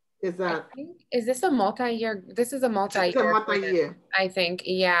 Is that? Is this a multi-year? This is a multi-year. It's a multi-year. I think,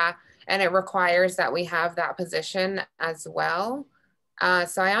 yeah. And it requires that we have that position as well.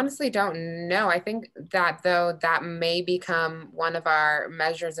 So I honestly don't know. I think that though that may become one of our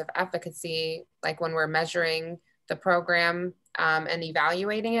measures of efficacy, like when we're measuring the program and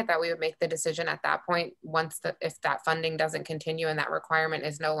evaluating it, that we would make the decision at that point, if that funding doesn't continue and that requirement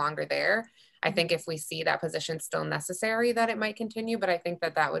is no longer there. I think if we see that position still necessary, that it might continue, but I think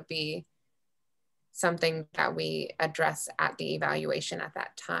that that would be something that we address at the evaluation at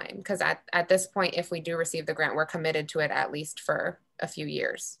that time. Because at this point, if we do receive the grant, we're committed to it at least for a few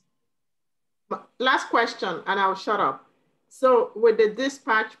years. Last question, and I'll shut up. So with the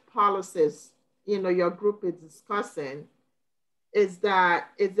dispatch policies, your group is discussing, is there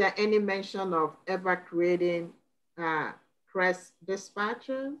any mention of ever creating press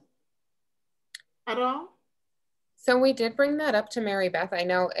dispatchers at all? So we did bring that up to Mary Beth. I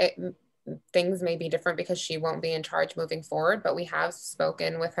know things may be different because she won't be in charge moving forward, but we have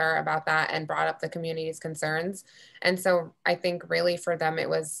spoken with her about that and brought up the community's concerns. And so I think really for them, it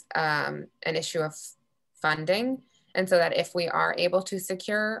was an issue of funding. And so that if we are able to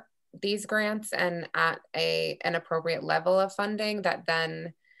secure these grants and at an appropriate level of funding, that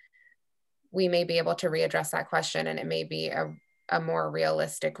then we may be able to readdress that question, and it may be a more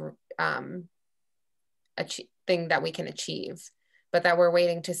realistic thing that we can achieve, but that we're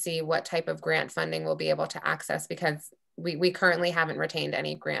waiting to see what type of grant funding we'll be able to access, because we currently haven't retained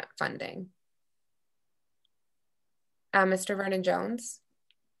any grant funding. Mr. Vernon Jones?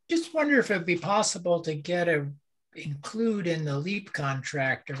 Just wonder if it'd be possible to include in the LEAP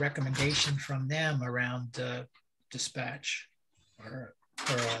contract a recommendation from them around dispatch, or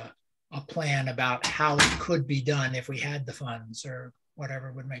a plan about how it could be done if we had the funds, or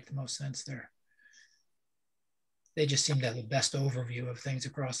whatever would make the most sense there. They just seem to have the best overview of things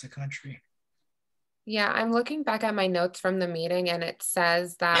across the country. Yeah, I'm looking back at my notes from the meeting, and it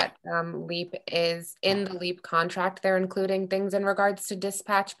says that LEAP is in the LEAP contract. They're including things in regards to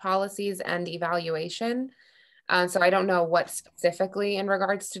dispatch policies and evaluation. So I don't know what specifically in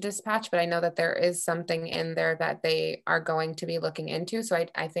regards to dispatch, but I know that there is something in there that they are going to be looking into. So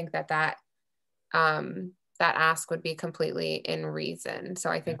I think that that ask would be completely in reason. So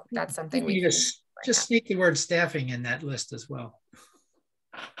I think that's something we You can just sneak the word staffing in that list as well.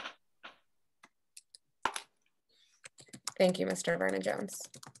 Thank you, Mr. Vernon-Jones.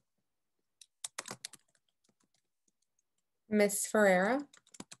 Ms. Ferreira?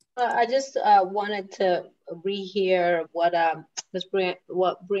 I just wanted to rehear what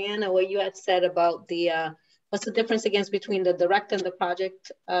Brianna, what you had said about the what's the difference between the director and the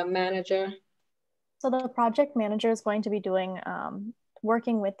project manager? So the project manager is going to be doing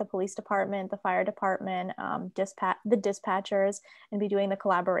working with the police department, the fire department, the dispatchers, and be doing the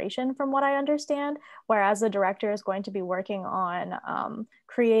collaboration from what I understand, whereas the director is going to be working on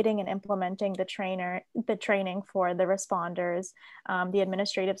creating and implementing the training for the responders, the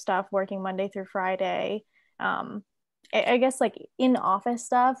administrative stuff, working Monday through Friday, I guess like in office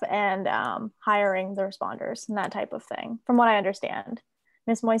stuff, and hiring the responders and that type of thing, from what I understand.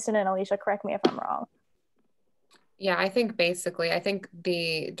 Ms. Moisten and Alicia, correct me if I'm wrong. Yeah, I think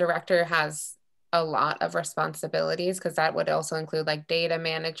the director has a lot of responsibilities, because that would also include like data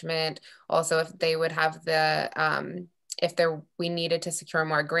management. Also, if they would have the, we needed to secure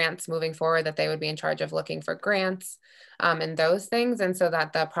more grants moving forward, that they would be in charge of looking for grants and those things. And so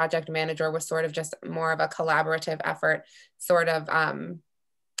that the project manager was sort of just more of a collaborative effort, sort of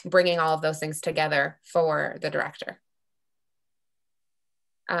bringing all of those things together for the director.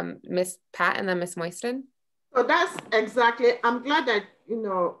 Ms. Pat and then Ms. Moisten. So that's exactly, I'm glad that,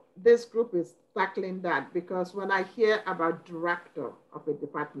 this group is tackling that, because when I hear about director of a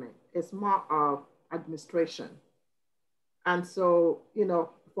department, it's more of administration. And so,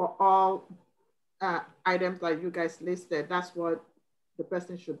 for all items that you guys listed, that's what the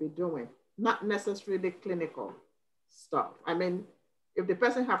person should be doing, not necessarily clinical stuff. I mean, if the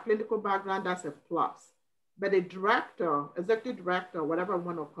person have clinical background, that's a plus. But a director, executive director, whatever you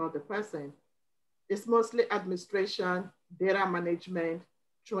want to call the person, it's mostly administration, data management,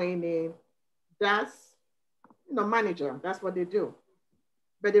 training. That's, manager, that's what they do.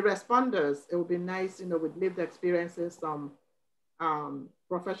 But the responders, it would be nice, with lived experiences, some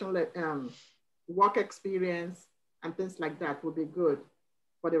professional work experience and things like that would be good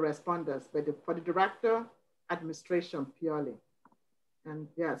for the responders. But for the director, administration purely. And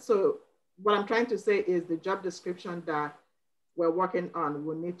yeah, so what I'm trying to say is the job description that we're working on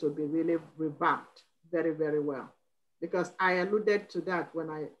will need to be really revamped very, very well. Because I alluded to that when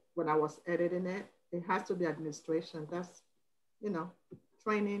I was editing it. It has to be administration. That's,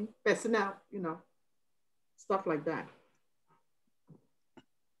 training, personnel, stuff like that.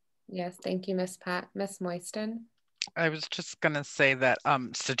 Yes, thank you, Ms. Pat. Ms. Moisten? I was just gonna say that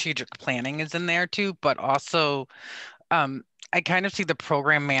strategic planning is in there too, but also I kind of see the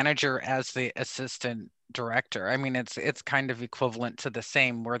program manager as the assistant director. I mean, it's kind of equivalent to the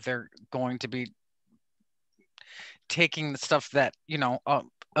same, where they're going to be taking the stuff that,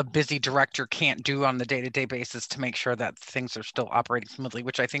 a busy director can't do on the day-to-day basis to make sure that things are still operating smoothly,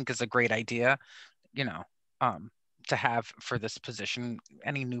 which I think is a great idea, to have for this position,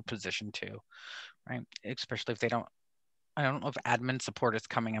 any new position too, right? Especially if I don't know if admin support is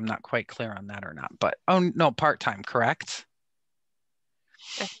coming. I'm not quite clear on that or not, but, oh no, part-time, correct?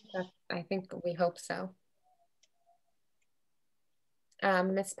 I think we hope so.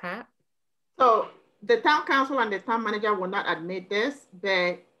 Ms. Pat? So the town council and the town manager will not admit this.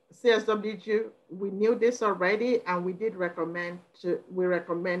 The CSWG, we knew this already, and we did recommended,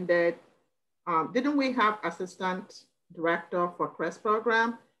 didn't we have assistant director for CREST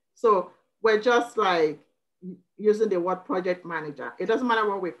program? So we're just like using the word project manager. It doesn't matter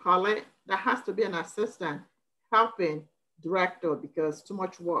what we call it. There has to be an assistant helping director, because too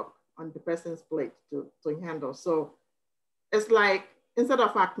much work on the person's plate to handle. So it's like, instead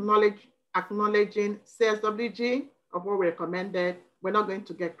of acknowledging CSWG of what we recommended, we're not going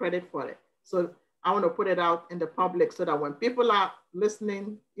to get credit for it. So I want to put it out in the public so that when people are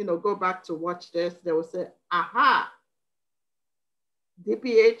listening, go back to watch this, they will say, aha,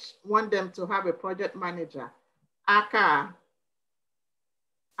 DPH want them to have a project manager, aka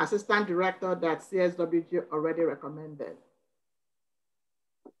assistant director that CSWG already recommended.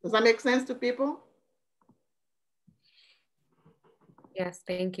 Does that make sense to people? Yes,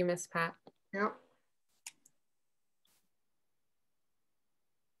 thank you, Ms. Pat. Yep.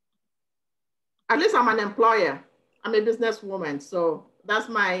 At least I'm an employer. I'm a businesswoman, so that's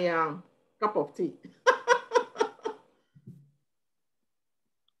my cup of tea.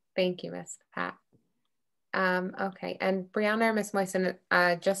 Thank you, Ms. Pat. Okay, and Brianna or Ms. Moisten,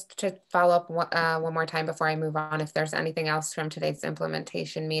 just to follow up one more time before I move on, if there's anything else from today's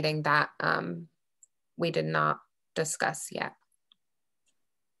implementation meeting that we did not discuss yet.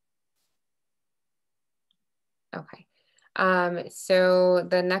 Okay. So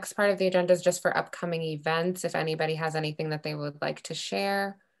the next part of the agenda is just for upcoming events. If anybody has anything that they would like to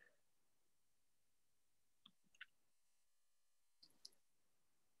share.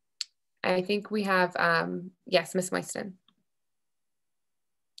 I think we have, yes, Ms. Moisten.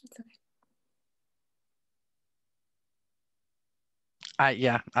 It's okay.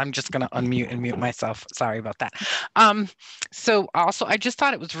 Yeah, I'm just going to unmute and mute myself. Sorry about that. So also, I just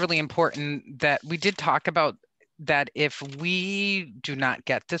thought it was really important that we did talk about that if we do not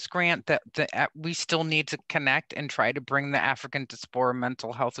get this grant, that we still need to connect and try to bring the African Diaspora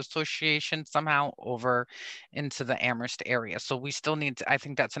Mental Health Association somehow over into the Amherst area. So we still need to, I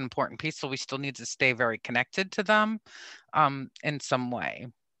think that's an important piece. So we still need to stay very connected to them in some way.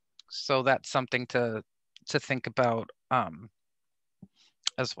 So that's something to think about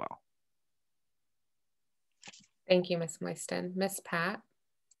as well. Thank you, Ms. Moisten. Ms. Pat?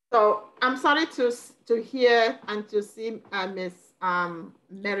 So I'm sorry to hear and to see Ms.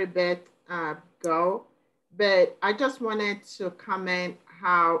 Mary Beth go, but I just wanted to comment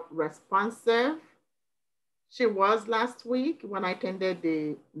how responsive she was last week when I attended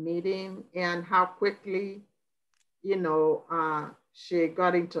the meeting, and how quickly, you know, she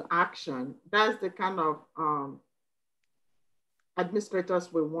got into action. That's the kind of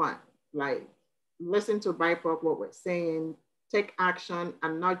administrators we want, like listen to BIPOC, what we're saying, take action,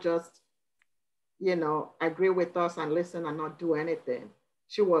 and not just, you know, agree with us and listen and not do anything.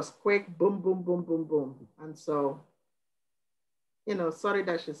 She was quick, boom, boom, boom, boom, boom. And so, you know, sorry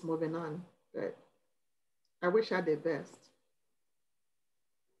that she's moving on, but I wish her the best.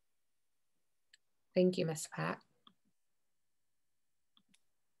 Thank you, Ms. Pat.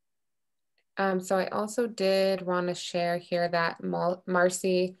 So I also did want to share here that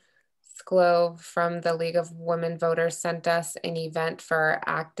Marcy Sklo from the League of Women Voters sent us an event for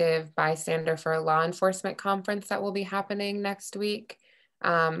Active Bystander for Law Enforcement conference that will be happening next week.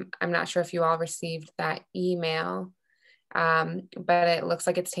 I'm not sure if you all received that email, but it looks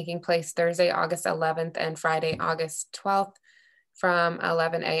like it's taking place Thursday, August 11th and Friday, August 12th from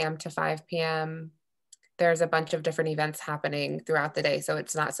 11 a.m. to 5 p.m. There's a bunch of different events happening throughout the day, so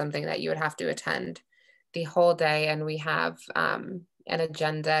it's not something that you would have to attend the whole day. And we have an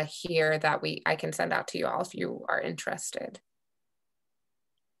agenda here that I can send out to you all if you are interested.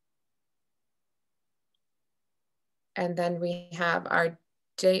 And then we have our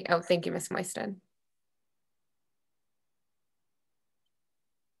date. Oh, thank you, Ms. Moisten.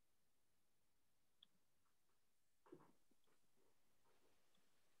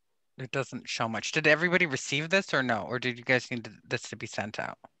 It doesn't show much. Did everybody receive this or no? Or did you guys need this to be sent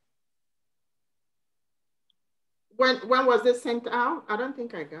out? When was this sent out? I don't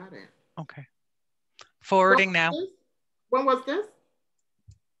think I got it. Okay. Forwarding now. When was this?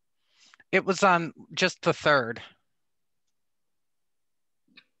 It was on just the 3rd.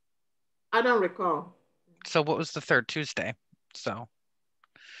 I don't recall. So what was the 3rd? Tuesday. So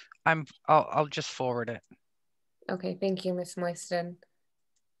I'll just forward it. Okay, thank you, Ms. Moisten.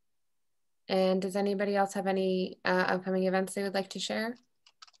 And does anybody else have any upcoming events they would like to share?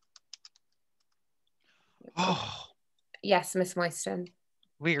 Oh. Yes, Ms. Moisten.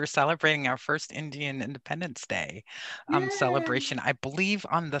 We are celebrating our first Indian Independence Day celebration, I believe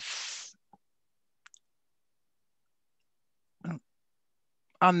on the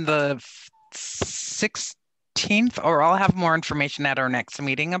 16th, or I'll have more information at our next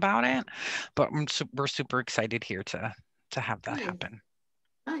meeting about it. But we're super excited here to have that happen.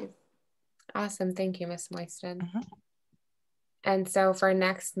 Nice. Awesome. Thank you, Ms. Moisten. And so for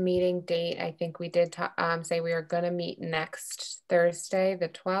next meeting date, I think we did say we are going to meet next Thursday, the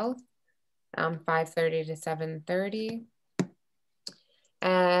 12th, 5:30 to 7:30.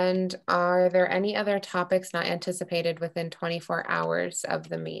 And are there any other topics not anticipated within 24 hours of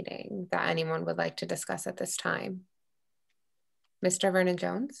the meeting that anyone would like to discuss at this time? Mr. Vernon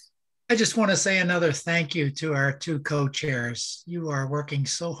Jones? I just want to say another thank you to our 2 co-chairs. You are working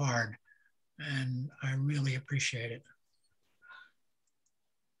so hard, and I really appreciate it.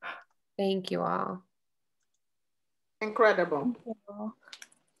 Thank you all. Incredible.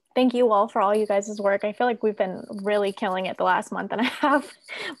 Thank you all for all you guys' work. I feel like we've been really killing it the last month and a half,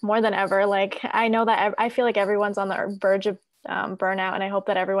 more than ever. Like, I know that I feel like everyone's on the verge of burnout, and I hope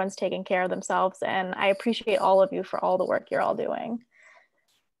that everyone's taking care of themselves. And I appreciate all of you for all the work you're all doing.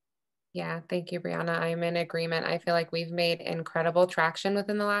 Yeah, thank you, Brianna. I'm in agreement. I feel like we've made incredible traction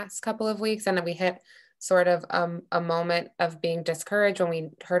within the last couple of weeks, and we hit sort of a moment of being discouraged when we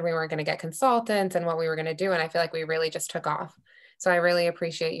heard we weren't going to get consultants and what we were going to do. And I feel like we really just took off. So I really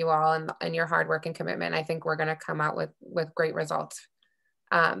appreciate you all and your hard work and commitment. I think we're going to come out with great results.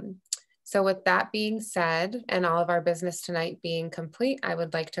 So with that being said, and all of our business tonight being complete, I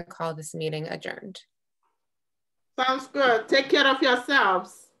would like to call this meeting adjourned. Sounds good. Take care of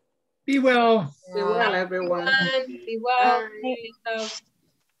yourselves. Be well. Be well, everyone. Be well. Bye.